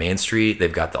incredible Main Street.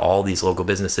 They've got all these local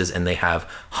businesses, and they have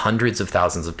hundreds of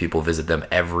thousands of people visit them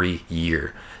every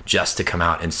year just to come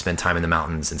out and spend time in the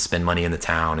mountains and spend money in the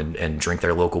town and drink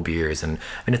their local beers. And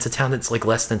it's a town that's like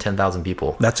less than 10,000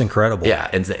 people. That's incredible. Yeah.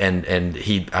 And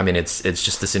it's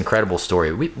just this incredible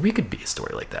story. We could be a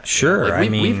story like that. Sure.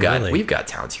 We've got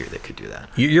towns here that could do that.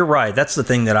 You're right. That's the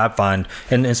thing that I find,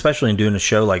 and especially in doing a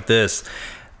show like this,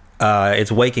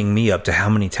 it's waking me up to how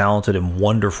many talented and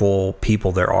wonderful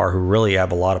people there are who really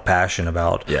have a lot of passion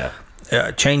about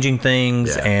changing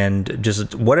things and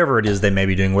just whatever it is they may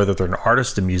be doing, whether they're an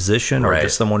artist, a musician, or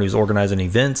just someone who's organizing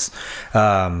events.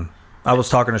 I was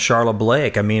talking to Charlotte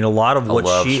Blake. I mean, a lot of what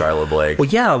Charlotte Blake. Well,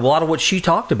 yeah, a lot of what she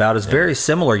talked about is very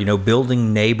similar.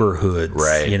 building neighborhoods,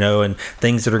 and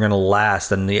things that are going to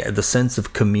last, and the sense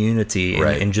of community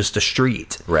in just a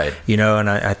street, And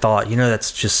I thought,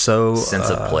 that's just so sense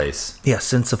of place. Yeah,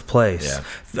 sense of place,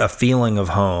 a feeling of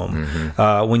home.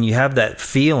 When you have that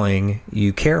feeling,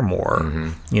 you care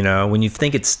more. When you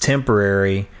think it's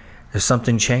temporary, there's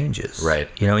something changes,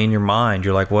 in your mind.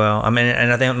 You're like, well, and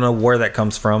I don't know where that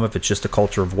comes from, if it's just a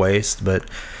culture of waste, but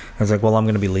I was like, well, I'm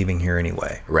going to be leaving here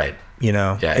anyway.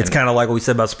 It's kind of like what we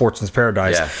said about Sportsman's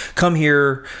Paradise. Come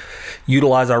here,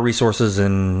 utilize our resources,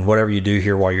 and whatever you do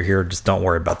here while you're here, just don't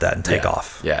worry about that and take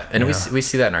off. And we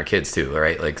see that in our kids too,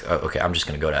 right? Like, okay, I'm just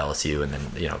going to go to LSU, and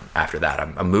then, after that,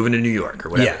 I'm moving to New York or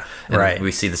whatever. And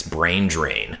we see this brain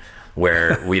drain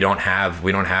where we don't have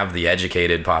the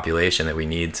educated population that we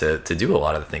need to do a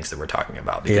lot of the things that we're talking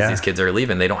about, because these kids are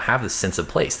leaving. They don't have this sense of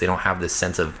place. They don't have this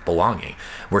sense of belonging.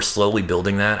 We're slowly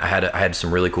building that. I had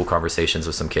some really cool conversations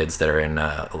with some kids that are in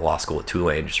law school at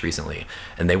Tulane just recently,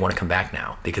 and they want to come back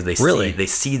now because they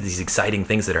see these exciting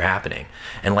things that are happening.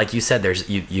 And like you said, there's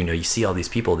you see all these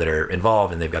people that are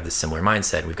involved, and they've got this similar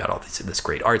mindset. We've got all this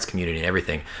great arts community and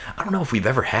everything. I don't know if we've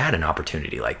ever had an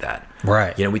opportunity like that.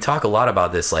 We talk a lot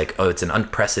about this, like, oh, it's an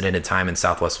unprecedented time in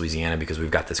Southwest Louisiana because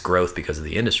we've got this growth because of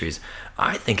the industries.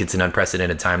 I think it's an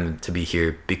unprecedented time to be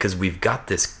here because we've got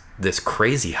this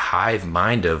crazy hive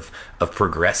mind of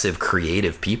progressive,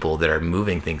 creative people that are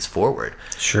moving things forward.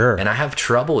 And I have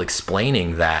trouble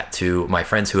explaining that to my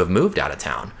friends who have moved out of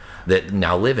town that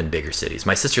now live in bigger cities.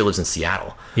 My sister lives in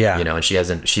Seattle, and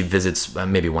she visits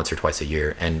maybe once or twice a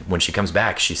year. And when she comes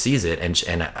back, she sees it, and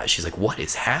she's like, what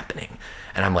is happening?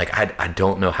 And I'm like, I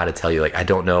don't know how to tell you. Like, I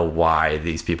don't know why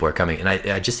these people are coming. And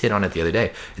I just hit on it the other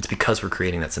day. It's because we're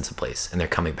creating that sense of place, and they're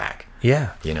coming back.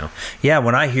 Yeah.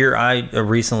 When I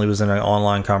recently was in an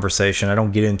online conversation. I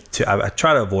don't get into, I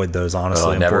try to avoid those,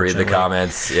 honestly. Never read the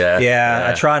comments.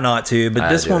 I try not to, but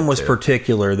this one was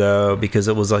particular though, because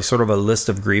it was like sort of a list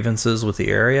of grievances with the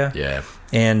area.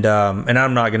 And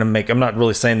I'm not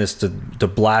really saying this to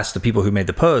blast the people who made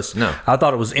the post. No. I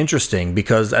thought it was interesting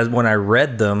because when I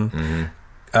read them,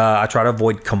 I try to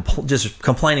avoid just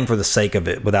complaining for the sake of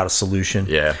it without a solution.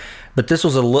 But this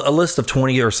was a list of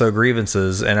 20 or so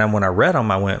grievances, and when I read them,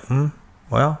 I went,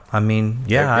 well, I mean,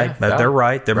 they're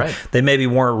right. They maybe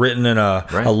weren't written in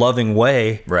a loving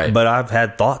way, but I've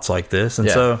had thoughts like this. And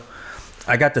so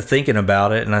I got to thinking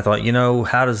about it, and I thought,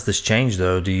 how does this change,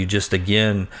 though? Do you just,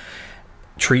 again,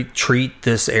 treat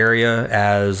this area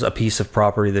as a piece of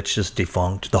property that's just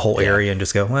defunct, the whole area, and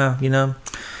just go, well,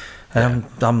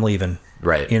 I'm leaving.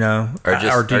 Or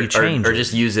do you change or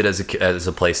just use it as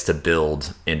a place to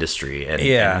build industry, and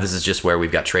this is just where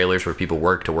we've got trailers where people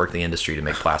work the industry to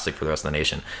make plastic for the rest of the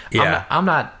nation. I'm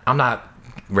not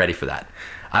ready for that.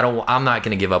 I'm not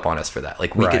going to give up on us for that.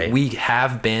 Like we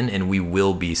have been, and we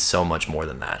will be so much more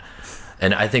than that.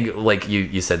 And I think, like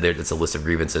you said, it's a list of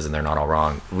grievances, and they're not all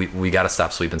wrong. We got to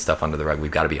stop sweeping stuff under the rug.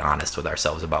 We've got to be honest with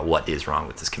ourselves about what is wrong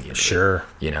with this community.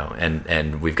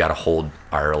 And we've got to hold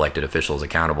our elected officials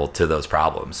accountable to those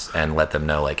problems and let them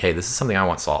know, like, hey, this is something I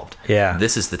want solved.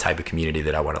 This is the type of community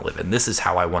that I want to live in. This is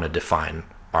how I want to define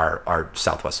our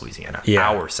Southwest Louisiana,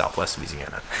 our Southwest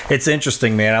Louisiana. It's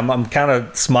interesting, man. I'm kind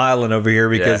of smiling over here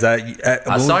because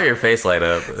I saw your face light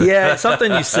up.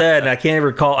 Something you said, and I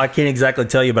can't exactly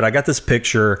tell you, but I got this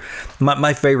picture.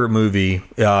 My favorite movie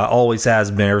always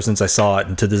has been, ever since I saw it,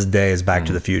 and to this day, is Back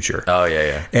to the Future. Oh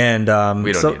yeah. And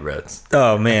we don't need roads.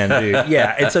 Oh man, dude.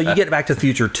 And so you get Back to the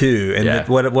Future too, and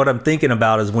what I'm thinking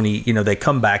about is when they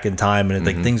come back in time, and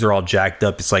things are all jacked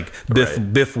up. It's like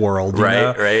Biff World,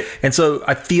 right? And so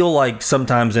I feel like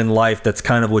sometimes in life that's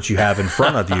kind of what you have in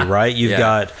front of you, right? You've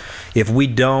got, if we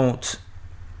don't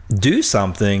do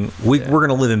something, we're going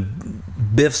to live in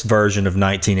Biff's version of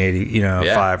 1980,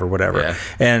 5 or whatever. Yeah.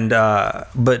 And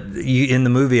but in the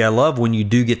movie, I love when you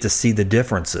do get to see the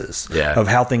differences of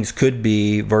how things could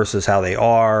be versus how they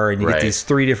are, and you get these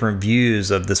 3 different views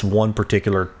of this one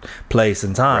particular place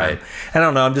and time. Right. I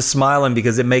don't know. I'm just smiling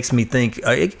because it makes me think.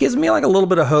 It gives me like a little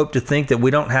bit of hope to think that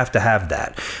we don't have to have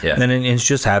that. Yeah. And it's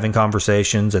just having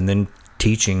conversations and then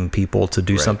teaching people to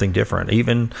do something different,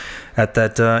 even at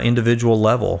that individual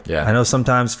level. Yeah. I know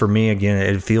sometimes for me, again,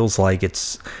 it feels like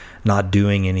it's not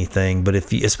doing anything, but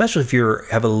especially if you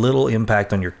have a little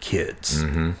impact on your kids,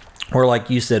 or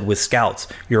like you said with scouts,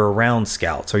 you're around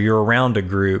scouts or you're around a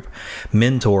group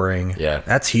mentoring. Yeah,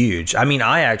 that's huge. I mean,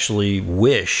 I actually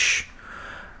wish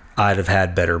I'd have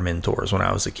had better mentors when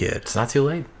I was a kid. It's not too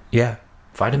late. Yeah,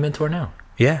 find a mentor now.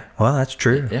 Yeah, well, that's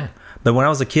true. Yeah. But when I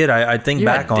was a kid, I think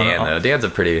back on Dan, though. Dan's a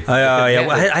pretty. I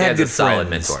had good solid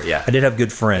friends. Mentor. Yeah, I did have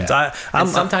good friends. Yeah. And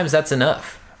sometimes that's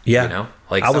enough. Yeah,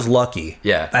 like I was lucky.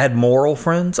 Yeah, I had moral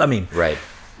friends. I mean,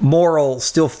 moral,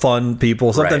 still fun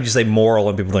people. Sometimes you say moral,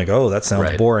 and people think, "Oh, that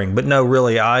sounds boring." But no,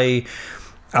 really, I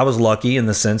was lucky in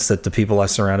the sense that the people I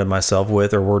surrounded myself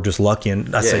with, or were just lucky,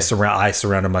 and I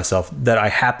surrounded myself that I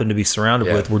happened to be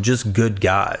surrounded with, were just good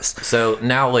guys. So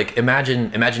now, like,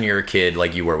 imagine you're a kid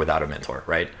like you were without a mentor,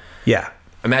 right? Yeah.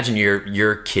 Imagine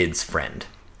your kid's friend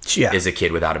is a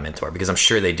kid without a mentor, because I'm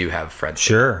sure they do have friends.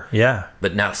 Sure, yeah.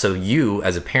 But now, so you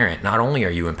as a parent, not only are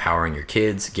you empowering your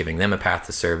kids, giving them a path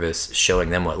to service,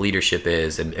 showing them what leadership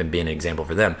is, and being an example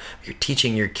for them, you're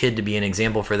teaching your kid to be an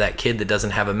example for that kid that doesn't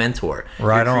have a mentor.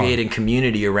 You're creating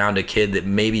community around a kid that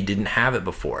maybe didn't have it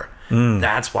before.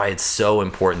 That's why it's so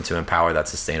important to empower that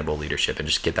sustainable leadership and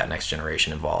just get that next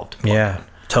generation involved. Yeah.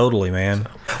 Totally, man.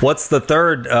 So. What's the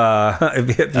third?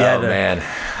 Man.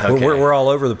 Okay. We're all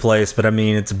over the place, but I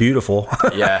mean, it's beautiful.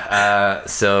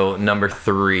 So number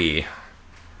 3,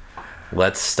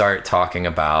 let's start talking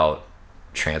about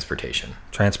transportation.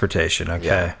 Transportation.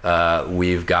 Okay. Yeah.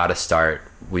 We've got to start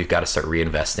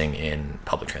reinvesting in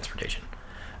public transportation.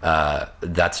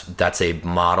 That's a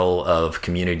model of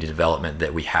community development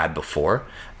that we had before.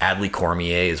 Adley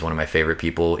Cormier is one of my favorite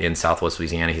people in Southwest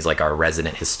Louisiana. He's like our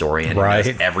resident historian. Right.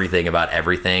 He knows everything about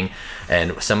everything.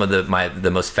 And some of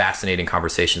the most fascinating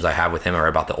conversations I have with him are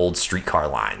about the old streetcar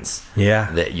lines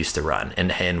that used to run,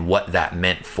 and what that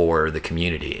meant for the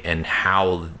community, and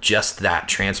how just that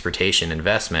transportation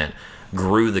investment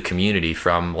grew the community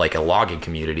from like a logging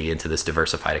community into this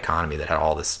diversified economy that had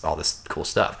all this cool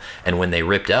stuff. And when they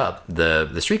ripped up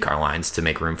the streetcar lines to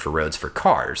make room for roads for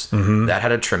cars, that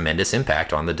had a tremendous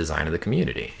impact on the design of the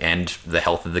community and the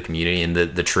health of the community and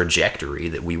the trajectory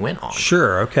that we went on.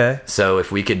 Sure, okay. So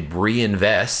if we could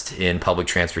reinvest in public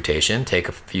transportation, take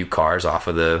a few cars off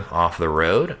of the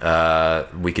road,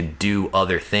 we could do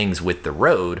other things with the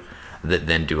road that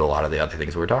then do a lot of the other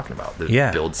things we were talking about,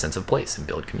 that build sense of place and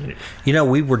build community. You know,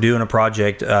 we were doing a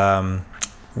project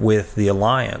with the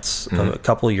Alliance a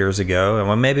couple of years ago, and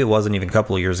well, maybe it wasn't even a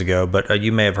couple of years ago, but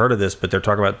you may have heard of this, but they're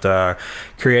talking about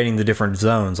creating the different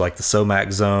zones, like the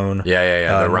SOMAC zone.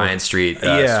 The Ryan Street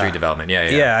street development.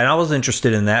 Yeah, and I was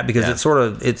interested in that because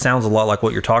it sounds a lot like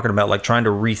what you're talking about, like trying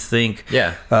to rethink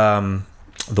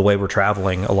the way we're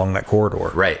traveling along that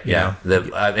corridor. Right. Yeah.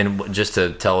 And just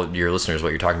to tell your listeners what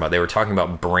you're talking about, they were talking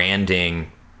about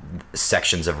branding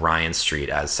sections of Ryan Street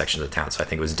as sections of town. So I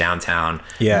think it was downtown,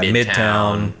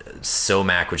 Midtown,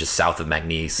 SOMAC, which is south of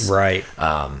McNeese. Right.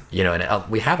 And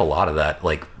we have a lot of that,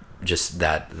 like just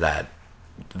that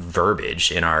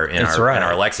verbiage in our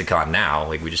lexicon now.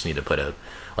 Like we just need to put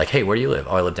hey, where do you live?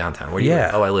 Oh, I live downtown. Where do you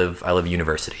live? Oh, I live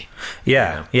University.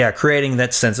 Yeah. Creating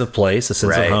that sense of place, a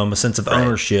sense of home, a sense of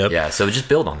ownership. Yeah. So just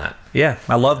build on that. Yeah.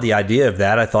 I love the idea of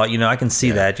that. I thought, I can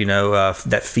see that,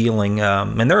 that feeling.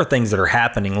 And there are things that are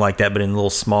happening like that, but in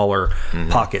little smaller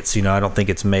pockets. I don't think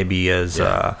it's maybe as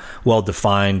well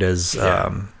defined as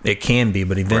it can be,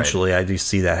 but eventually I do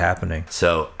see that happening.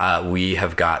 So we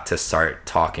have got to start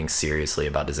talking seriously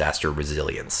about disaster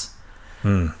resilience.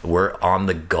 We're on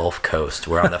the Gulf Coast.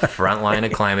 We're on the front line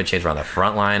of climate change. We're on the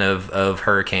front line of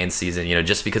hurricane season.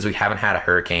 Just because we haven't had a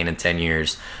hurricane in 10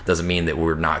 years doesn't mean that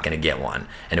we're not going to get one.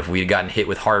 And if we had gotten hit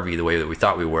with Harvey the way that we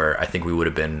thought we were, I think we would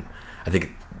have been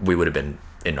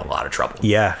in a lot of trouble.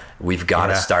 Yeah. We've got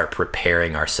to start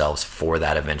preparing ourselves for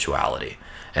that eventuality.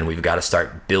 And we've got to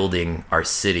start building our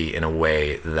city in a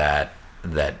way that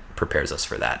prepares us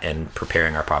for that, and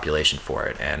preparing our population for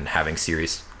it, and having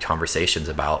serious conversations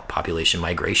about population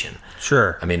migration.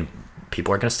 Sure. I mean,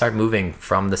 people are going to start moving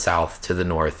from the south to the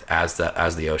north as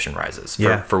the ocean rises.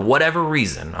 Yeah. For whatever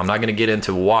reason, I'm not going to get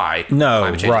into why. No,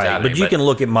 climate change is right. happening, But you can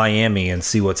look at Miami and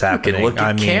see what's happening. You can look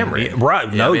at Cameron.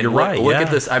 Right. No, you're right. Look yeah.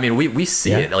 at this. I mean, we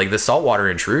see it. Like the saltwater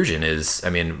intrusion is. I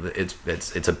mean,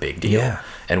 it's a big deal. Yeah.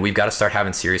 And we've got to start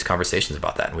having serious conversations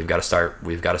about that. And we've got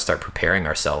to start preparing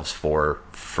ourselves for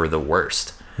the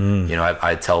worst. You know,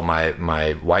 I tell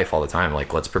my wife all the time,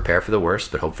 like, let's prepare for the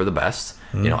worst, but hope for the best.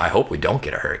 You know, I hope we don't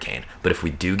get a hurricane, but if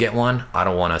we do get one, I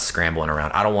don't want us scrambling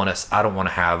around. I don't want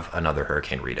to have another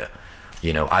Hurricane Rita.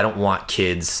 You know, I don't want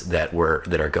kids that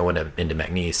are going into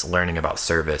McNeese learning about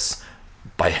service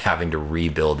by having to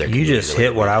rebuild their. You just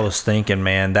hit what I was thinking,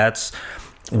 man. That's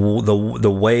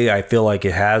the way I feel like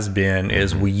it has been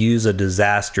is we use a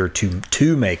disaster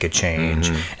to make a change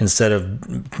instead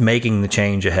of making the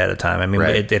change ahead of time. I mean,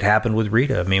 it happened with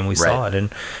Rita. I mean, we saw it,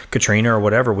 and Katrina or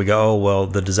whatever. We go, oh well,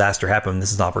 the disaster happened.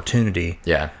 This is an opportunity.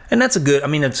 Yeah, and that's a good. I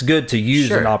mean, it's good to use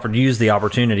use the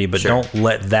opportunity, but don't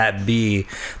let that be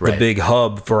the big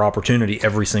hub for opportunity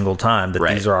every single time. That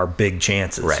these are our big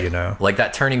chances. You know, like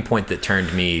that turning point that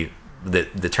turned me.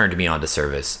 That turned me onto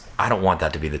service. I don't want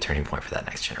that to be the turning point for that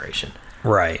next generation.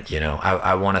 Right. You know,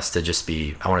 I want us to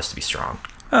be strong.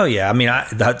 Oh yeah. I mean,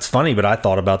 that's funny, but I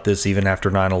thought about this even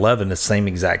after 9/11. The same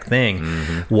exact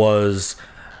thing was,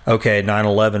 okay,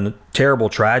 9/11, terrible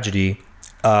tragedy.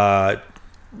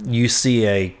 You see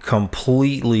a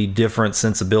completely different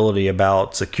sensibility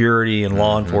about security and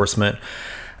law enforcement.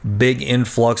 Big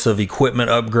influx of equipment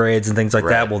upgrades and things like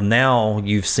that. Well, now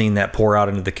you've seen that pour out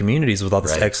into the communities with all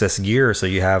this excess gear. So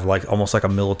you have like almost like a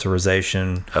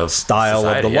militarization of style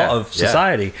society, of the law of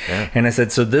society. Yeah. And I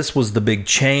said, so this was the big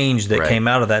change that came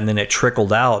out of that, and then it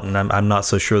trickled out. And I'm not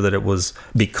so sure that it was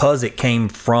because it came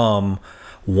from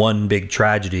one big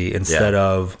tragedy instead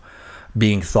of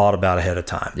being thought about ahead of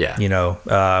time. Yeah, you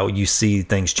know, you see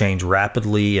things change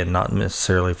rapidly and not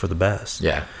necessarily for the best.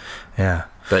 Yeah, yeah.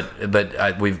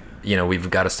 But we've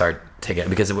got to start taking,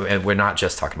 because we're not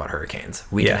just talking about hurricanes.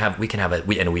 We can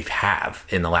have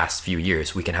in the last few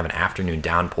years, we can have an afternoon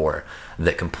downpour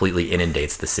that completely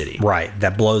inundates the city. Right.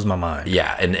 That blows my mind.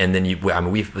 Yeah. And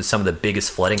then some of the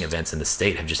biggest flooding events in the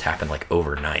state have just happened like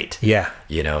overnight. Yeah.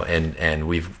 You know, and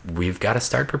we've got to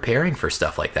start preparing for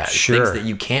stuff like that. Sure. Things that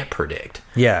you can't predict.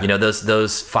 Yeah. You know, those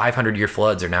 500-year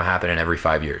floods are now happening every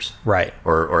 5 years. Right.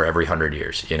 Or every 100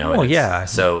 years, you know. Oh, yeah.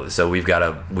 So we've got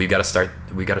to start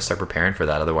preparing for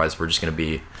that. Otherwise we're just going to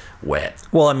be wet.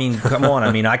 Well, I mean, come on.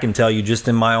 I mean, I can tell you just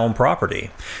in my own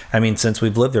property. I mean, since we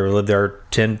lived there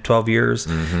 10, 12 years.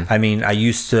 I mean, I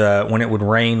used to, when it would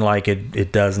rain like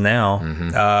it does now,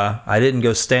 I didn't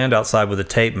go stand outside with a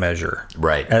tape measure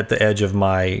at the edge of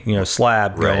my,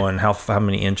 slab going, how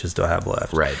many inches do I have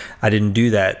left? Right. I didn't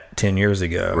do that 10 years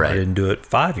ago. I didn't do it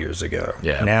 5 years ago.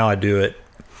 Yeah. Now I do it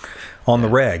on the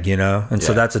reg, and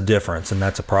so that's a difference, and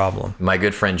that's a problem. My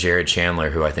good friend Jared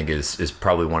Chandler, who I think is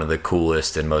probably one of the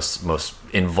coolest and most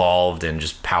involved and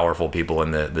just powerful people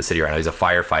in the city right now. He's a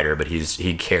firefighter, but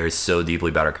he cares so deeply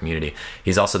about our community.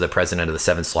 He's also the president of the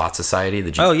Seven Slot Society,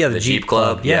 the Jeep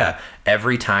Club. Yeah.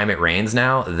 Every time it rains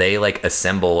now, they like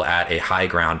assemble at a high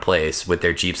ground place with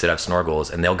their Jeeps that have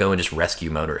snorkels, and they'll go and just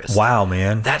rescue motorists. Wow,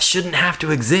 man. That shouldn't have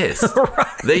to exist. Right.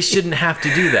 They shouldn't have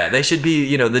to do that. They should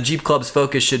be, the Jeep Club's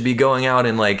focus should be going out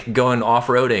and like going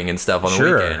off-roading and stuff on the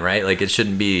weekend, right? Like it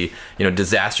shouldn't be,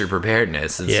 disaster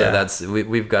preparedness. And so that's,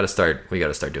 we've got to start doing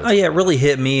that. Oh yeah, it really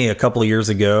hit me a few years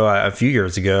ago.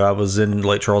 I was in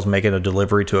Lake Charles making a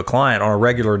delivery to a client on a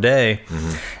regular day,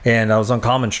 and I was on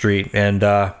Common Street, and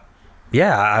I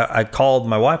called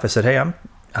my wife. I said, "Hey, I'm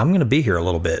going to be here a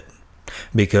little bit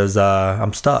because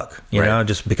I'm stuck,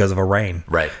 just because of a rain."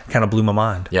 Right. Kind of blew my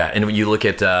mind. Yeah, and when you look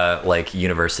at the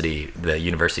university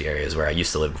areas where I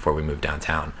used to live before we moved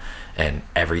downtown, and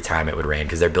every time it would rain,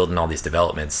 because they're building all these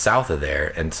developments south of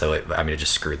there, and so it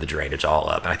just screwed the drainage all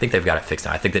up. And I think they've got it fixed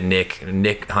now. I think that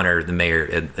Nick Hunter, the mayor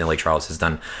in Lake Charles, has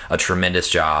done a tremendous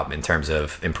job in terms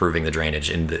of improving the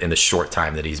drainage in the short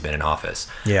time that he's been in office.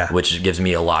 Yeah, which gives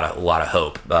me a lot of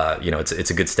hope. It's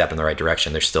a good step in the right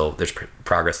direction. There's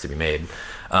progress to be made.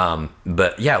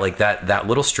 But yeah, like that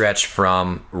little stretch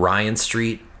from Ryan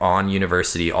Street on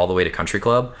University all the way to Country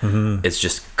Club, it's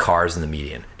just cars in the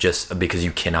median, just because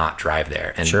you cannot drive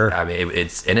there. And sure. I mean,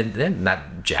 then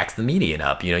that jacks the median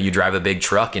up. You drive a big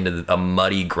truck into a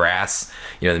muddy grass,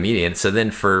 the median. So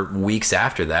then for weeks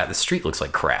after that, the street looks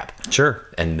like crap. Sure.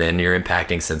 And then you're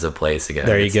impacting sense of place again.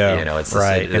 There you go. It's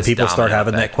right. And people start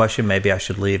having that question. Maybe I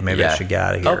should leave. Maybe I should get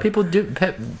out of here. Oh, people do.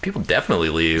 People definitely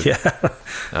leave. Yeah.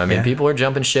 I mean, people are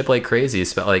jumping ship like crazy.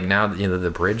 Like now, the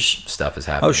bridge stuff is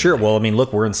happening. Oh, sure. Well, I mean,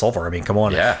 look, we're in Sulphur. I mean, come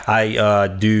on. Yeah.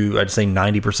 I'd say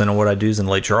 90% 90% of what I do is in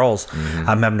Lake Charles.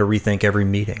 I'm having to rethink every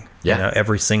meeting. Yeah. You know,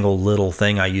 every single little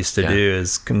thing I used to do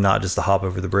is not just to hop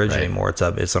over the bridge Right. anymore.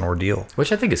 It's an ordeal.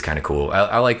 Which I think is kind of cool.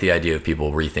 I like the idea of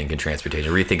people rethinking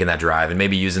transportation, rethinking that drive, and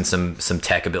maybe using some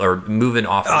tech or moving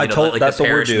off. That's the what we're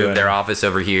parish doing. moved their office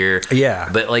over here. Yeah.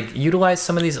 But like utilize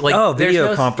some of these like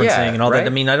Video conferencing and all that. I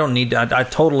mean, I don't need to, I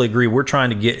totally agree. We're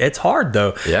trying to get, it's hard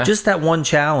though. Yeah. Just that one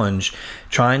challenge,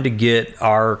 trying to get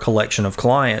our collection of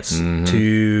clients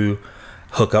to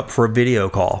hook up for a video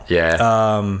call.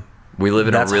 Yeah. We live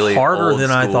in That's a really harder old than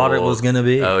I thought it was going to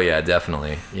be. Oh yeah,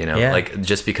 definitely. You know, Yeah. like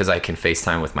just because I can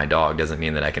FaceTime with my dog doesn't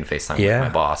mean that I can FaceTime with my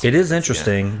boss. It is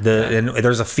interesting. And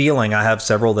there's a feeling, I have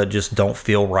several that just don't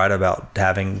feel right about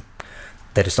having,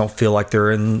 they just don't feel like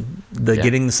they're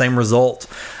getting the same result.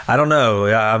 I don't know.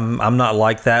 I'm not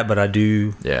like that, but I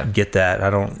do get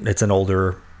that. It's an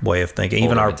older way of thinking.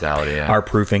 Even our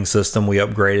proofing system, we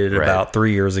upgraded about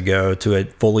 3 years ago to a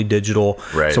fully digital.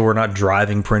 Right. So we're not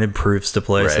driving printed proofs to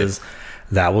places. Right.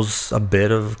 That was a bit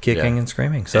of kicking and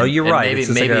screaming. So you're right.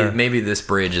 Maybe this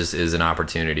bridge is an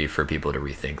opportunity for people to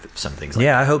rethink some things. Like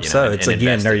I hope so. It's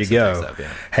again, there you go. Stuff,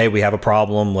 Hey, we have a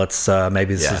problem. Let's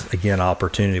maybe this is again an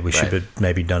opportunity. We should have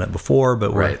maybe done it before,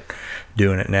 but we're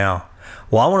doing it now.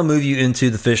 Well, I want to move you into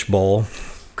the fishbowl.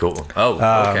 Cool. Oh, okay.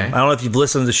 I don't know if you've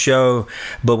listened to the show,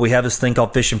 but we have this thing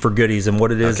called Fishing for Goodies, and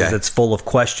what it is it's full of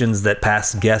questions that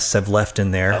past guests have left in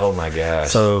there. Oh my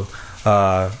gosh. So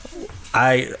I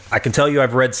can tell you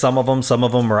I've read some of them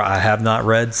I have not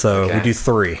read, so we do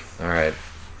 3. All right.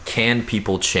 Can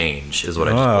people change is what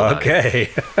I just pulled out.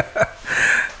 Okay.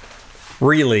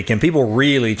 Really? Can people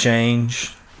really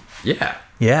change? Yeah.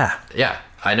 Yeah. Yeah.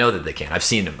 I know that they can. I've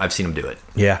seen them do it.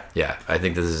 Yeah. Yeah. I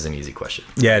think this is an easy question.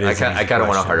 Yeah, it is. I kind of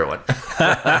want a harder one.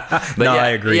 But no, I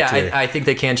agree. Yeah, too. I think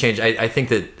they can change. I think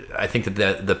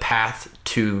that the path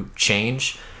to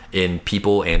change in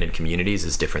people and in communities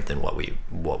is different than what we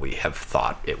have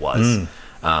thought it was.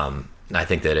 I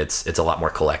think that it's a lot more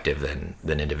collective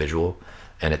than individual,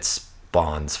 and it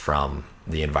spawns from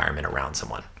the environment around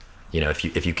someone. You know,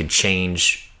 if you can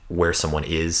change where someone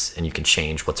is and you can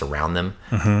change what's around them,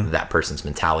 that person's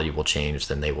mentality will change,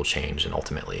 then they will change, and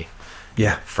ultimately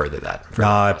further that. No,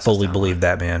 I fully believe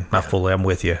that, man. I'm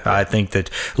with you. I think that,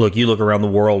 you look around the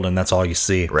world and that's all you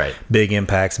see. Right. Big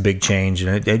impacts, big change,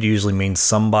 and it usually means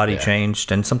somebody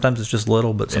changed, and sometimes it's just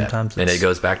little, but sometimes and it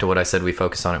goes back to what I said we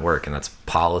focus on at work, and that's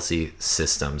policy,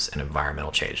 systems, and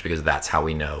environmental change, because that's how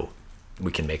we know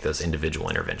we can make those individual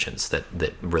interventions that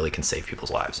really can save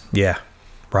people's lives. Yeah.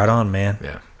 Right on, man.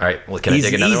 Yeah. All right. Well, can I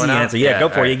take another one out? Answer. Yeah, go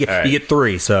for it. You get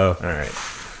 3. So. All right.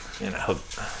 And I hope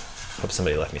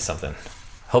somebody left me something.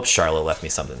 Hope Charlotte left me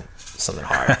something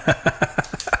hard.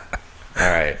 All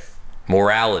right.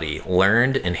 Morality,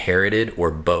 learned, inherited,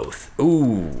 or both?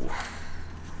 Ooh.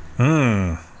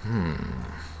 Learned.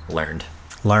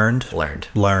 Learned.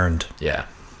 Yeah.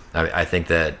 I think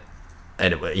that,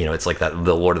 and it's like that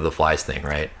the Lord of the Flies thing,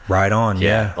 right? Right on.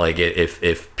 Yeah. Like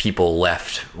if people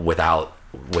left without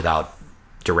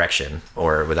direction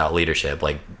or without leadership,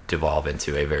 like devolve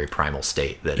into a very primal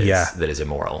state that is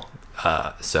immoral.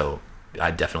 So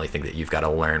I definitely think that you've got to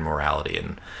learn morality,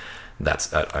 and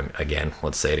that's again,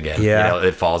 let's say it again. Yeah.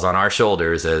 It falls on our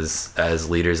shoulders as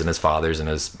leaders and as fathers and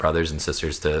as brothers and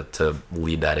sisters to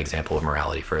lead that example of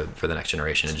morality for the next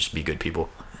generation and just be good people.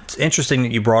 It's interesting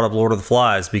that you brought up Lord of the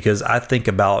Flies, because I think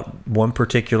about one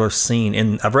particular scene,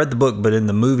 and I've read the book, but in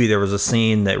the movie there was a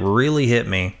scene that really hit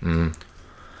me.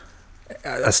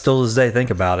 I still to this day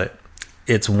think about it.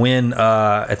 It's when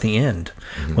at the end,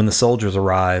 when the soldiers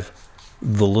arrive,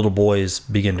 the little boys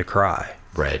begin to cry.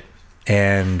 Right.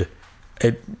 And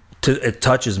it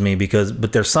touches me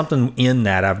but there's something in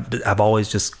that I've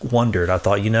always just wondered. I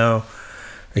thought, again,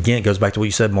 it goes back to what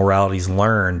you said, morality's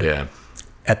learned. Yeah.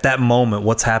 At that moment,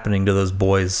 what's happening to those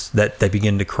boys that they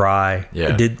begin to cry?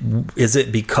 Yeah. Is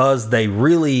it because they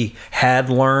really had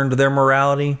learned their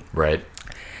morality? Right.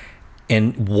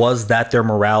 And was that their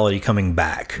morality coming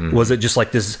back? Was it just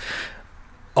like this,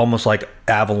 almost like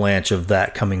avalanche of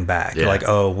that coming back? Yeah. Like,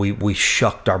 we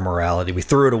shucked our morality, we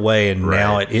threw it away, and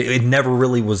now it never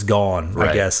really was gone.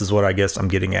 Right. I guess is what I'm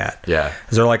getting at. Yeah.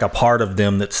 Is there like a part of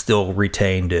them that still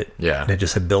retained it? Yeah. And it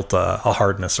just had built a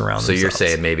hardness around. So themselves. you're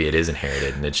saying maybe it is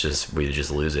inherited, and we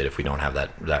just lose it if we don't have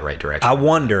that right direction. I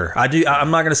wonder. I'm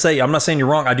not saying you're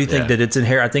wrong. I do think that it's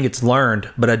inherited. I think it's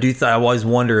learned, but I do. I always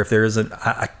wonder if there isn't.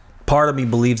 Part of me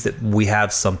believes that we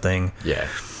have something. Yeah.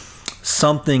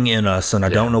 Something in us, and I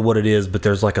don't know what it is, but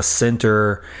there's like a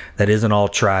center that isn't all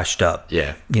trashed up.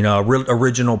 Yeah.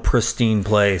 Original pristine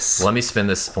place. Let me spin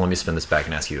this back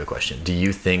and ask you a question. Do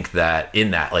you think that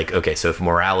in that, like, okay, so if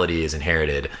morality is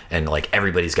inherited and like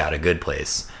everybody's got a good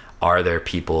place, are there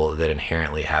people that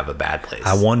inherently have a bad place?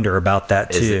 I wonder about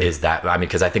that too. Is that, I mean,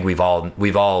 because I think we've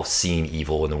all seen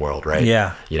evil in the world, right?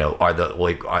 Yeah. You know, are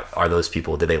those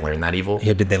people, did they learn that evil?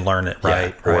 Yeah, did they learn it,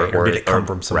 right? Yeah. Or did it come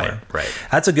from somewhere? Right.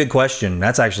 That's a good question.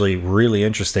 That's actually really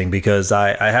interesting, because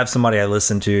I have somebody I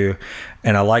listen to,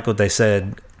 and I like what they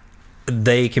said.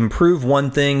 They can prove one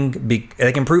thing, they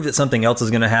can prove that something else is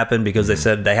going to happen, because they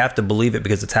said they have to believe it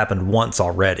because it's happened once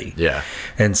already. Yeah.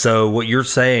 And so what you're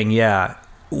saying, yeah,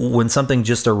 when something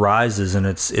just arises and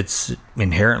it's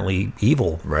inherently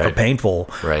evil or painful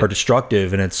or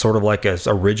destructive, and it's sort of like a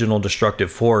original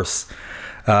destructive force.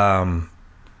 I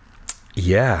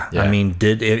mean,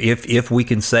 if we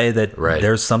can say that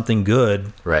there's something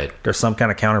good, there's some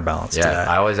kind of counterbalance to that.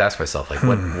 I always ask myself, like,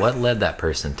 what led that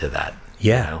person to that?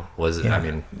 Yeah. You know, was it, I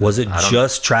mean, was it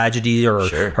just tragedy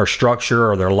or structure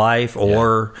or their life,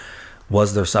 or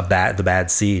was there the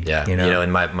bad seed? Yeah. You know,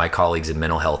 and my colleagues in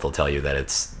mental health will tell you that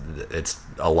it's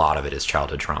a lot of it is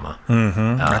childhood trauma.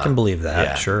 I can believe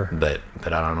that. Sure. But I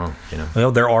don't know, you know.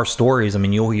 Well, there are stories. I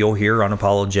mean, you'll hear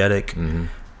unapologetic.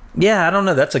 Yeah, I don't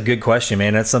know. That's a good question,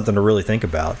 man. That's something to really think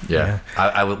about. Yeah.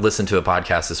 I would listen to a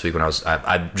podcast this week when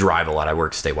I drive a lot. I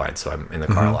work statewide, so I'm in the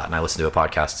car a lot. And I listened to a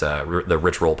podcast, the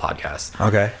Rich Roll podcast.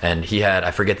 Okay. And he had,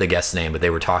 I forget the guest's name, but they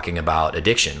were talking about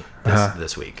addiction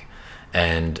this week.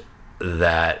 And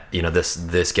that, you know,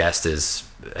 this guest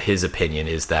his opinion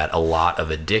is that a lot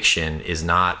of addiction is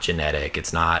not genetic,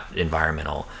 it's not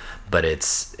environmental, but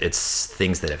it's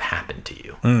things that have happened to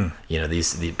you. You know,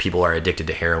 these people are addicted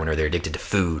to heroin, or they're addicted to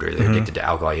food, or they're addicted to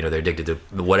alcohol. You know, they're addicted to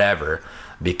whatever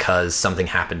because something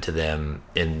happened to them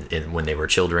in when they were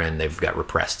children. They've got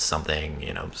repressed something.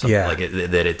 You know, something like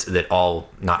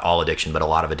not all addiction, but a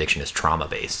lot of addiction is trauma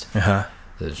based.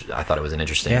 I thought it was an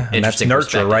interesting, and that's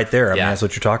nurture right there. I mean, that's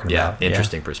what you're talking about.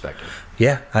 Interesting perspective.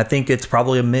 Yeah, I think it's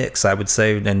probably a mix, I would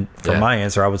say. And for my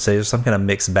answer, I would say there's some kind of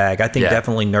mixed bag. I think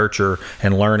definitely nurture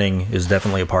and learning is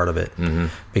definitely a part of it,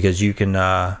 because you can,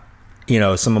 you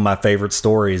know, some of my favorite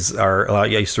stories are, I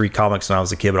used to read comics when I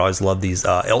was a kid, but I always loved these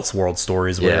Elseworld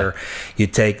stories where you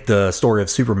take the story of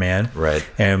Superman,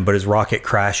 but his rocket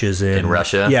crashes in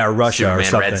Russia. Yeah, Russia Superman, or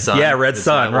something. Red Sun. Yeah, Red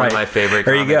Sun, one of my favorite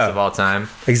comics of all time.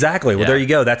 Exactly. Well, there you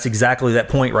go. That's exactly that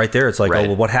point right there. It's like, oh,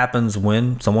 well, what happens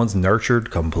when someone's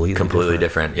nurtured completely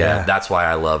different. Yeah, that's why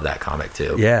I love that comic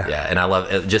too. Yeah, and I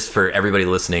love it. Just for everybody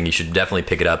listening, you should definitely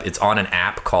pick it up. It's on an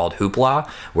app called Hoopla,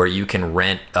 where you can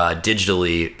rent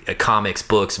digitally comics,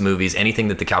 books, movies, anything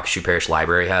that the Calcasieu Parish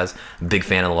Library has. Big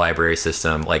fan of the library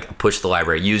system. Like, push the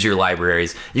library, use your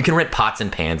libraries. You can rent pots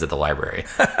and pans at the library.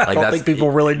 Like, I don't think people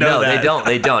really know that.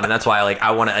 They don't. And that's why, like,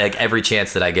 I want to, like, every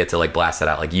chance that I get to, like, blast that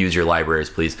out, like, use your libraries,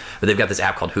 please. But they've got this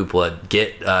app called Hoopla.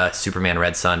 Get Superman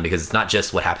Red Sun, because it's not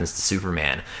just what happens to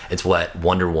Superman. It's what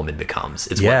Wonder Woman becomes.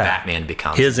 It's what Batman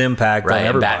becomes. His impact on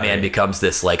everybody. And Batman becomes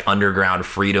this, like, underground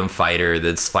freedom fighter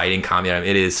that's fighting communism.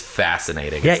 It is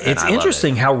fascinating. Yeah, it's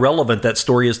interesting how relevant that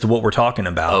story is to what we're talking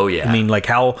about. Oh, yeah. I mean, like,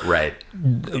 how,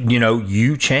 you know,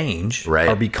 you change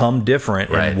or become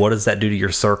different, and what does that do to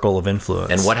your circle of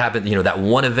influence? And what happened, you know, that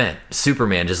one event,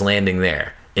 Superman just landing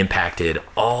there, impacted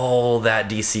all that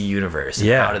DC universe. And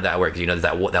how did that work? You know,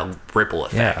 that ripple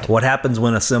effect. Yeah. What happens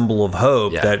when a symbol of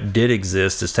hope that did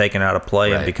exist is taken out of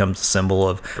play and becomes a symbol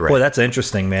of, boy, that's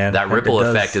interesting, man. That ripple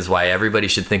effect is why everybody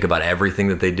should think about everything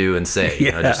that they do and say.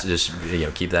 You know, just you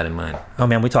know, keep that in mind. Oh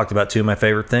man, we talked about two of my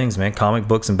favorite things, man: comic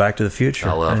books and Back to the Future.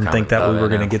 I didn't think that we were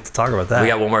going to get to talk about that. We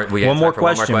got one more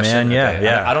question, man. Okay.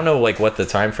 Yeah. I don't know, like, what the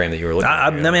time frame that you were looking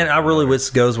at. I really wish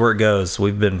it goes where it goes.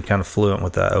 We've been kind of fluent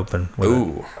with that. Open.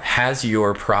 Has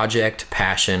your project,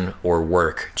 passion, or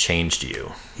work changed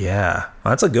you? Yeah,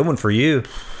 well, that's a good one for you.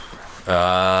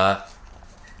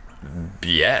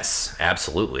 Yes,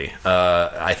 absolutely.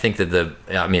 I think that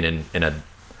in a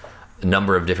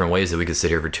number of different ways that we could sit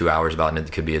here for 2 hours about, and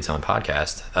it could be its own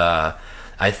podcast.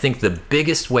 I think the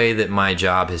biggest way that my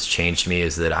job has changed me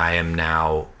is that I am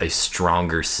now a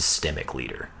stronger systemic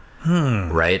leader.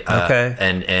 Right? Okay.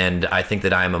 And I think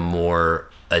that I'm a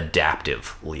more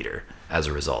adaptive leader as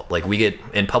a result. Like, we get,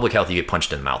 in public health, you get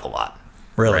punched in the mouth a lot.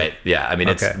 Really? Right? Yeah. I mean,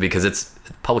 it's because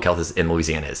public health in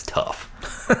Louisiana is tough.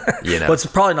 You know, well, it's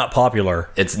probably not popular.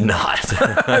 It's not.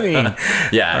 I mean, and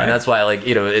that's why, like,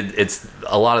 you know, it's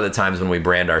a lot of the times when we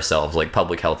brand ourselves, like,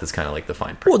 public health is kind of like the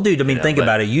fine print. Well, dude, I mean, think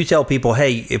about it. You tell people,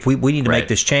 hey, if we need to make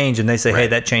this change, and they say, hey,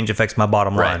 that change affects my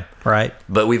bottom line, right?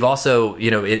 But we've also,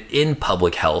 you know, in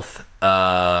public health,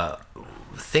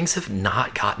 things have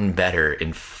not gotten better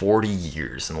in 40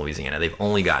 years in Louisiana. They've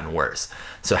only gotten worse.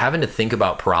 So having to think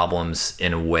about problems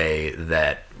in a way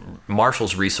that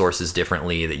marshals resources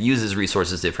differently, that uses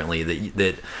resources differently,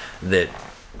 that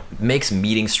makes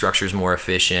meeting structures more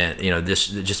efficient.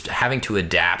 Just having to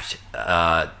adapt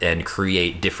and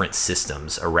create different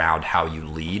systems around how you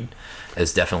lead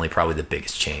is definitely probably the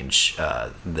biggest change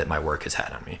that my work has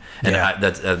had on me. And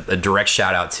that's a direct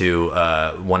shout out to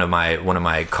one of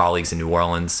my colleagues in New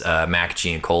Orleans, Mac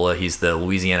Giancola. He's the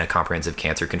Louisiana Comprehensive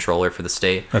Cancer Controller for the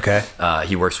state. Okay.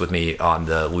 He works with me on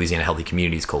the Louisiana Healthy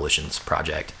Communities Coalition's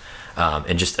project.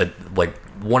 And just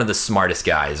one of the smartest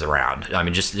guys around. I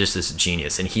mean, just this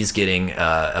genius. And he's getting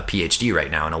a PhD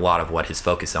right now, and a lot of what his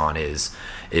focus on is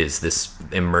this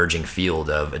emerging field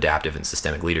of adaptive and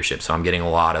systemic leadership. So I'm getting a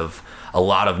lot of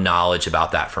knowledge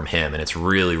about that from him, and it's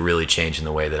really, really changing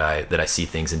the way that I see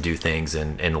things and do things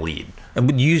and lead.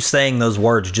 And you saying those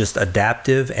words, just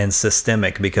adaptive and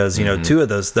systemic, because two of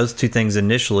those two things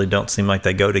initially don't seem like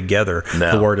they go together.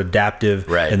 No. The word adaptive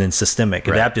Right. and then systemic.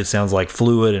 Right. Adaptive sounds like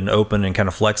fluid and open and kind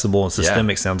of flexible, and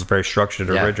systemic sounds very structured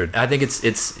or rigid. I think it's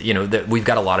that we've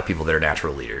got a lot of people that are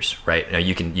natural leaders, right? Now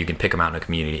you can pick them out in a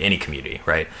community, any community,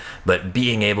 right? But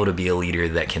being able to be a leader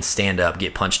that can stand up,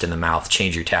 get punched in the mouth,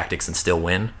 change your tactics, and still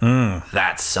win,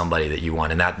 that's somebody that you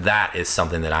want, and that is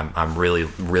something that I'm really,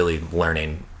 really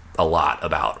learning a lot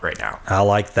about right now. I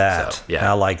like that. So, yeah,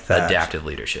 I like that. Adaptive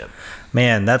leadership.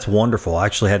 Man, that's wonderful. I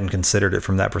actually hadn't considered it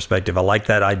from that perspective. I like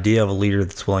that idea of a leader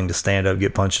that's willing to stand up,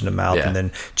 get punched in the mouth, and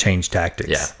then change tactics.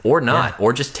 Yeah, or not,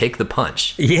 or just take the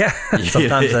punch. Yeah,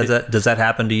 sometimes does that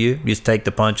happen to you? You just take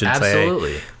the punch and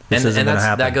Absolutely. say, this isn't going to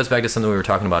happen. That goes back to something we were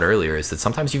talking about earlier, is that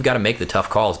sometimes you've got to make the tough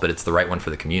calls, but it's the right one for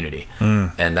the community.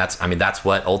 And that's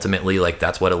what ultimately,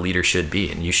 that's what a leader should be.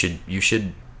 And you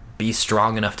should be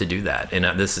strong enough to do that. And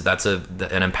that's an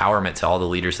empowerment to all the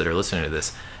leaders that are listening to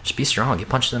this. Just be strong, get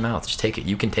punched in the mouth, just take it.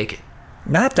 You can take it.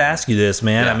 I have to ask you this,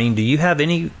 man. Yeah. I mean, do you have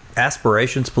any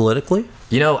aspirations politically?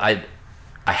 I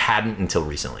hadn't until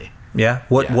recently. Yeah.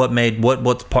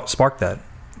 What sparked that?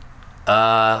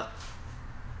 I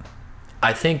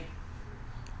think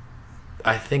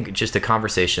just a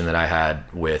conversation that I had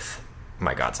with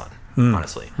my godson,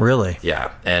 honestly. Really?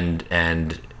 Yeah. And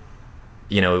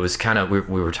it was kind of,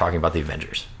 we were talking about the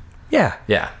Avengers. Yeah.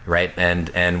 Yeah. Right.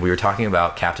 And we were talking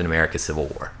about Captain America: Civil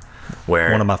War,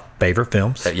 where one of my favorite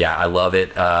films. Yeah, I love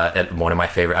it. And one of my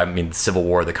favorite. I mean, Civil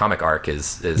War, the comic arc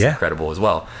is incredible as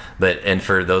well. And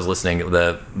for those listening,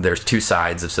 there's two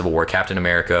sides of Civil War. Captain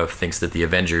America thinks that the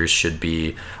Avengers should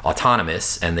be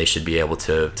autonomous and they should be able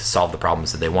to solve the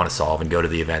problems that they want to solve and go to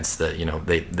the events that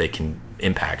they can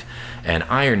impact. And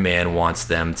Iron Man wants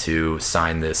them to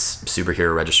sign this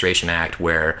superhero registration act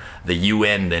where the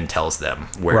UN then tells them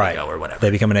where to go or whatever. They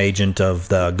become an agent of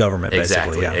the government,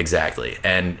 basically. Exactly.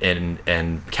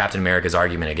 And Captain America's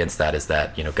argument against that is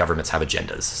that governments have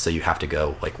agendas, so you have to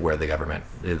go where the government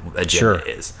agenda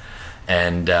is.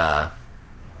 And I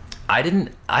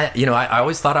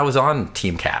always thought I was on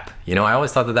Team Cap. I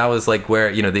always thought that was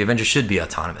where the Avengers should be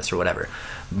autonomous or whatever.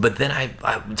 But then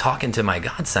I'm talking to my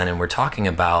godson, and we're talking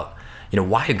about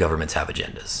why do governments have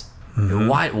agendas?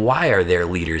 Mm-hmm. Why are there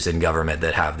leaders in government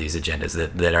that have these agendas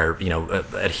that are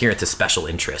adherent to special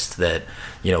interests that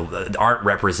aren't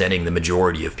representing the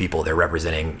majority of people? They're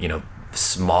representing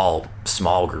small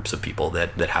groups of people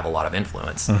that have a lot of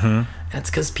influence. Mm-hmm. And it's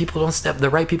because the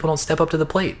right people don't step up to the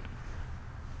plate.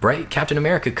 Right? Captain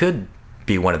America could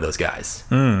be one of those guys.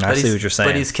 I see what you're saying.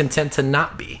 But he's content to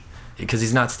not be, because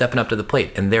he's not stepping up to the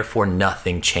plate, and therefore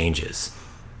nothing changes.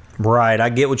 Right, I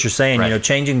get what you're saying. Right.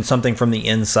 Changing something from the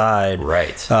inside,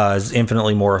 is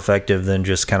infinitely more effective than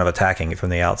just kind of attacking it from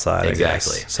the outside.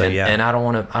 Exactly. I guess. So and I don't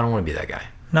want to be that guy.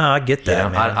 No, I get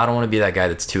that. Man. I don't want to be that guy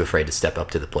that's too afraid to step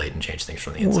up to the plate and change things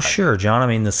from the inside. Well, sure, John. I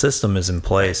mean, the system is in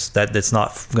place. That's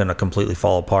not going to completely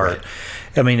fall apart. Right.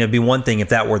 I mean, it'd be one thing if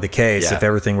that were the case, if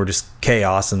everything were just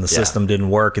chaos and the system didn't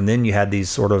work, and then you had these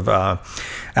sort of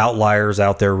outliers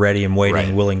out there ready and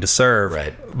waiting, willing to serve.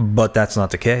 Right. But that's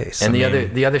not the case. And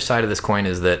the other side of this coin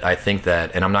is that I think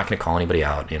that, and I'm not going to call anybody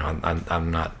out.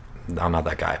 I'm not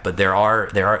that guy. But there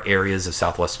are areas of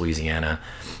Southwest Louisiana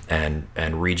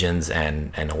and regions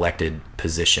and elected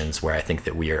positions where I think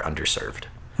that we are underserved,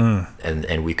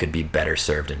 and we could be better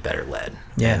served and better led.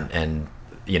 Yeah. And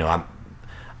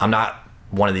I'm not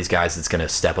one of these guys that's going to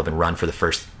step up and run for the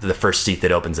first seat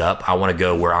that opens up. I want to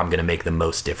go where I'm going to make the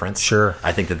most difference. Sure.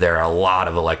 I think that there are a lot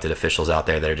of elected officials out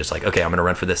there that are just like, okay, I'm going to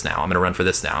run for this now. I'm going to run for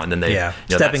this now, and then they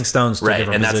stepping stones to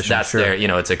different and positions. that's their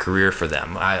it's a career for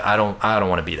them. I don't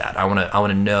want to be that. I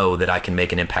want to know that I can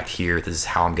make an impact here. This is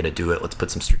how I'm going to do it. Let's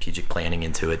put some strategic planning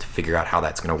into it to figure out how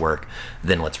that's going to work.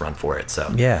 Then let's run for it.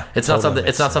 So it's not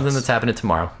something that's happening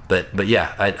tomorrow. But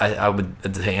yeah, I would,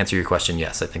 to answer your question,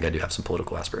 yes, I think I do have some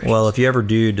political aspirations. Well, if you ever ever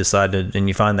do decide to, and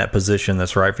you find that position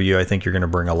that's right for you, I think you're going to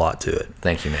bring a lot to it.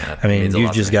 Thank you, man. I mean,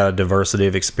 you've just got a diversity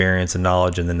of experience and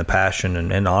knowledge, and then the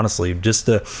passion, and honestly, just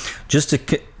the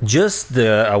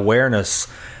awareness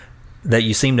that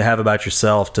you seem to have about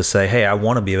yourself to say, hey, I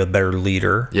want to be a better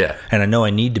leader. Yeah. And I know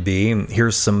I need to be. And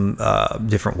here's some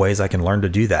different ways I can learn to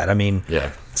do that. I mean,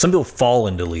 some people fall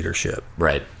into leadership.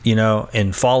 Right. You know,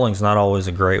 and falling's not always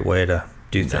a great way to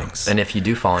do things. And if you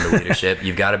do fall into leadership,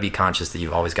 you've got to be conscious that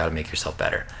you've always got to make yourself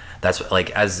better. That's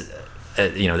like, as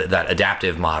you know, that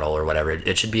adaptive model or whatever,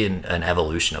 it should be an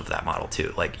evolution of that model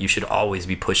too. Like, you should always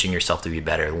be pushing yourself to be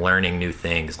better, learning new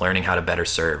things, learning how to better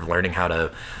serve, learning how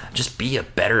to just be a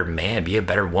better man, be a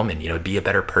better woman, you know, be a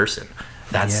better person.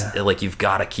 That's like, you've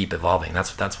got to keep evolving.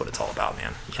 That's what it's all about,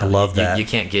 man. You know, I love that. You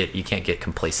can't get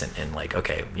complacent and like,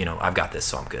 okay, you know, I've got this,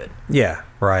 so I'm good. Yeah,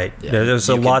 right. Yeah. There's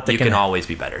a lot that you can always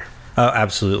be better. Oh,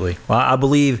 absolutely. Well, I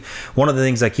believe one of the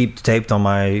things I keep taped on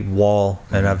my wall,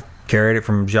 and I've carried it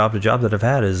from job to job that I've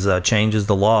had, is change is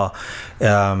the law.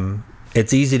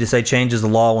 It's easy to say change is the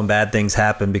law when bad things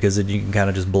happen, because you can kind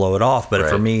of just blow it off. But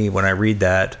for me, when I read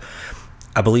that,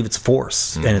 I believe it's a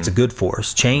force, and it's a good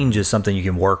force. Change is something you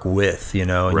can work with, you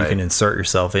know, and you can insert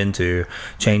yourself into.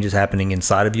 Change is happening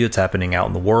inside of you. It's happening out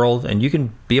in the world, and you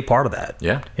can be a part of that.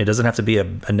 Yeah. It doesn't have to be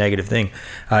a negative thing.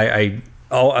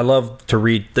 I love to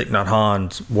read Thich Nhat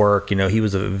Hanh's work. You know, he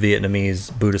was a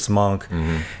Vietnamese Buddhist monk,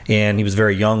 and he was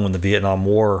very young when the Vietnam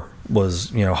War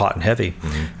was, you know, hot and heavy.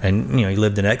 And, you know, he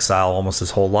lived in exile almost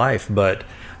his whole life. But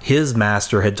his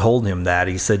master had told him that.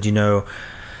 He said, you know,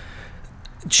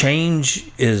 change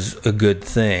is a good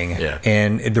thing. Yeah.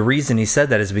 And the reason he said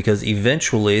that is because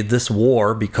eventually this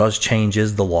war, because change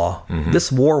is the law,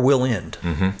 this war will end.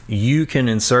 You can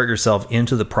insert yourself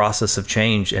into the process of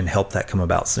change and help that come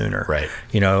about sooner. Right.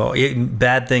 You know,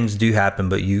 bad things do happen,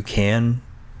 but you can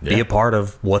be a part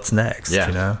of what's next. Yeah.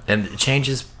 You know? And change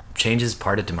is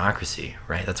part of democracy,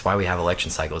 right? That's why we have election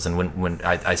cycles. And when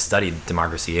I studied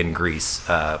democracy in Greece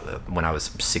when I was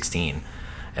 16,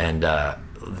 and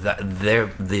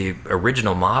the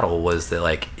original model was that,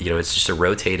 like, you know, it's just a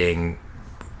rotating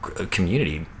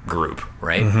community group,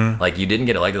 right? Like, you didn't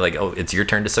get elected, like, oh, it's your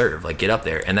turn to serve, like, get up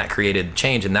there. And that created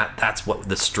change, and that's what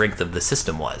the strength of the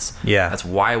system was. Yeah. That's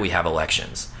why we have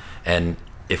elections. And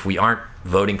if we aren't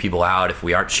voting people out, if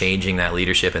we aren't changing that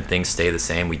leadership and things stay the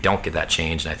same, we don't get that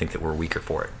change, and I think that we're weaker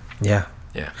for it. Yeah.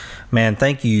 Yeah. Man,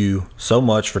 thank you so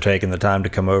much for taking the time to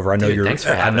come over. I know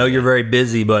you're very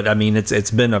busy, but I mean,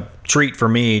 it's been a treat for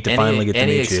me to finally get to meet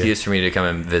you. Any excuse for me to come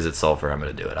and visit Sulphur, I'm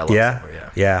going to do it. I love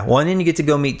Sulphur, yeah. Well, and then you get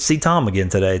to see Tom again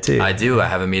today too. I do. I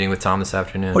have a meeting with Tom this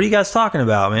afternoon. What are you guys talking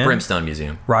about, man? Brimstone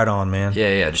Museum. Right on, man.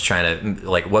 Yeah. Just trying to,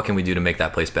 like, what can we do to make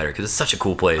that place better? Because it's such a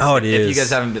cool place. Oh, it is. If you guys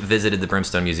haven't visited the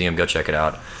Brimstone Museum, go check it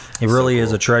out. It really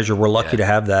is a treasure. We're lucky to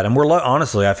have that, and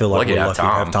honestly, I feel like we're lucky to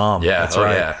have Tom. Yeah, that's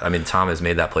right. Yeah, I mean, Tom has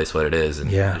made that place what it is, and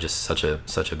just such a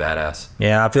badass.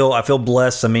 Yeah, I feel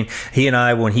blessed. I mean, he and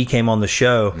I, when he came on the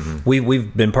show,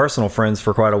 we've been personal friends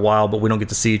for quite a while, but we don't get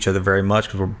to see each other very much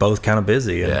because we're both kind of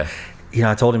busy. And, you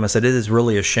know, I told him, I said, it is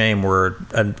really a shame we're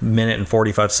a minute and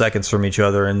 45 seconds from each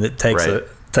other, and it takes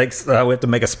we have to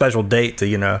make a special date to,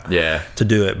 you know, to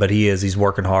do it. But he's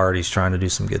working hard. He's trying to do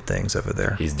some good things over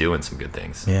there. He's doing some good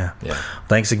things. Yeah.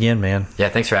 Thanks again, man. Yeah,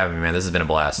 thanks for having me, man. This has been a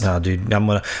blast. No, dude,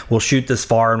 we'll shoot this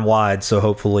far and wide, so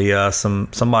hopefully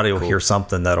somebody will hear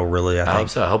something that'll really, I hope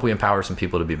so. I hope we empower some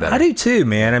people to be better. I do too,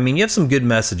 man. I mean, you have some good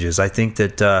messages. I think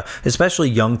that especially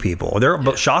young people,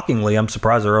 but shockingly, I'm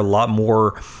surprised there are a lot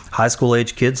more high school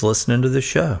age kids listening to this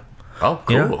show. Oh,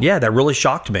 cool. You know? Yeah, that really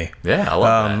shocked me. Yeah, I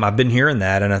love that. I've been hearing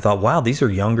that, and I thought, wow, these are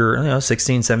younger,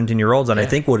 16, 17-year-olds. And I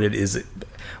think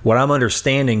what I'm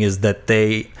understanding is that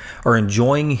they are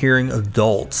enjoying hearing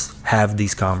adults have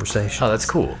these conversations. Oh, that's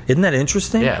cool. Isn't that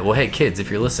interesting? Yeah, well, hey, kids, if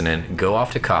you're listening, go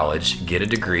off to college, get a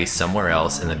degree somewhere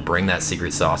else, and then bring that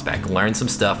secret sauce back. Learn some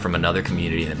stuff from another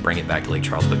community and then bring it back to Lake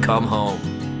Charles. But come home.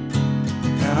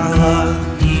 And I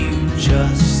love you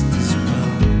just